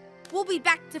you. We'll be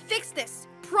back to fix this.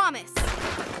 Promise.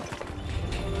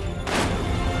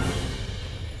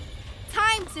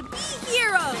 Time to be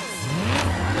heroes!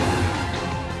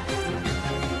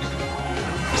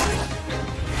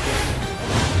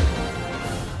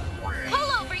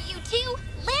 Pull over, you two!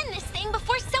 Land this thing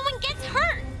before someone gets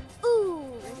hurt!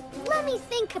 Ooh, let me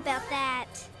think about that.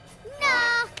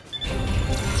 Nah.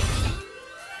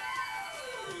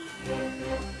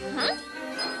 Huh?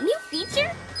 New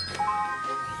feature?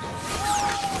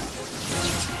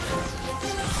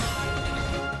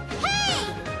 Hey!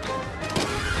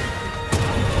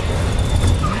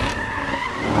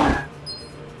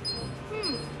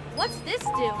 What's this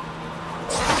do?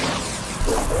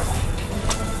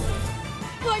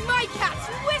 By my cat's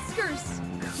whiskers!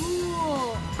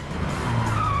 Cool.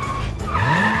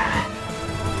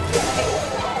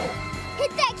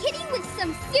 Hit that kitty with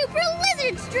some super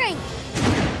lizard strength!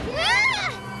 Ah!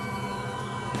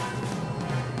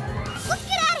 Let's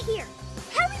get out of here!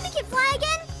 How do we make it fly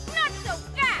again? Not so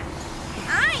fast!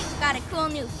 I've got a cool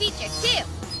new feature, too.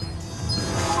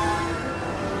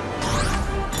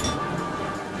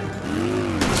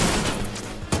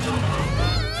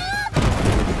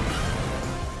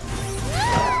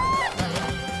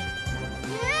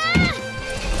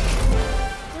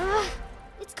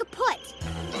 It's kaput.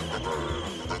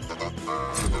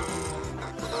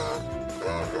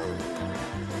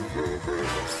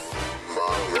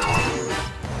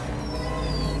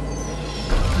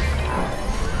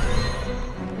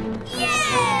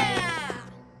 Yeah!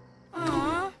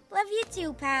 Aw, love you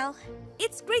too, pal.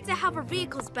 It's great to have our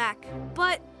vehicles back,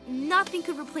 but nothing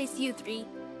could replace you three.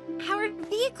 Our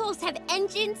vehicles have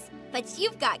engines, but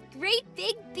you've got great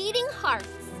big beating hearts.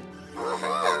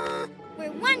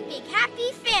 We're one big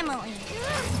happy family.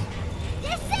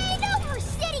 This ain't over,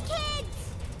 city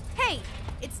kids! Hey,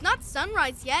 it's not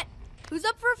sunrise yet. Who's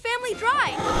up for a family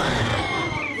drive?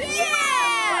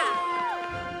 Yeah!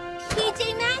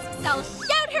 PJ Masks, all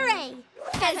shout hooray!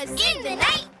 'Cause in the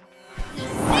night, we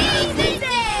save the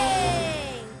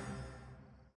day!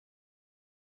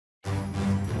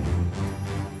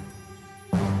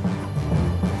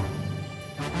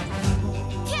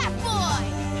 Catboy!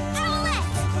 Owlette!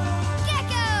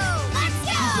 Gekko! Let's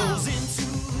go! Goes into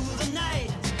the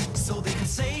night so they can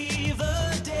save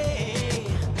the day.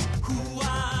 Who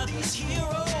are these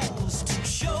heroes to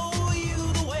show you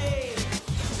the way?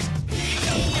 PJ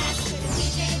Masks for the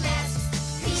PJ Masks.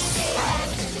 PJ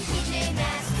Masks for the PJ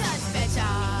Masks. 'Cause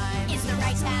bedtime is the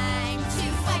right time to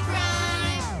fight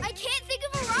crime. I can't think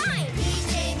of a rhyme.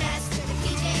 PJ Masks for the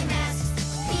PJ Masks.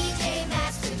 PJ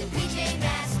Masks for the PJ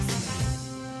Masks.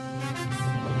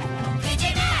 PJ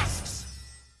Masks!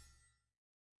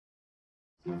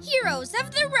 Heroes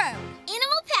of the road.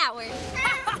 Animal power!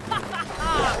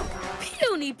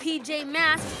 Puny PJ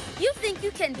Masks, you think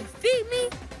you can defeat me?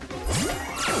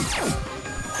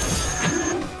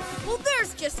 Well,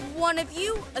 there's just one of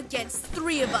you against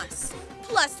three of us,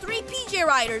 plus 3 PJ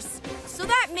Riders. So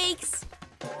that makes,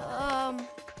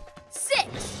 6.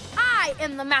 I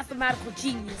am the mathematical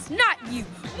genius, not you.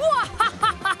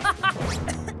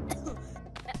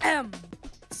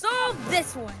 Solve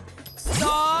this one.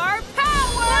 Star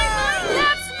power!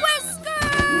 That's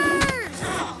Whiskers!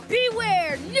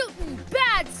 Beware, Newton,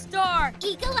 bad star!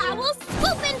 Eagle Owl,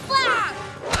 swoop and flap!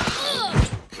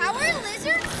 Power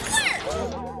lizard flare!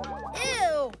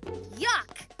 Ew!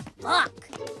 Yuck! Luck!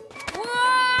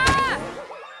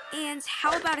 And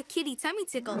how about a kitty tummy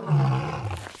tickle?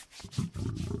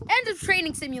 End of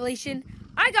training simulation.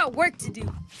 I got work to do.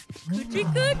 Coochie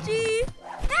coochie!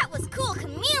 That was cool,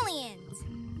 chameleons!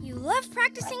 You love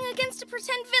practicing against a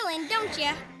pretend villain, don't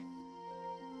you?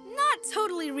 Not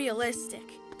totally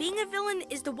realistic. Being a villain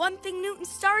is the one thing Newton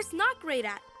Star is not great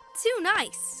at. Too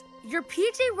nice. Your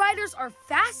PJ Riders are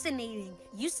fascinating.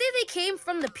 You say they came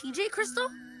from the PJ Crystal?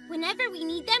 Whenever we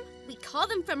need them, we call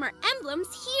them from our emblems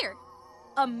here.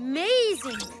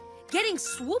 Amazing! Getting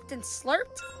swooped and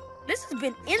slurped? This has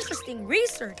been interesting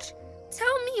research.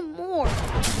 Tell me more.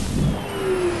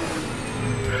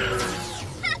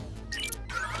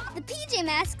 The PJ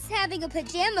Masks having a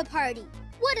pajama party.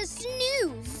 What a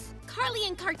snooze. Carly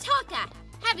and Kartaka,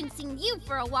 haven't seen you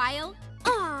for a while.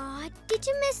 Aw, did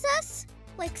you miss us?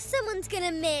 Like someone's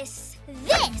gonna miss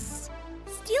this.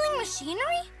 Stealing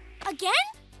machinery? Again?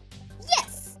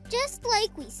 Yes, just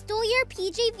like we stole your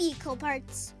PJ vehicle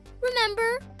parts.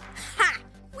 Remember? Ha!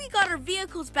 We got our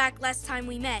vehicles back last time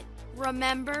we met.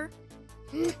 Remember?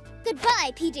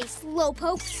 Goodbye, PJ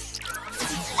Slowpoke.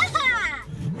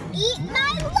 Eat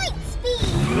my light speed!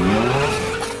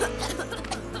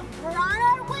 We're on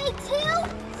our way to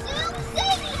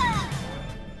Zoomzania!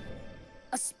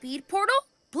 A speed portal?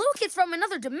 Blue Kid's from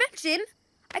another dimension?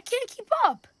 I can't keep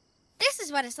up. This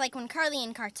is what it's like when Carly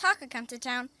and Kartaka come to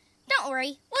town. Don't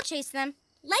worry, we'll chase them.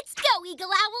 Let's go, Eagle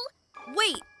Owl!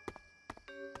 Wait!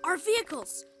 Our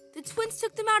vehicles! The twins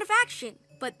took them out of action,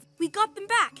 but we got them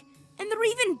back, and they're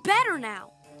even better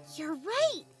now. You're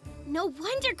right. No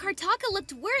wonder Kartaka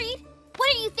looked worried. What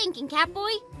are you thinking,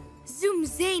 Catboy?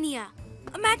 Zoomzania!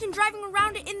 Imagine driving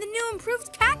around it in the new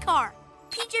improved cat car.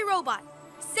 PJ Robot,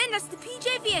 send us the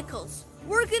PJ vehicles.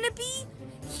 We're gonna be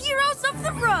heroes of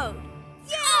the road.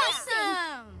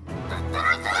 Awesome!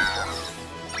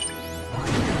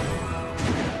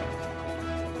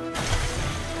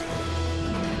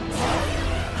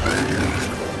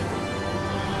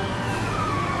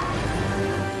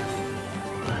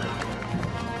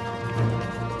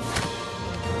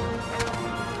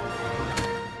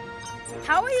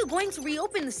 How are you going to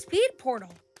reopen the speed portal?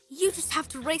 You just have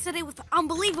to race at it with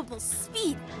unbelievable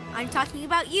speed. I'm talking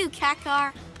about you, cat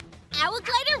car. Owl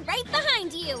glider right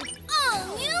behind you.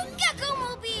 All new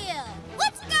Gekko-mobile.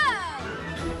 Let's go!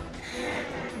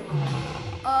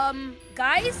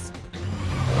 Guys?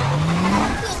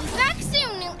 We'll be back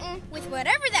soon, Newton, with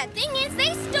whatever that thing is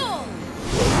they stole.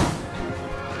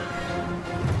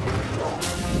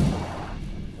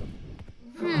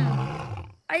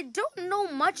 I don't know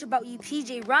much about you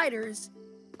PJ Riders,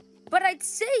 but I'd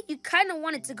say you kind of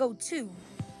wanted to go too.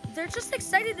 They're just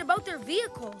excited about their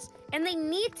vehicles, and they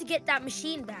need to get that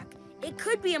machine back. It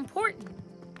could be important.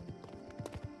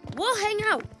 We'll hang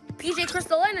out. PJ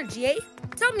Crystal Energy, eh?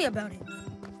 Tell me about it.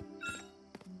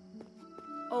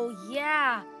 Oh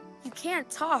yeah, you can't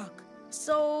talk.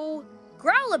 So,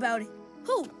 growl about it.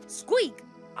 Hoo, squeak.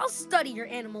 I'll study your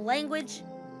animal language.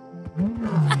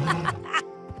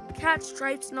 Cat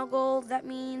stripe snuggle, that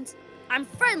means I'm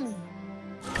friendly.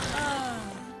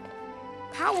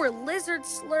 Power lizard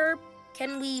slurp,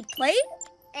 can we play?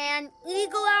 And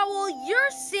eagle owl, you're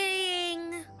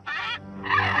saying...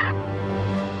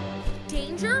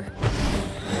 Danger?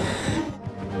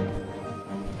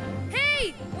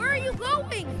 Hey, where are you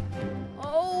going?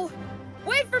 Oh,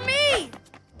 wait for me!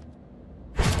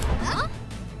 Huh?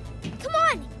 Come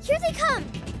on, here they come.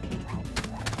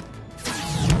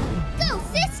 Go,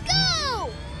 sis, go!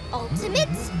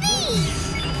 Ultimate speed!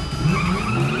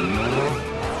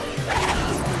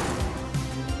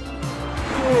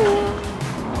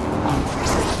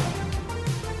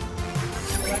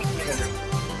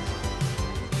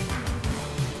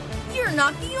 You're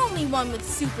not the only one with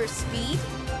super speed.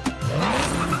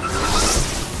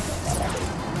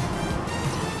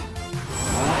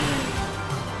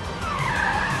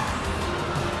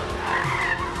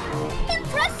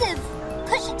 Impressive!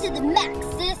 Push it to the max,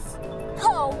 sis.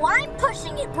 Oh, I'm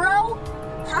pushing it, bro.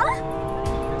 Huh?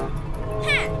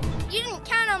 Huh, you didn't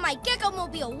count on my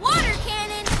Gekko-mobile water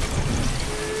cannon.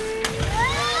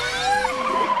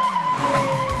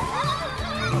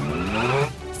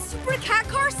 Super cat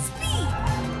car speed.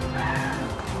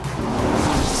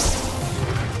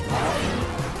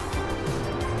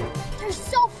 They're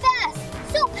so fast,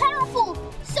 so powerful,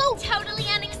 so Totally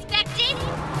unexpected.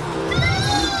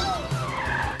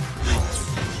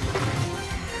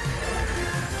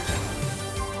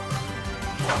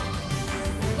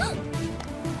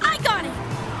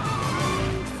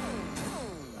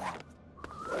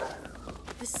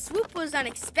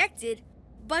 unexpected,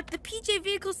 but the PJ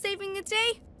vehicle saving the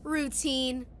day?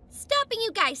 Routine. Stopping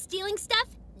you guys stealing stuff?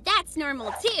 That's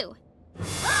normal too.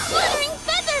 Fluttering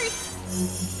feathers!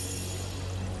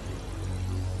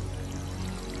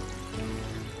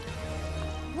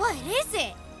 What is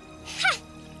it? Ha!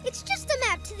 It's just a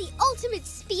map to the ultimate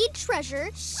speed treasure.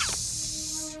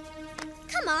 Shh!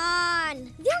 Come on!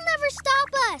 They'll never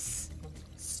stop us!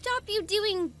 Stop you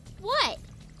doing what?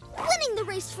 Winning the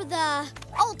race for the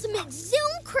ultimate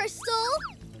Zoom Crystal!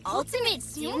 Ultimate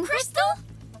Zoom Crystal?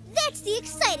 That's the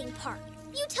exciting part.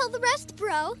 You tell the rest,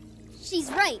 bro.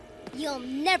 She's right. You'll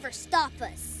never stop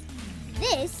us.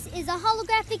 This is a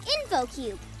holographic info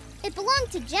cube. It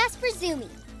belonged to Jasper Zoomy.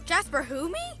 Jasper who,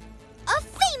 me? A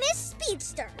famous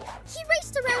speedster. He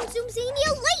raced around Zoomzania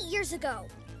late years ago.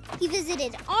 He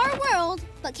visited our world,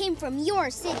 but came from your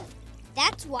city.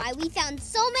 That's why we found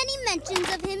so many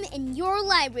mentions of him in your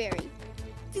library.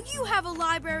 Do you have a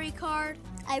library card?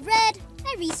 I read,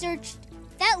 I researched.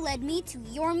 That led me to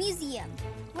your museum,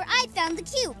 where I found the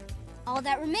cube. All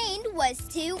that remained was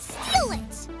to steal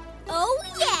it. Oh,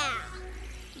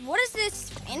 yeah! What is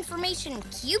this information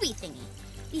cubey thingy?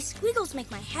 These squiggles make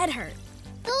my head hurt.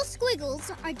 Those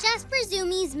squiggles are Jasper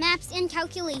Zoomy's maps and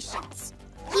calculations.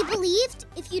 He believed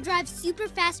if you drive super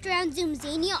fast around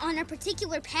Zoomzania on a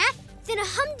particular path, then a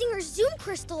Humdinger Zoom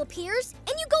Crystal appears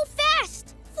and you go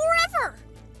fast, forever.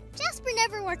 Jasper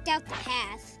never worked out the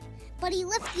path, but he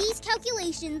left these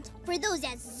calculations for those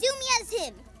as zoomy as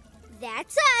him.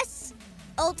 That's us.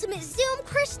 Ultimate Zoom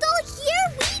Crystal,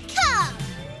 here we come.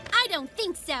 I don't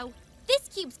think so. This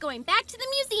cube's going back to the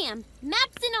museum,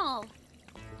 maps and all.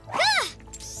 Ah!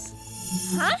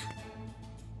 Huh?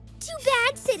 Too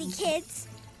bad, city kids.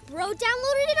 Bro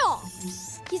downloaded it all.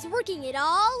 He's working it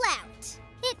all out.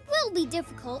 It will be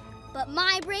difficult, but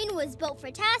my brain was built for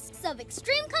tasks of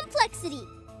extreme complexity.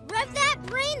 Rev that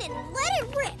brain and let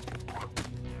it rip.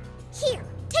 Here,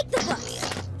 take the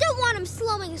bus. Don't want him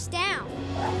slowing us down.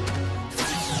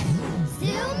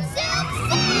 Zoom, zoom,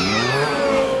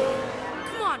 zoom!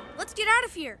 Come on, let's get out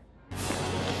of here.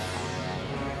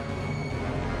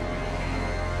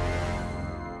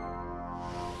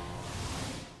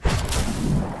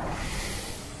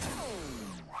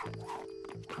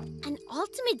 An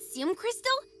ultimate Zoom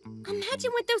Crystal?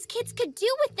 Imagine what those kids could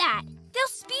do with that. They'll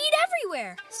speed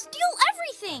everywhere, steal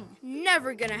everything.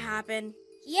 Never gonna happen.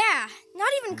 Yeah, not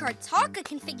even Kartaka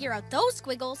can figure out those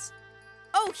squiggles.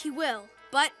 Oh, he will.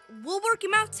 But we'll work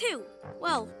him out too.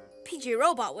 Well, PJ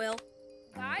Robot will.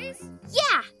 Guys?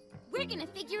 Yeah, we're gonna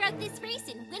figure out this race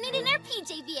and win it in our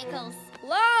PJ vehicles.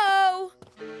 Hello?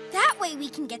 That way we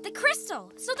can get the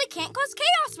crystal, so they can't cause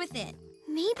chaos with it.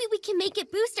 Maybe we can make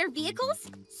it boost our vehicles,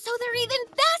 so they're even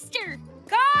faster.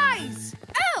 Guys!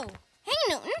 Oh, hey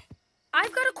Newton.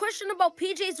 I've got a question about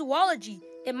PJ zoology.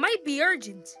 It might be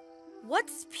urgent.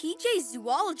 What's PJ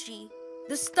zoology?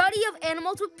 The study of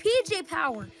animals with PJ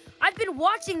power. I've been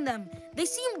watching them. They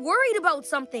seem worried about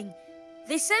something.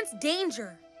 They sense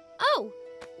danger. Oh,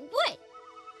 what?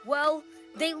 Well,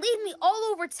 they lead me all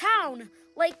over town,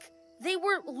 like they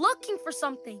were looking for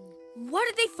something. What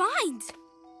did they find?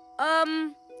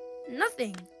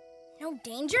 Nothing. No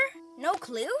danger? No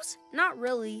clues? Not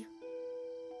really.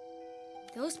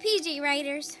 Those PJ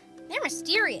Riders, they're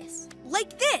mysterious.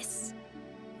 Like this.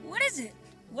 What is it?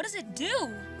 What does it do?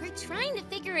 We're trying to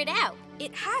figure it out.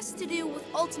 It has to do with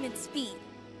ultimate speed.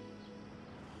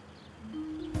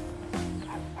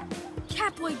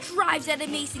 Catboy drives at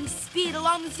amazing speed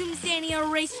along the Zoomzania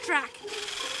racetrack.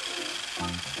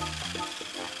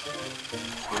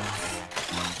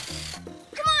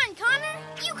 Come on, Connor.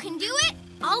 You can do it.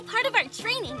 All part of our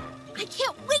training. I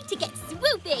can't wait to get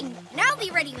swooping. And I'll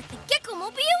be ready with the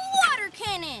Gekko-mobile water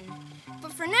cannon.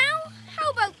 But for now,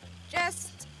 how about just,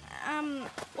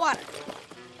 water?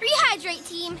 Rehydrate,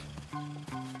 team.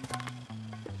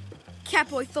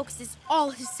 Catboy focuses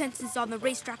all his senses on the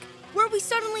racetrack, where we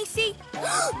suddenly see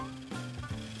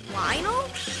Lionel?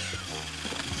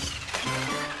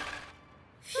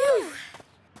 Phew.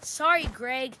 Sorry,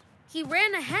 Greg. He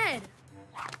ran ahead.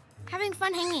 Having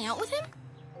fun hanging out with him?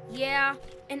 Yeah,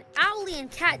 and Owlie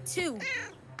and Cat too.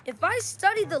 If I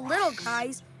study the little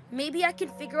guys, maybe I can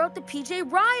figure out the PJ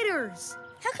Riders.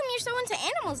 How come you're so into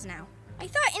animals now? I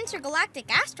thought intergalactic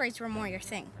asteroids were more your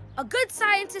thing. A good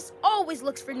scientist always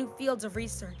looks for new fields of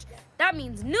research. That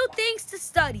means new things to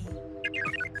study.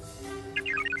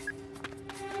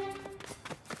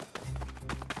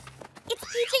 It's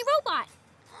PJ Robot.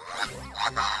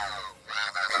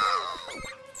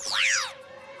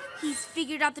 He's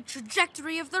figured out the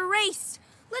trajectory of the race.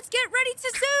 Let's get ready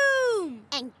to zoom!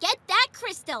 And get that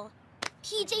crystal.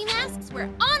 PJ Masks, we're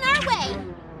on our way.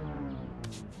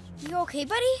 You okay,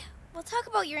 buddy? We'll talk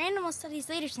about your animal studies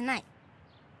later tonight.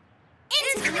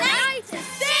 It's night to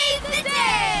save the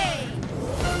day!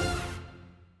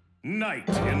 Night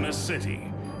in the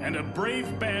city, and a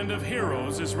brave band of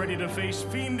heroes is ready to face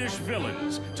fiendish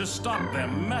villains to stop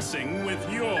them messing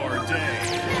with your day.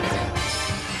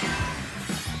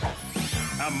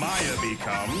 Amaya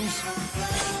becomes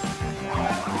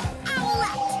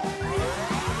Owlette!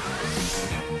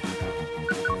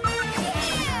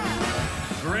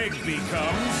 Greg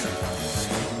becomes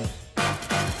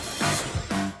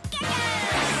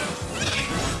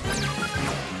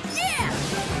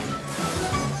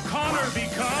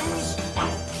becomes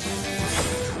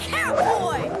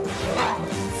Catboy!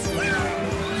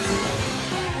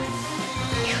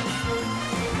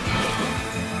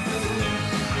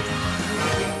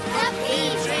 The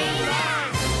PJ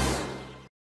Masks!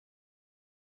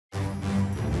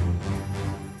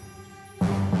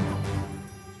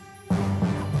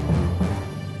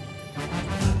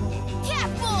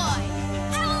 Catboy!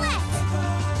 Owlette!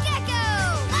 Gekko!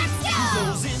 Let's go!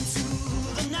 Goes into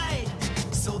the night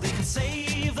so they can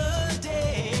save the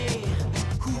day.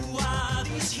 Who are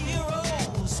these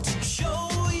heroes to show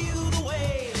you the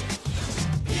way?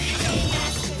 PJ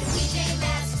Masks for the PJ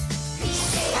Masks.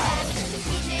 PJ Masks for the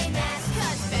PJ Masks.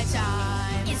 'Cause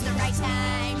bedtime is the right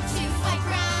time to fight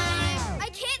crime. I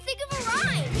can't think of a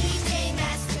rhyme. PJ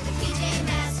Masks for the PJ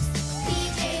Masks.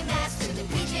 PJ Masks for the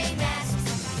PJ Masks.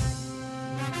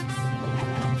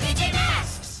 PJ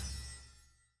Masks!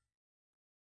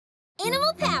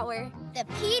 Animal power, the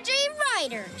PJ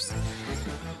Riders.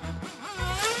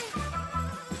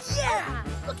 Yeah!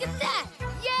 Look at that!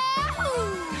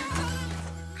 Yahoo!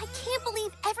 I can't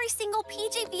believe every single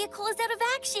PJ vehicle is out of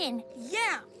action.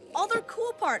 Yeah! All their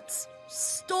cool parts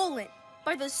stolen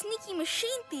by the sneaky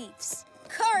machine thieves.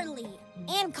 Carly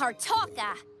and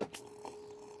Kartaka.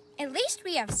 At least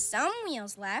we have some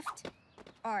wheels left.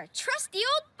 Our trusty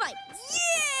old bike.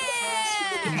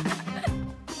 Yeah!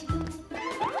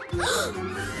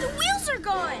 The wheels are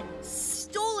gone!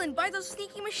 Stolen by those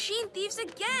sneaky machine thieves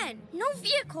again. No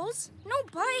vehicles, no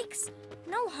bikes,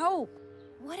 no hope.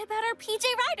 What about our PJ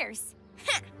Riders?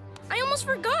 Ha! I almost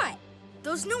forgot.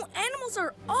 Those new animals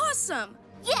are awesome.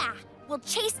 Yeah, we'll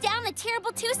chase down the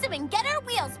terrible twosome and get our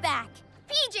wheels back.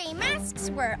 PJ Masks,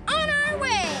 we're on our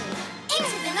way.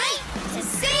 Into the night to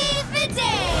save the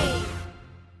day!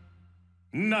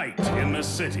 Night in the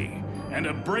city, and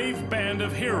a brave band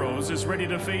of heroes is ready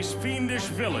to face fiendish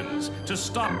villains to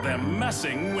stop them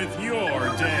messing with your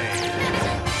day.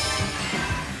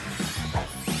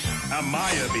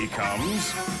 Amaya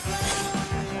becomes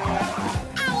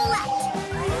Owlette!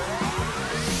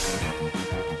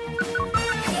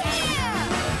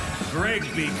 Greg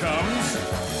becomes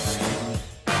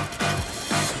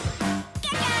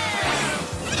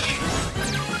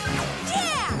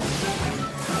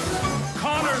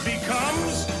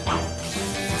becomes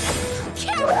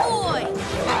Catboy!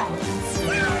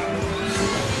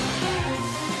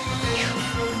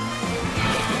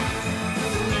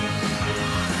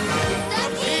 The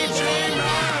PJ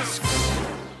Masks!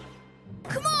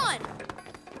 Come on!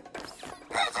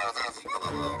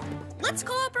 Let's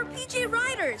call up our PJ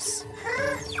Riders.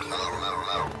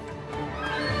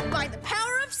 By the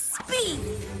power of speed.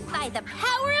 By the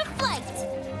power of flight.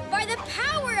 By the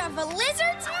power of a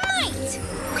lizard's might.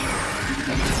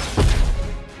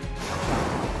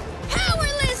 Power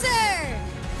Lizard!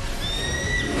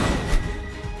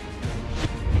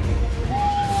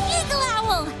 Eagle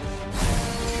Owl!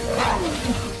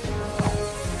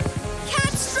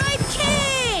 Cat Stripe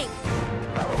King!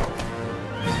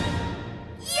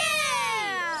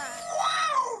 Yeah!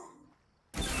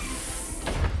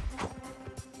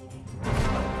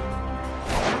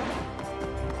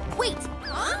 Wait,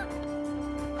 Huh?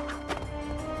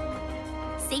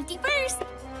 safety first.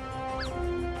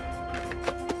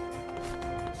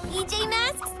 PJ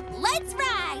Masks, let's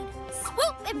ride.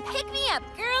 Swoop and pick me up,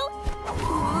 girl.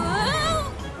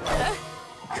 Whoa!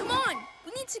 Come on,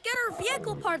 we need to get our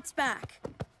vehicle parts back.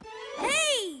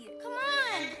 Hey! Come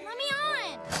on, let me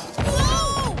on.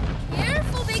 Whoa!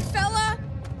 Careful, big fella!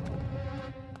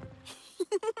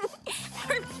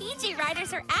 Our PJ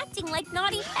Riders are acting like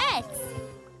naughty pets.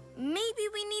 Maybe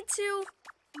we need to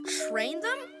train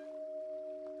them?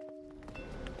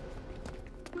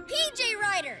 PJ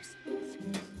Riders!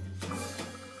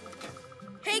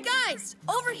 Hey guys,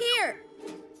 over here!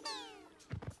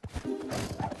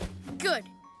 Good.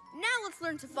 Now let's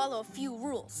learn to follow a few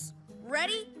rules.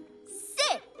 Ready?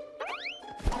 Sit.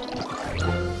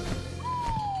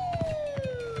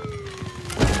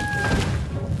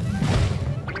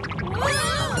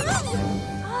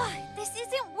 Whoa! This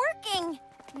isn't working.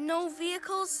 No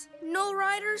vehicles,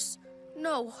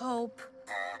 no hope.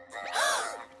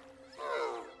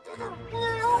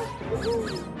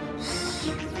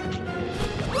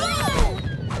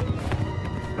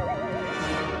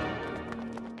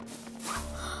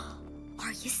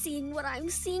 Are you seeing what I'm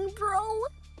seeing, bro?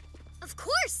 Of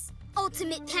course!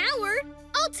 Ultimate power,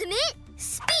 ultimate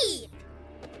speed!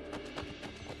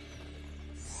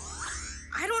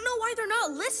 I don't know why they're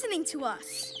not listening to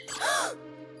us.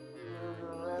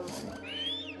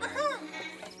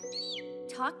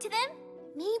 Talk to them?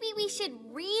 Maybe we should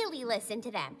really listen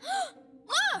to them.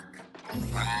 Look!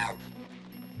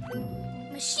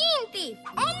 Machine thief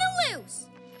on the loose!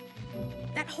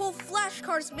 That whole flash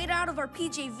car's made out of our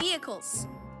PJ vehicles.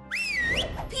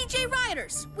 PJ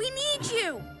Riders, we need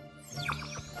you!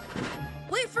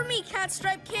 Wait for me,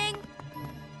 Catstripe King.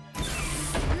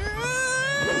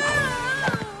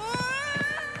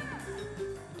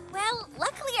 Well,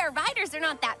 luckily our riders are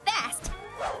not that fast.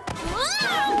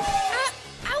 Whoa!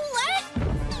 Owlette?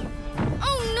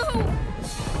 Oh no!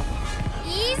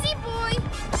 Easy, boy!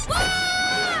 Whoa!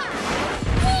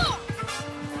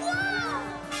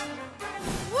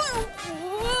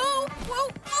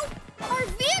 Our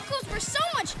vehicles were so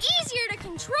much easier to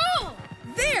control!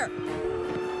 There!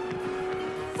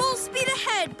 Full speed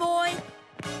ahead, boy!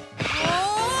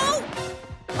 Oh!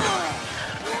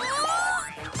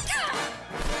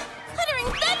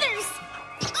 Fluttering feathers!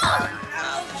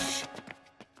 Ouch!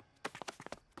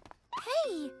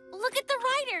 Hey, look at the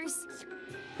riders.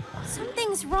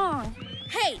 Something's wrong.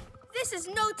 Hey, this is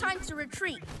no time to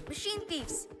retreat. Machine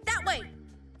thieves, that way.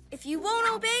 If you won't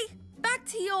obey, back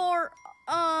to your,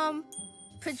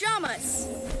 pyjamas.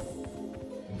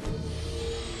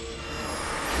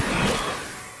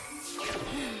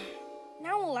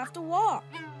 Now we'll have to walk.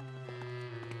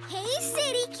 Hey,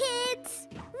 city kids!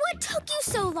 What took you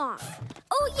so long?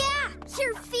 Oh yeah,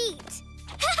 your feet!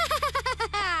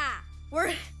 We're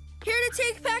here to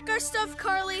take back our stuff,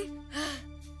 Carly.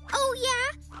 Oh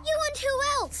yeah? You and who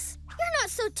else? You're not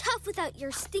so tough without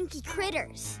your stinky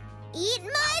critters. Eat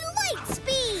my light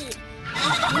speed!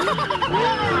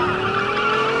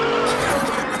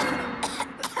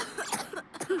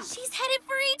 She's headed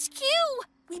for HQ.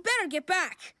 We better get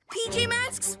back. PJ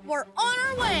Masks, we're on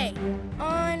our way.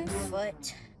 On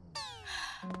foot.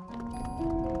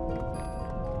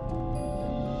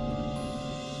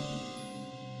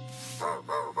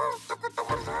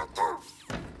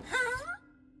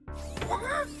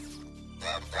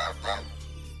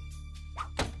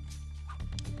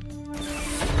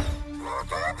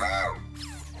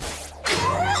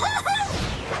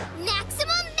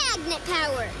 Maximum magnet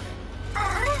power!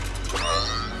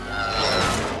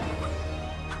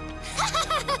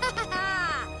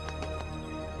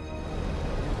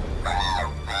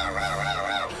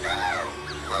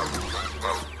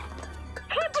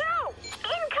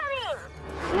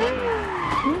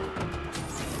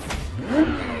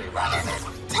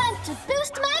 Time to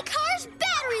boost my car's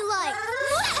battery life!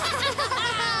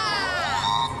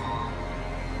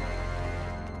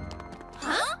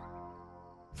 Huh?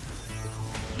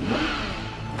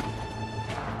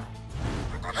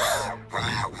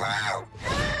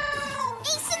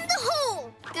 Ace in the hole!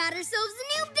 Got ourselves a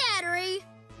new battery.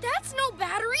 That's no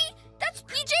battery. That's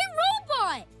PJ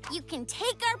Robot. You can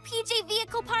take our PJ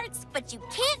vehicle parts, but you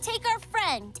can't take our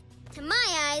friend. To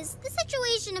my eyes, the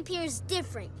situation appears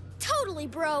different. Totally,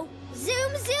 bro.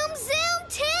 Zoom, zoom, zoom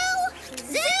to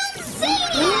Zoom-zania!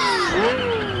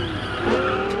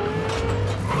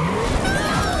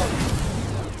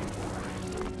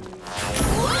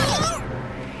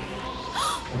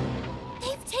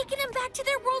 They've taken him back to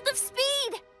their world of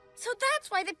speed. So that's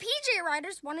why the PJ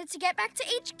Riders wanted to get back to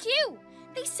HQ.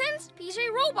 They sensed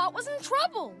PJ Robot was in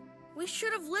trouble. We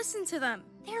should have listened to them.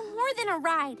 They're more than a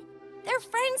ride. They're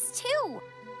friends, too.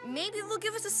 Maybe they'll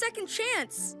give us a second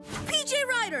chance. PJ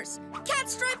Riders,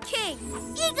 Catstripe King,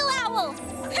 Eagle Owl,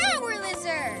 Power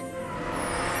Lizard.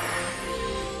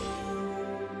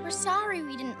 We're sorry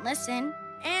we didn't listen.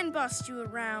 And bust you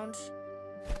around.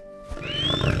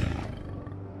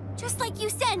 Just like you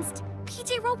sensed,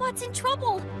 PJ Robot's in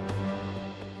trouble.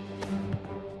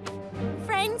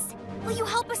 Friends, will you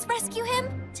help us rescue him?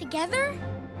 Together?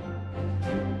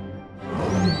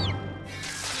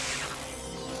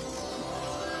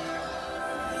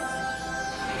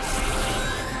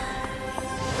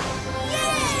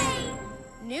 Yay!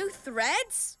 New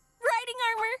threads? Riding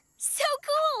armor, so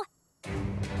cool!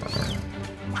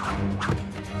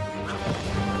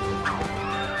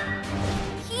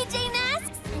 PJ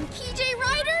Masks And PJ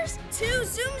Riders to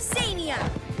Zoom-zania.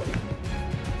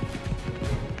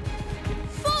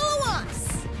 Follow us.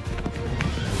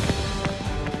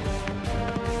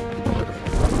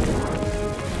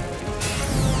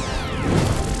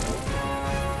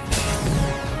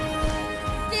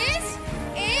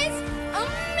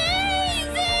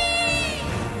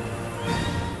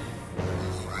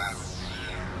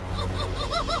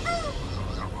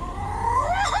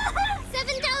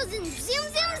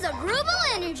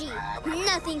 energy.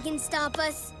 Nothing can stop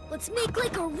us. Let's make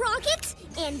like a rocket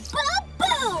and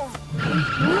ba-boom!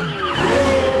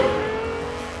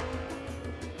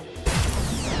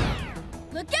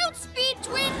 Look out, Speed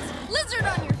Twins! Lizard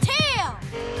on your tail!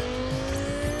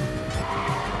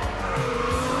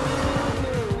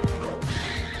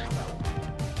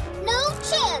 No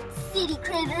chance, city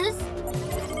critters!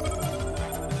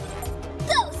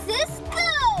 Go, sis, go!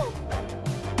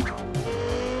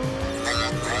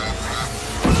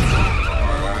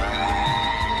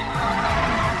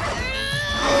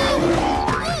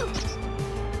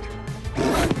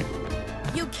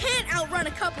 You can't outrun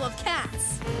a couple of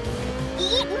cats.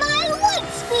 Eat my light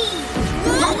speed!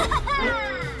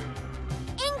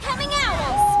 Incoming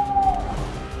owls!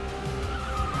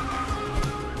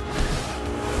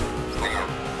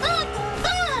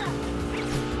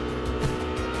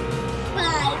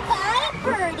 Bye-bye,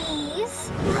 birdies!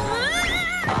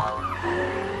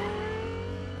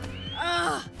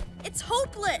 It's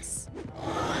hopeless.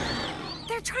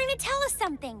 They're trying to tell us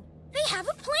something. They have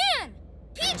a plan.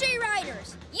 PJ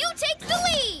Riders, you take the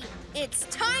lead. It's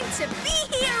time to be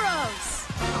heroes.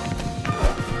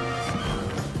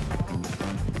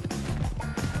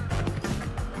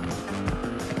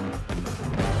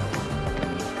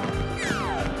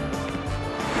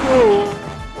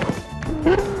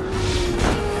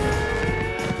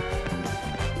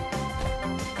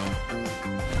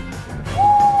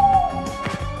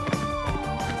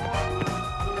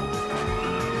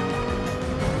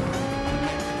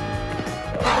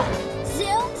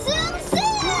 Zoom, zoom, zoom!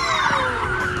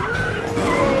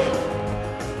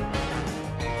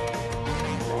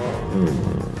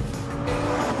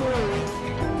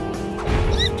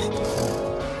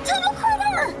 Tunnel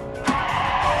critter!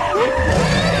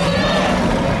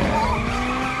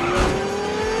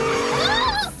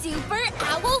 Super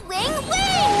owl wing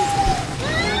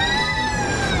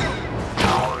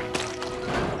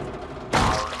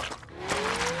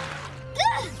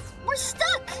we're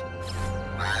stuck!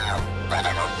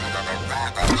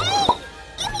 Hey!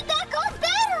 Give me back our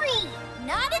battery!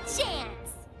 Not a chance!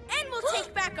 And we'll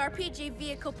take back our PJ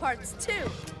vehicle parts too.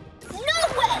 No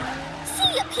way!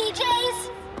 See ya, PJs!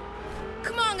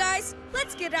 Come on, guys.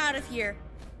 Let's get out of here.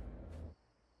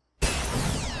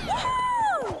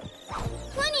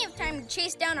 Plenty of time to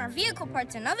chase down our vehicle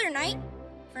parts another night.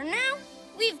 For now,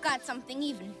 we've got something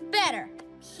even better.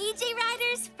 PJ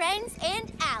Riders, friends,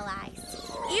 and allies.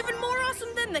 Even more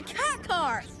awesome than the cat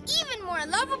car. Even more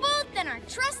lovable than our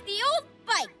trusty old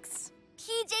bikes.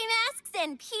 PJ Masks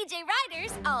and PJ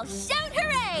Riders all shout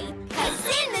hooray! 'Cause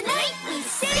in the night we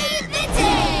save the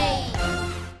day!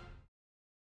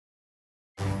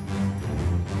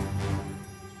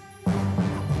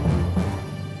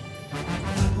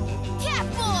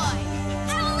 Catboy!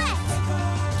 Owlette!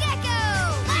 Gekko!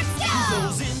 Let's go!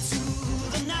 Goes into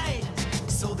the night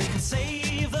so they can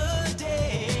save the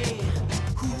day.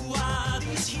 Who are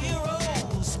these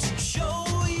heroes to show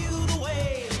you the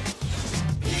way?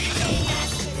 PJ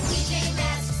Masks for the PJ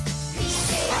Masks.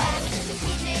 PJ Masks for the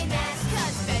PJ Masks.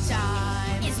 'Cause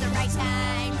bedtime is the right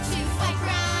time to fight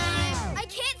crime. I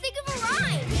can't think of a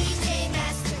rhyme. PJ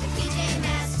Masks for the PJ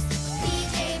Masks.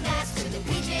 PJ Masks for the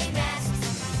PJ Masks.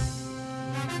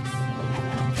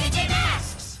 PJ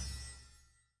Masks!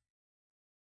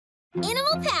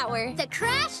 Animal power, the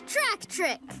crash track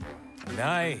trick.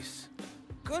 Nice.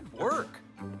 Good work.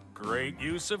 Great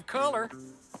use of color.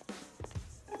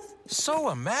 So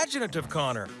imaginative,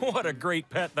 Connor. What a great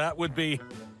pet that would be.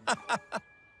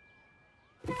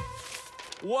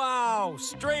 Wow,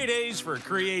 straight A's for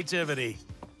creativity.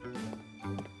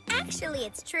 Actually,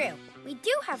 it's true. We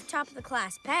do have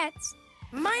top-of-the-class pets.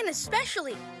 Mine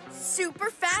especially. Super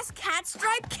fast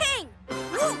Catstripe King.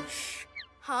 Whoosh!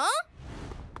 Huh?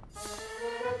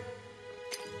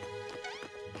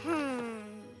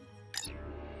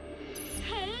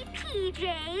 Hey,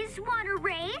 PJs, want a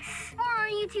race? Or are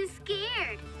you too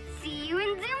scared? See you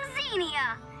in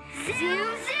Zoomzania.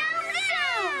 Zoom, zoom,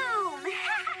 zoom!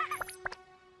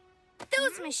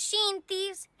 Those machine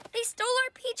thieves, they stole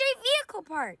our PJ vehicle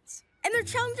parts. And they're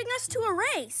challenging us to a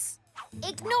race.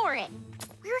 Ignore it.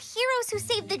 We're heroes who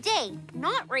save the day,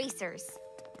 not racers.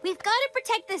 We've got to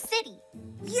protect the city.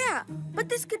 Yeah, but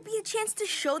this could be a chance to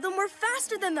show them we're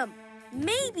faster than them.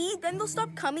 Maybe then they'll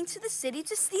stop coming to the city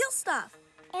to steal stuff.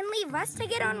 And leave us to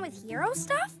get on with hero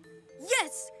stuff?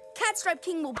 Yes, Catstripe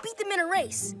King will beat them in a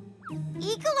race.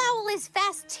 Eagle Owl is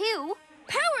fast too.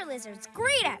 Power Lizard's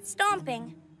great at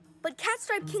stomping. But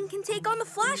Catstripe King can take on the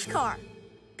Flash Car.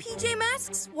 PJ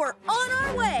Masks, we're on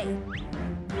our way.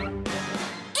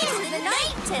 Into the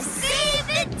night to save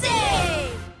the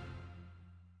day!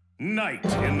 Night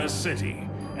in the city,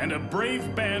 and a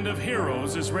brave band of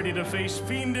heroes is ready to face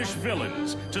fiendish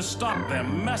villains to stop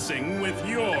them messing with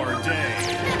your day.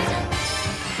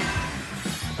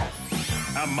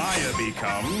 Amaya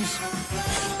becomes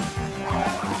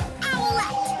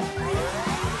Owlette!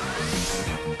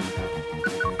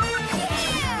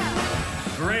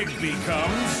 Greg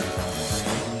becomes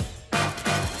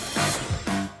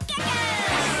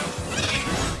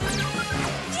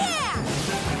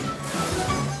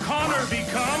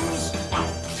becomes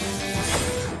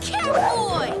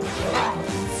Catboy!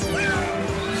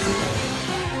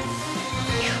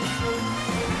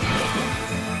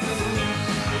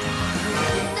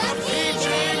 The PJ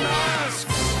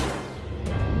Masks!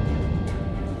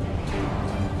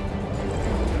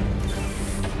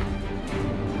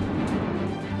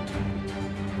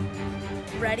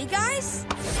 Ready, guys?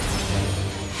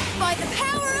 By the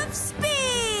power of speed!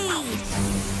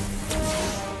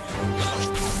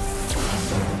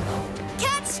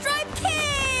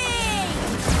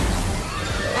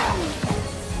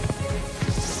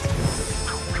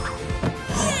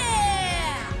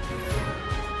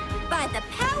 The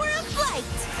power of flight!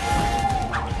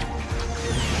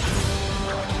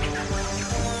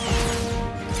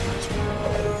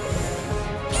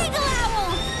 Eagle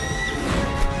Owl!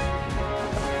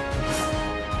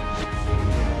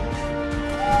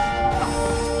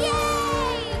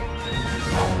 Yay!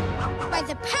 By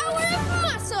the power of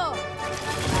muscle!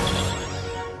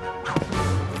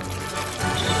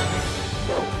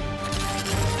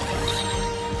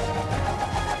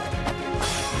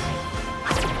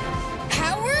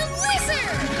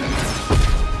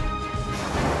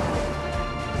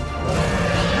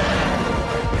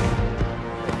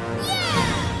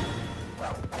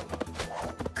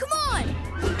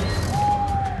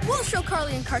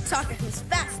 Carly and Kartaka who's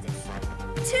fastest.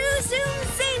 To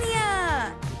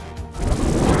Zoomzania!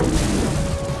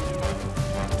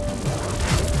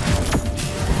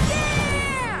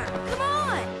 Yeah! Come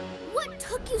on! What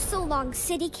took you so long,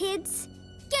 city kids?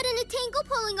 Get in a tangle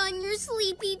pulling on your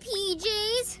sleepy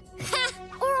PJs?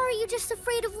 Or are you just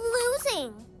afraid of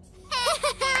losing?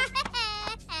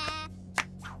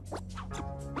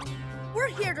 We're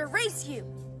here to race you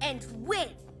and win.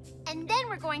 And then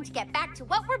we're going to get back to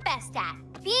what we're best at,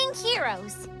 being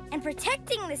heroes. And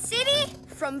protecting the city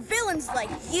from villains like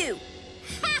you.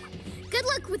 Good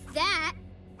luck with that.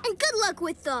 And good luck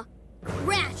with the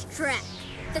Crash Track,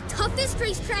 the toughest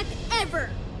racetrack ever.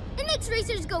 It makes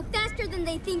racers go faster than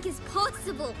they think is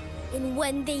possible. And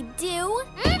when they do...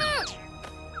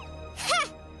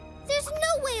 There's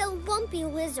no way a lumpy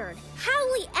lizard,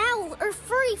 howly owl, or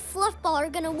furry fluffball are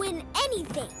gonna win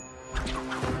anything.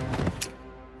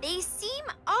 They seem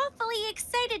awfully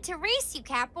excited to race you,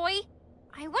 Catboy.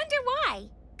 I wonder why.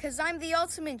 'Cause I'm the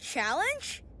ultimate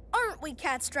challenge? Aren't we,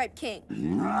 Catstripe King?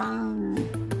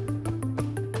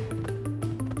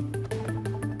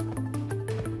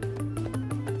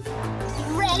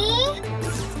 Ready?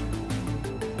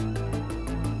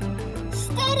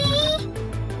 Steady?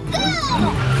 Go!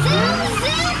 Zoom,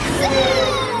 zoom,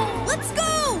 zoom! Let's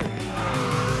go!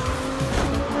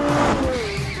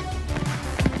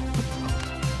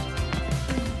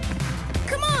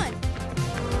 Come on!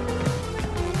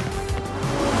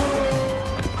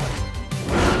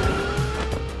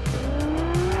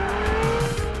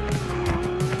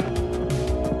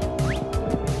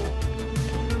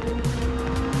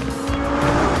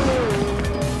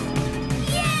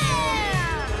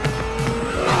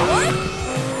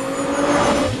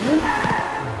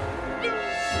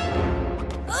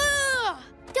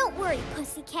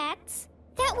 Pussycats.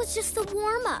 That was just a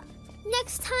warm-up.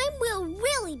 Next time, we'll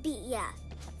really beat ya.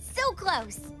 So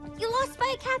close. You lost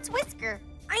by a cat's whisker.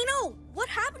 I know. What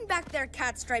happened back there,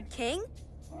 Catstripe King?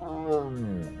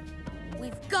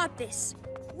 We've got this.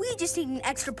 We just need an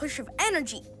extra push of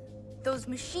energy. Those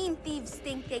machine thieves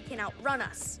think they can outrun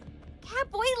us.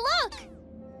 Catboy, look!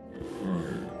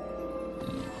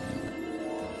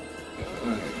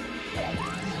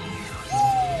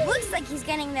 Looks like he's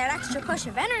getting that extra push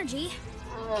of energy.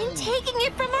 And taking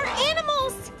it from our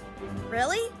animals!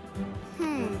 Really?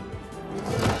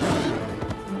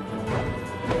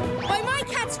 By my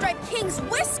Catstripe King's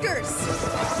whiskers!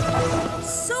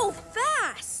 So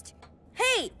fast!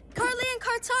 Hey, Carly and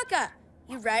Kartaka,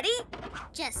 you ready?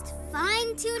 Just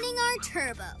fine-tuning our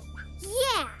turbo.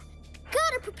 Yeah!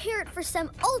 Gotta prepare it for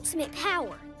some ultimate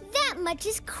power. That much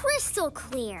is crystal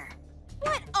clear.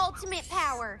 What ultimate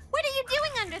power? What are you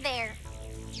doing under there?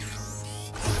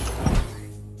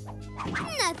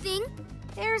 Nothing.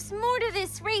 There's more to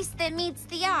this race than meets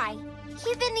the eye.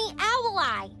 Even the owl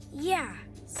eye. Yeah,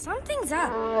 something's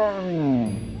up.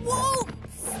 Whoa!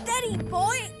 Steady,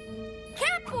 boy!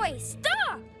 Catboy,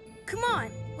 stop! Come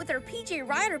on, with our PJ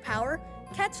Rider power,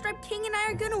 Catstripe King and I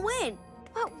are gonna win.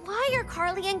 But why are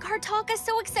Carly and Kartalka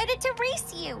so excited to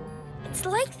race you? It's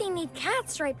like they need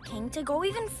Catstripe King to go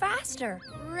even faster.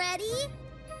 Ready,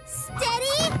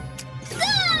 steady,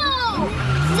 go!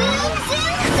 Zoom,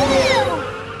 zoom, zoom!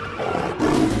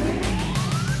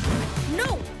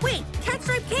 No, wait,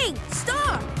 Catstripe King,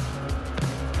 stop!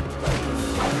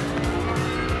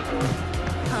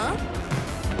 Huh?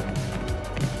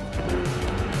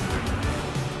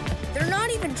 They're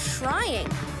not even trying.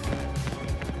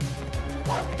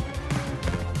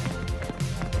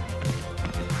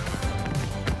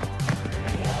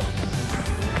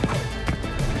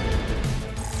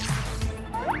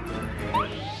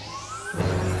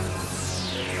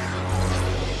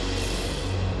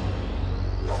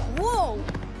 Whoa!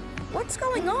 What's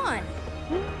going on?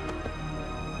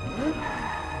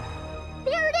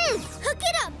 There it is! Hook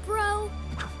it up, bro!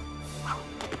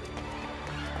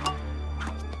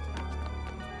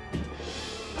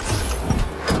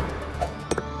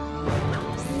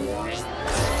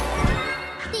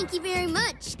 Thank you very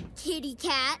much, kitty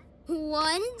cat.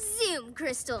 One Zoom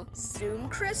Crystal. Zoom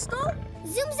Crystal?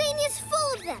 Zoomzania's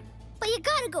full of them, but you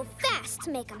gotta go fast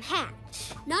to make them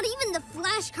hatch. Not even the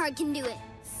flash card can do it,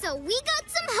 so we got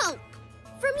some help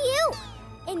from you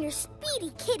and your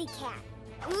speedy kitty cat.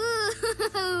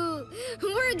 Ooh,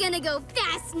 we're gonna go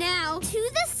fast now to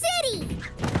the city.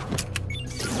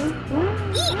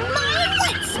 Eat my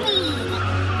wet speed.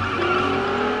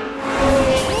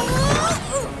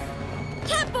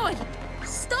 Catboy,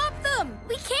 stop them!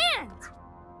 We can't!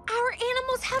 Our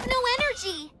animals have no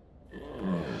energy.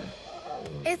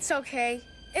 It's okay.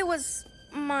 It was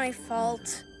my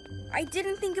fault. I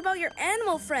didn't think about your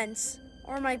animal friends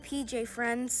or my PJ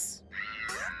friends.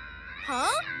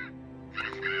 Huh?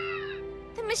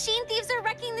 The machine thieves are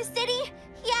wrecking the city?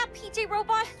 Yeah, PJ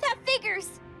Robot, that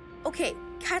figures. Okay,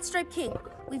 Catstripe King,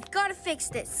 we've got to fix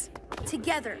this.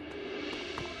 Together.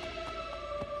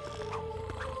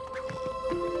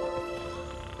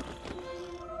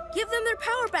 Give them their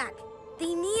power back.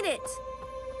 They need it.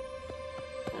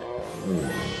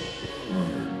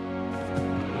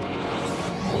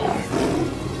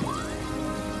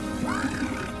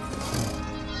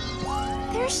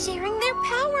 They're sharing their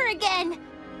power again.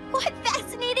 What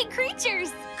fascinating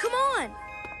creatures. Come on.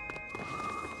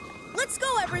 Let's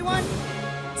go, everyone.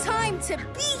 Time to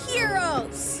be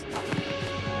heroes.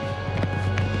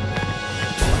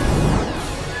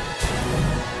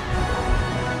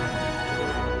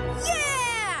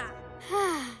 Yeah!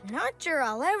 Not sure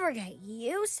I'll ever get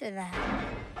used to that.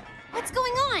 What's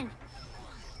going on?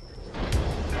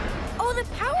 Oh, the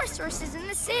power sources in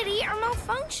the city are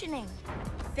malfunctioning.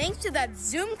 Thanks to that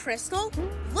Zoom Crystal,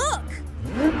 look!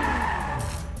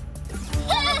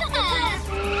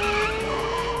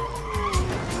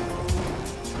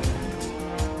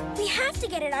 We have to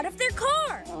get it out of their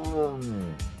car.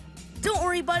 Don't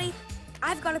worry, buddy.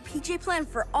 I've got a PJ plan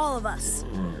for all of us.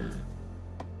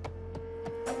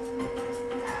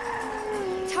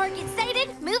 Target sighted,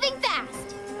 moving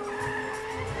fast.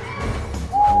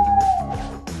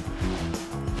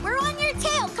 We're on your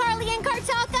tail, Carly and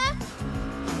Kartalka.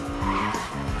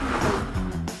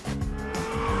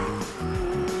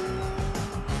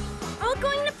 All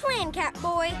going to plan,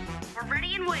 Catboy. We're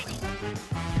ready and waiting.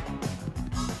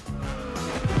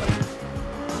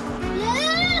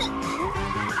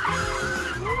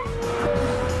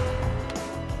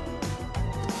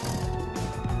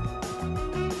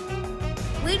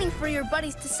 Waiting for your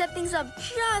buddies to set things up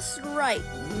just right.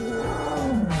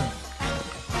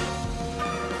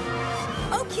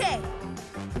 Okay,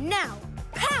 now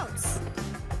pounce!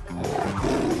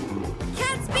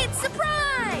 Cat speed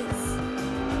surprise!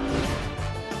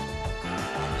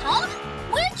 Huh?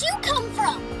 Where'd you come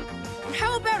from?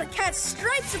 How about a cat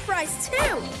stripe surprise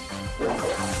too?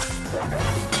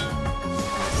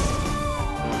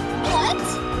 What?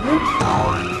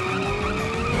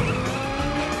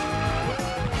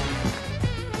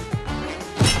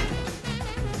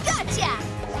 Gotcha!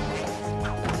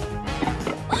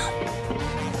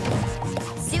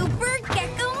 Super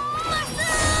Gekko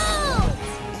muscles!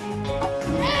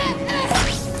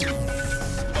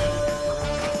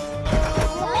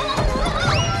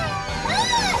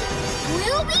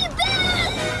 We'll be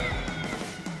back!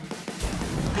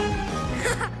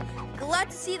 Glad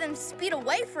to see them speed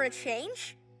away for a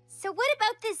change. So what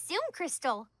about this Zoom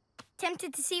Crystal?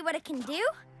 Tempted to see what it can do?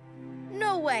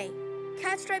 No way.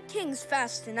 Catstripe King's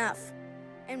fast enough.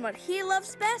 And what he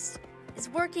loves best is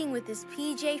working with his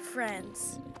PJ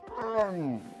friends.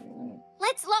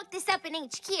 Let's lock this up in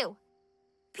HQ.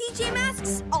 PJ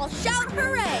Masks, all shout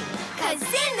hooray! 'Cause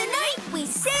in the night, we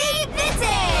save the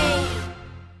day!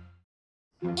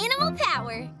 Animal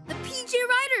power. The PJ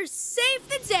Riders save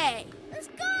the day! Let's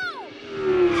go!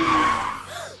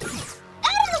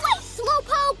 Out of the way,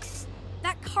 slowpokes!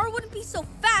 That car wouldn't be so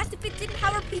fast if it didn't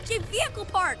have our PJ vehicle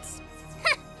parts.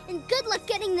 And good luck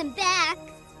getting them back.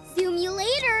 Zoom you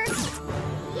later.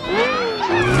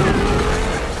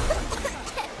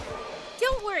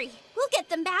 Don't worry, we'll get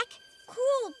them back.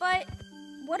 Cool, but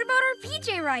what about our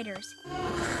PJ Riders?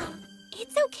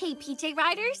 It's okay, PJ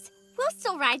Riders. We'll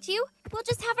still ride you. We'll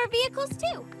just have our vehicles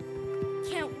too.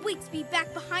 Can't wait to be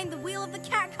back behind the wheel of the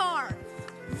cat car.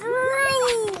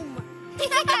 Vroom!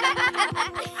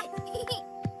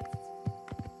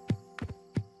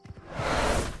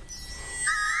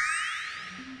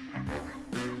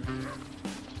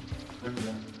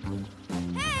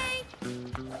 Hey!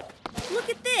 Look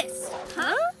at this.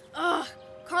 Huh? Ugh,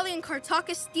 Carly and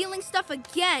Kartaka stealing stuff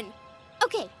again.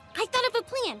 Okay, I thought of a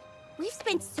plan. We've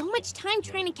spent so much time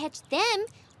trying to catch them.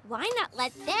 Why not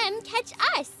let them catch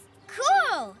us?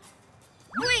 Cool!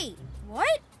 Wait,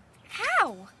 what?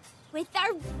 How? With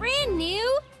our brand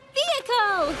new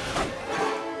vehicle!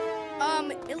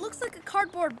 It looks like a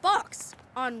cardboard box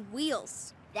on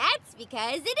wheels. That's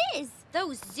because it is.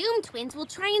 Those Zoom twins will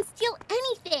try and steal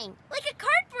anything. Like a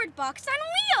cardboard box on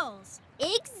wheels!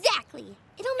 Exactly.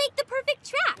 It'll make the perfect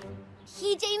trap.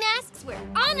 PJ Masks, we're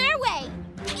on our way.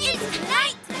 It's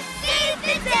night to save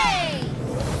the day!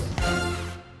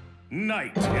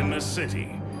 Night in the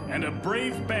city, and a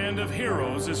brave band of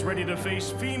heroes is ready to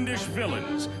face fiendish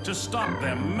villains to stop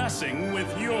them messing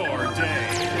with your day.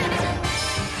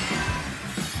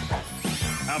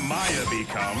 Amaya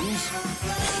becomes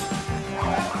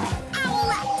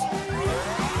Owlette!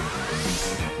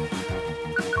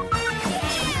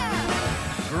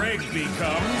 Greg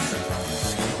becomes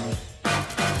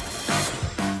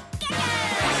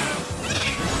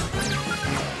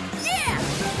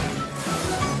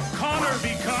Connor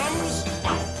becomes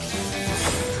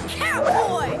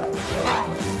Catboy!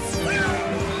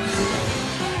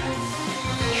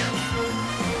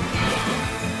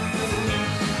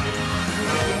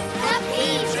 The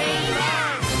PJ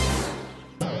Masks!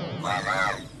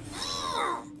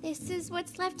 This is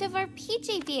what's left of our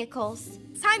PJ vehicles.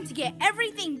 Time to get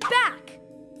everything back.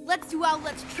 Let's do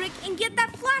Owlette's trick and get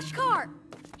that flash car.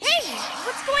 Hey,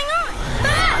 what's going on?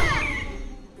 Ah!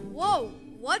 Whoa,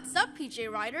 what's up, PJ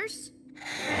Riders?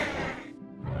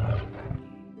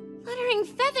 Fluttering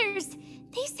feathers.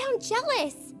 They sound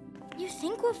jealous. You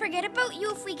think we'll forget about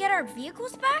you if we get our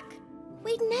vehicles back?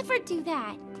 We'd never do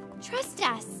that. Trust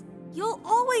us. You'll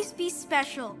always be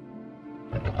special.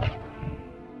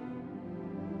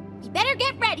 You better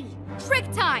get ready.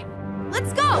 Trick time.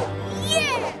 Let's go.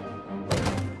 Yeah!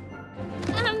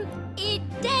 It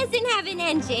doesn't have an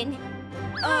engine.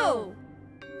 Oh,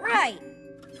 right.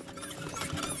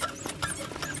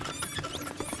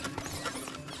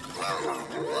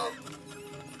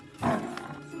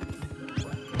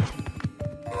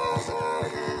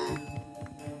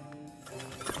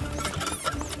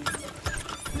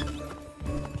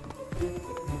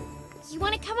 You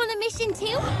want to come on the mission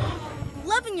too?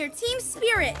 Loving your team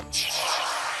spirit.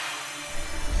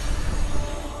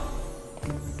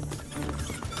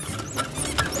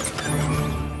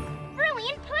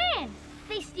 Brilliant plan!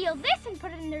 They steal this and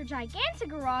put it in their gigantic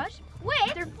garage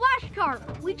with their flash car.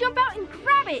 We jump out and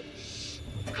grab it.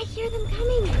 I hear them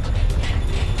coming.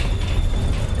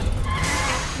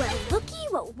 Well, looky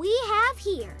what we have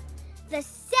here. The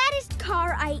saddest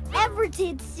car I ever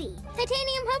did see.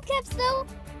 Titanium hubcaps, though.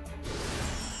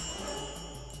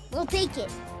 We'll take it.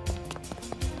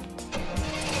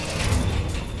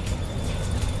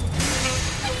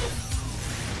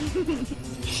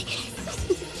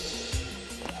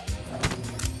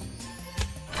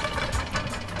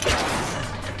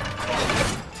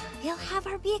 We'll have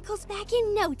our vehicles back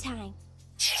in no time.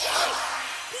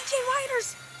 PJ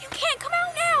Riders, you can't come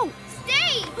out now.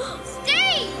 Stay!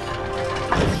 Stay!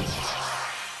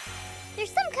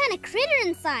 There's some kind of critter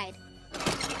inside.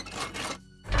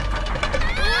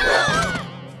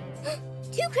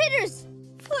 Two critters!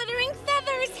 Fluttering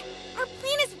feathers! Our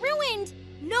plan is ruined!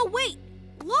 No, wait.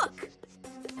 Look.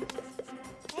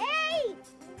 Hey!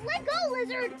 Let go,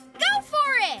 lizard! Go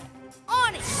for it.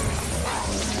 On it.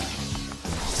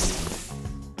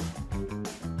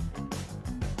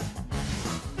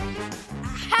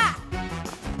 Aha!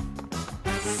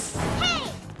 Hey!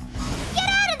 Get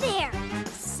out of there!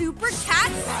 Super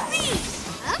cat speed.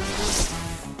 Huh?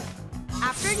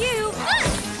 After you.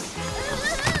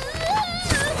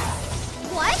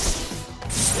 What?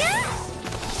 Yeah!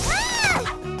 Ah!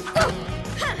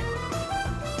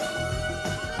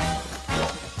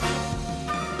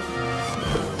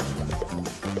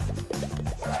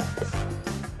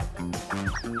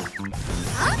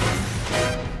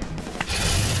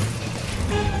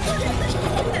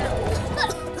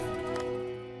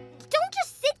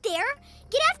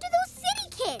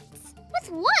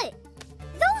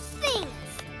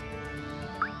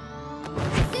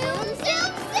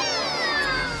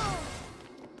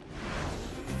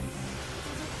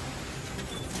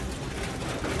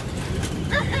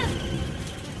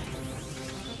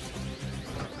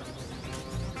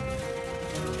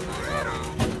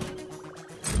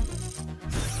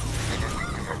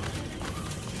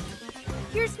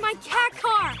 Here's my cat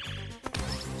car!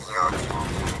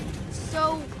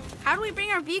 So, how do we bring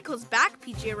our vehicles back,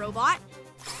 PJ Robot?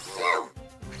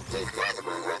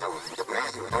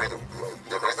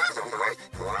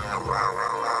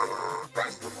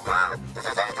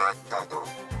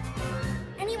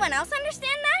 Anyone else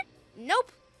understand that?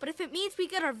 Nope, but if it means we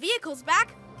get our vehicles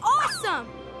back, awesome!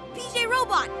 PJ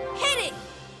Robot, hit it!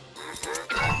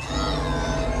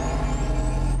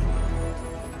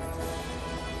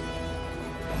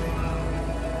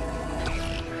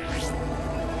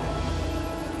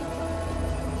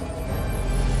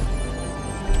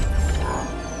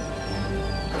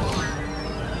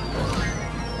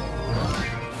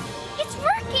 It's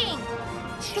working!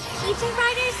 The PJ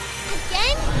Riders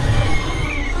again?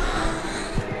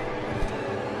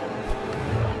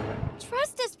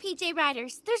 Trust us, PJ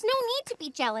Riders. There's no need to be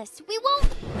jealous. We won't.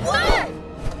 What?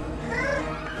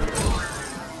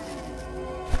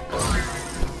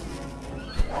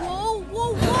 Whoa,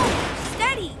 whoa, whoa!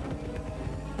 Steady!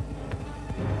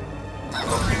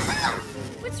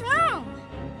 What's wrong?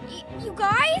 You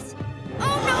guys?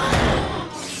 Oh no!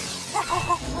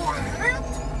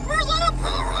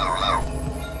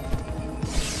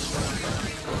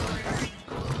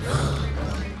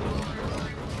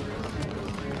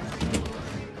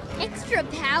 Extra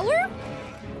power?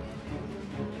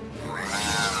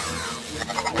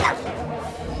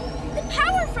 The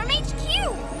power from HQ!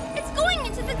 It's going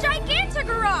into the Giganta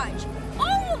garage!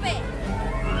 All of it!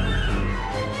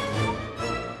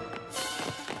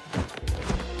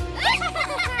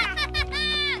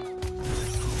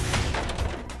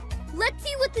 Let's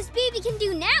see what this baby can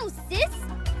do now, sis.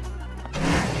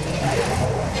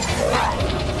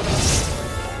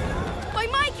 By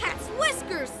my cat's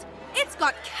whiskers! It's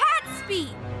got cat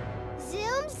speed!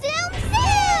 Zoom, zoom,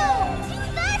 zoom! To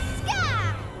the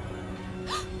sky!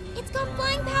 It's got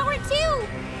flying power too!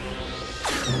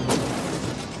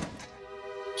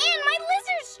 And my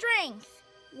lizard strength!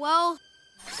 Well,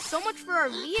 so much for our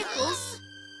vehicles.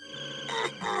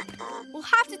 We'll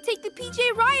have to take the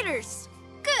PJ Riders.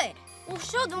 Good. We'll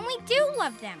show them we do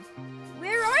love them.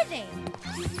 Where are they?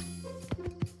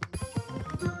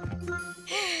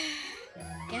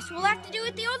 Guess we'll have to do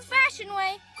it the old-fashioned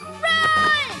way.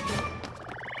 Run!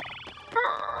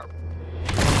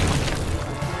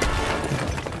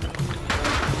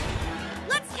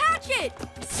 Let's catch it!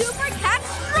 Super Cat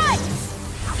Strikes!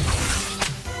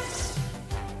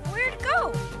 Where'd it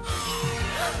go?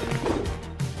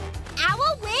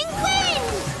 Owl Wing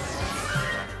wins!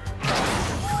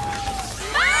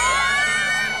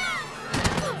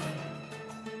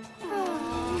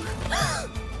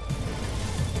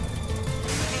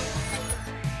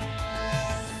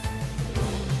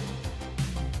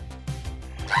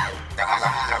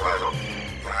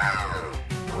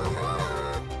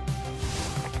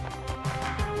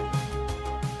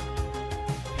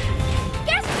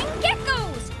 Gasping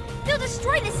geckos! They'll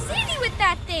destroy the city with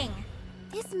that thing!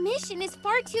 This mission is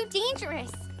far too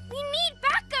dangerous. We need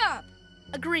backup!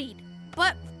 Agreed.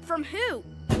 But from who?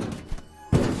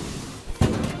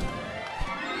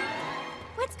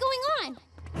 What's going on?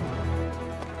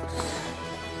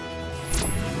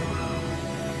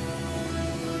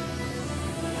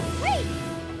 Wait!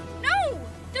 No!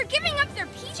 They're giving up their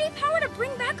PJ power to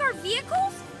bring back our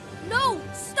vehicles? No!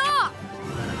 Stop!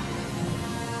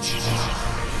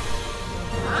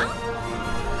 Huh?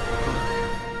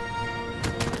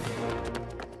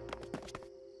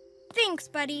 Thanks,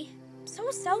 buddy.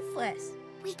 So selfless.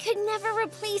 We could never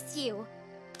replace you.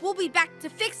 We'll be back to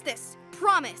fix this.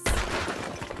 Promise.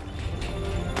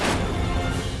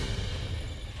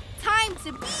 Time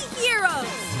to be heroes!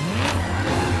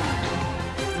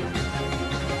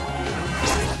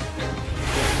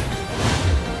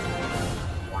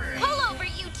 Pull over,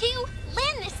 you two!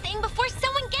 Land this thing before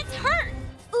someone gets hurt!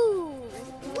 Ooh,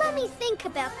 let me think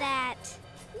about that.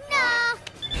 Nah.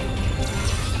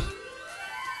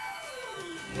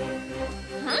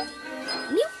 Huh?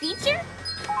 New feature?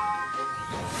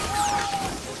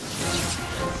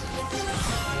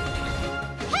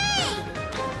 Hey!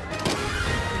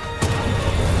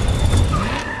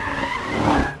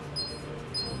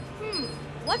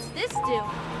 What's this do?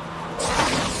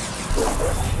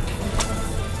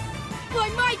 By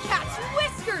my cat's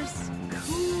whiskers!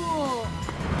 Cool!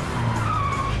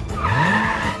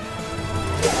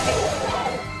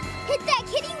 Hit that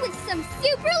kitty with some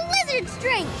super lizard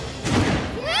strength!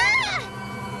 Ah!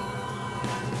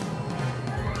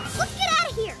 Let's get out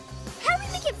of here! How do we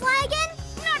make it fly again?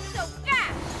 Not so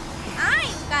fast!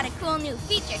 I've got a cool new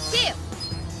feature, too.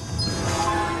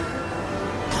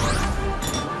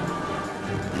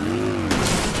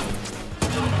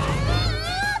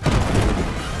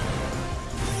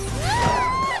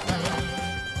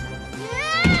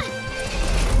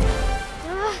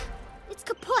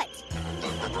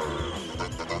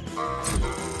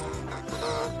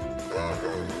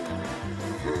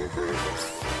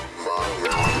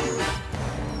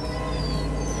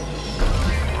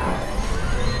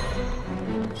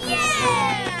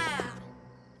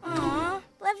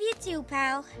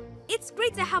 Well, it's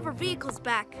great to have our vehicles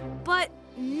back, but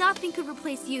nothing could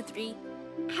replace you three.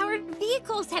 Our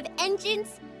vehicles have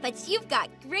engines, but you've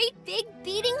got great big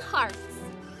beating hearts.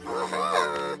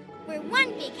 We're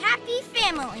one big happy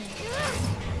family.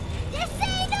 This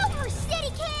ain't over, city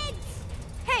kids!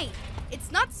 Hey,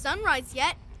 it's not sunrise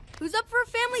yet. Who's up for a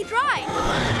family drive?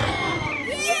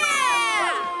 Yeah!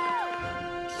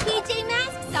 PJ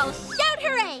Masks, all shout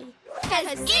hooray!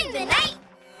 'Cause in the night,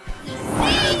 we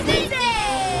save the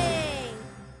day!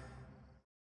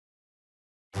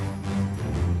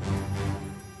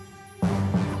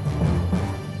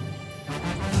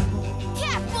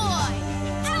 Catboy!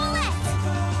 Owlette!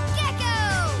 Gekko!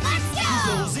 Let's go!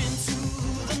 Goes into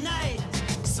the night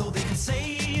so they can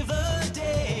save the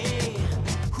day.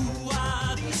 Who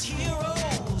are these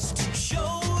heroes to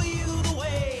show you the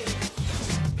way?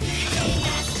 PJ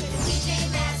Masks, PJ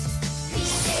Masks,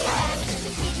 PJ Masks,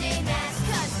 PJ Masks.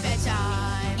 'Cause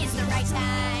bedtime is the right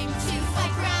time to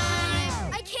fight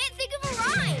crime. I can't think of a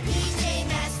rhyme. PJ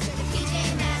Masks, PJ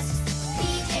Masks,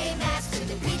 PJ Masks,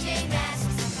 PJ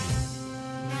Masks.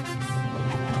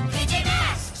 PJ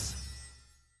Masks!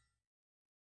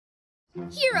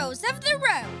 Heroes of the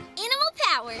road. Animal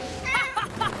power!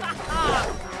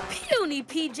 Puny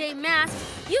PJ Masks,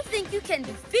 you think you can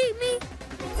defeat me?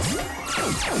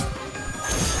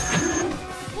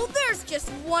 Well, there's just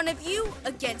one of you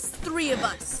against three of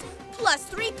us, plus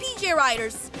 3 PJ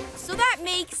Riders. So that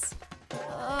makes,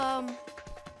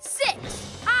 6.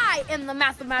 I am the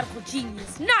mathematical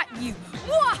genius, not you.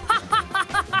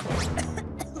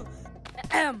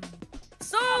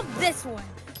 Solve this one.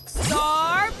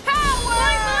 Star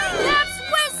power! That's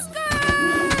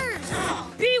whiskers!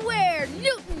 Beware,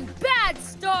 Newton, bad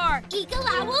star! Eagle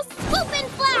owl, swoop and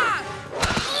fly!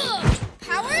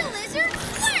 Power Lizard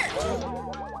Flirt!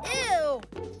 Ew!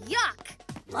 Yuck!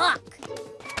 Luck!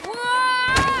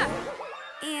 Wah!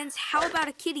 And how about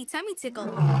a kitty tummy tickle?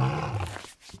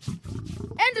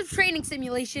 End of training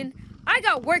simulation. I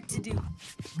got work to do.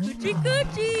 Coochie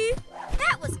coochie!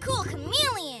 That was cool,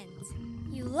 chameleons.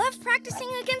 You love practicing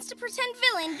against a pretend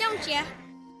villain, don't you?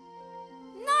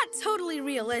 Not totally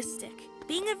realistic.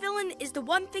 Being a villain is the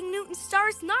one thing Newton Star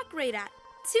is not great at.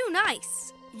 Too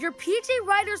nice. Your PJ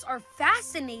Riders are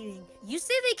fascinating. You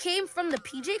say they came from the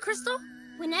PJ Crystal?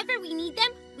 Whenever we need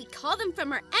them, we call them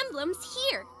from our emblems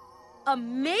here.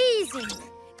 Amazing!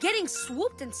 Getting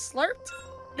swooped and slurped?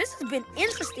 This has been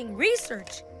interesting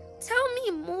research. Tell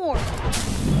me more.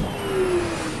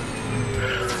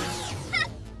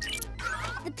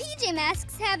 The PJ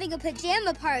Masks having a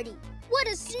pajama party. What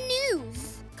a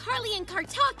snooze! Carly and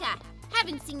Kartaka,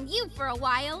 haven't seen you for a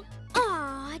while.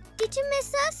 Aw, did you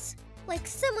miss us? Like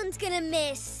someone's gonna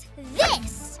miss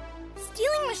this!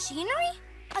 Stealing machinery?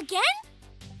 Again?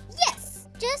 Yes,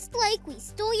 just like we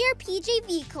stole your PJ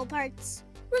vehicle parts.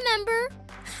 Remember?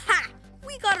 Ha!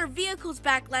 We got our vehicles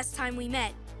back last time we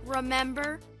met.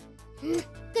 Remember?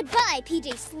 Goodbye,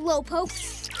 PJ Slowpoke.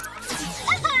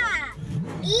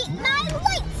 Eat my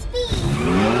light speed!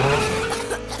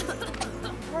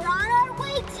 We're on our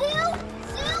way to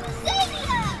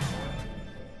Zoomzania!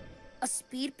 A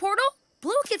speed portal?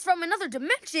 Blue Kid's from another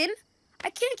dimension? I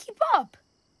can't keep up.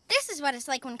 This is what it's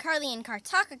like when Carly and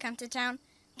Kartaka come to town.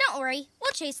 Don't worry,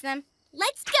 we'll chase them.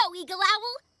 Let's go, Eagle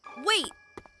Owl! Wait!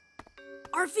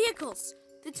 Our vehicles!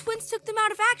 The twins took them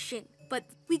out of action, but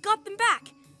we got them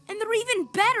back, and they're even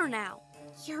better now.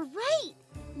 You're right.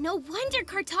 No wonder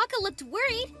Kartaka looked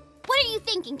worried. What are you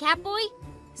thinking, Catboy?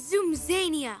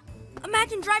 Zoomzania!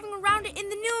 Imagine driving around it in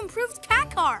the new improved cat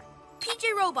car.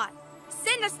 PJ Robot,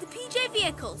 send us the PJ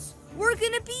vehicles. We're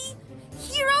gonna be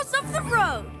heroes of the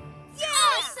road.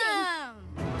 Awesome!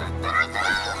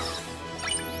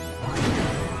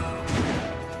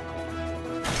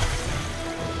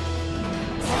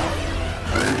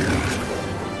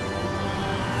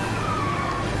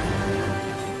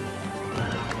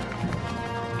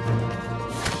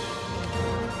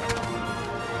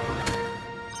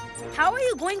 How are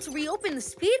you going to reopen the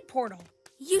speed portal?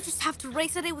 You just have to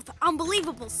race at it with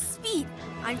unbelievable speed.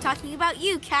 I'm talking about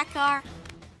you, cat car.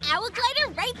 Owl glider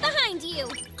right behind you.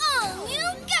 All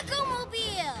new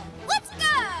Gekko-mobile! Let's go!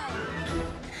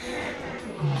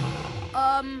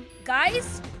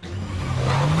 Guys?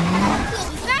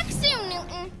 We'll be back soon,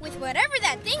 Newton, with whatever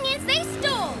that thing is they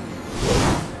stole.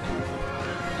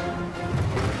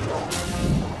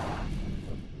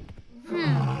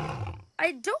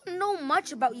 I don't know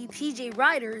much about you PJ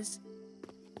Riders,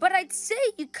 but I'd say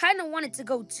you kind of want it to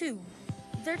go too.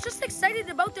 They're just excited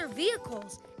about their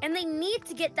vehicles, and they need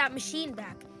to get that machine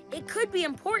back. It could be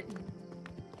important.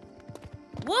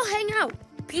 We'll hang out.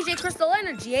 PJ Crystal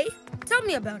Energy, eh? Tell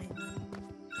me about it.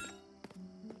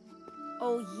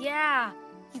 Oh, yeah.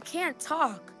 You can't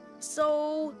talk.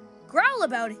 So, growl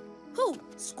about it. Hoo,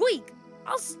 squeak.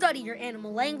 I'll study your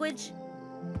animal language.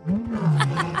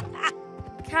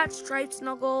 Cat stripe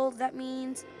snuggle, that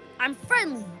means I'm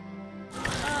friendly.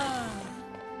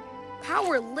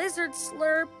 Power lizard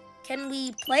slurp, can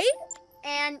we play?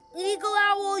 And eagle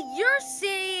owl, you're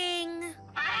saying...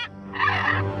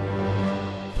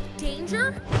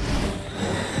 Danger?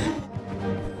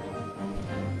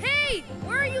 Hey,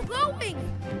 where are you going?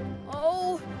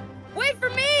 Oh, wait for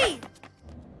me!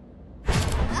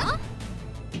 Huh?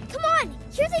 Come on,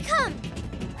 here they come!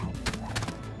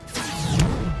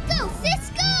 Go,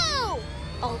 sis, go!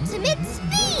 Ultimate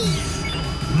speed!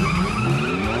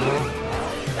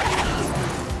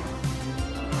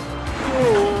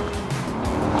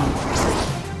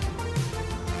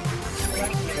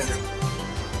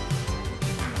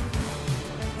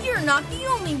 You're not the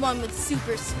only one with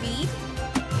super speed.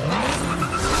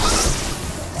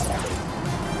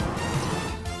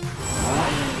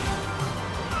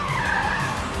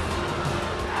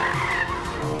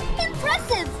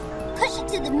 Impressive! Push it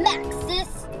to the max,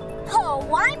 sis. Oh,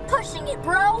 I'm pushing it,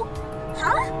 bro.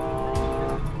 Huh?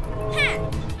 Ha!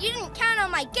 You didn't count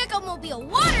on my Gekko-mobile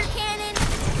water cannon.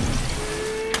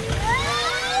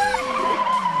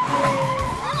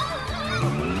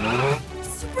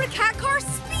 Super cat car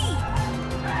speed.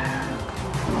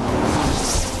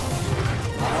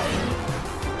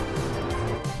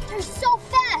 They're so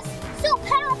fast, so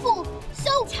powerful,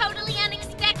 so Totally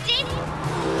unexpected.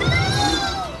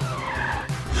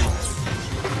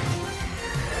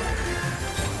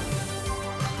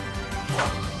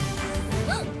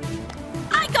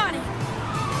 I got it.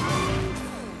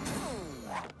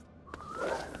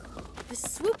 The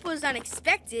swoop was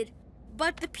unexpected,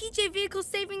 but the PJ vehicle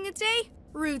saving the day?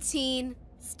 Routine.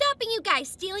 Stopping you guys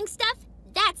stealing stuff?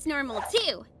 That's normal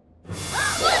too.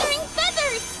 Fluttering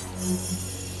feathers!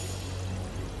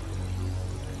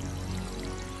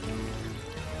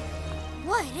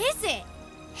 What is it?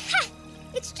 Ha!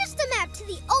 It's just a map to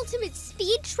the ultimate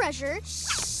speed treasure.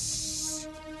 Shh!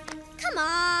 Come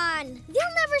on!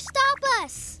 They'll never stop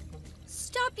us!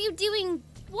 Stop you doing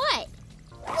what?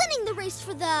 Winning the race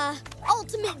for the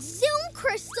ultimate zoom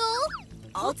crystal!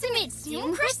 Ultimate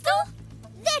Zoom Crystal?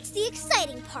 That's the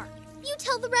exciting part. You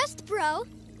tell the rest, bro.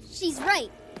 She's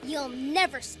right. You'll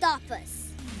never stop us.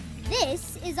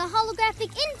 This is a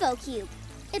holographic info cube.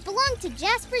 It belonged to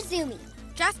Jasper Zoomy,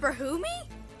 Jasper who me?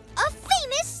 a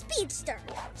famous speedster.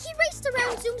 He raced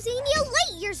around Zoomzania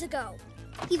late years ago.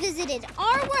 He visited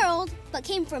our world, but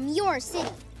came from your city.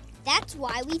 That's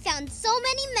why we found so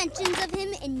many mentions of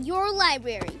him in your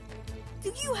library.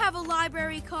 Do you have a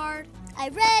library card? I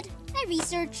read, I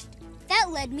researched. That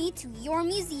led me to your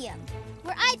museum,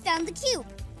 where I found the cube.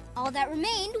 All that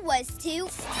remained was to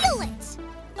steal it.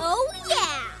 Oh,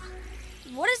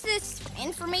 yeah! What is this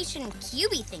information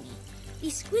cubey thingy?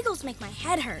 These squiggles make my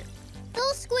head hurt.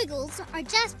 Those squiggles are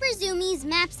Jasper Zoomy's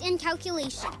maps and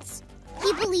calculations.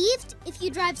 He believed if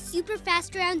you drive super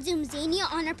fast around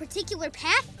Zoomzania on a particular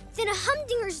path, then a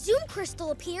Humdinger Zoom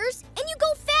Crystal appears and you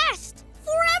go fast!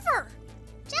 Forever!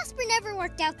 Jasper never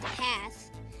worked out the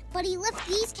path, but he left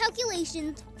these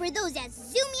calculations for those as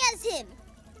zoomy as him.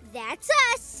 That's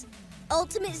us!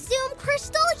 Ultimate Zoom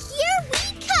Crystal, here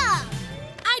we come!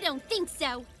 I don't think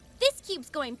so. This cube's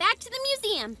going back to the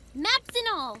museum, maps and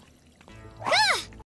all. Ah!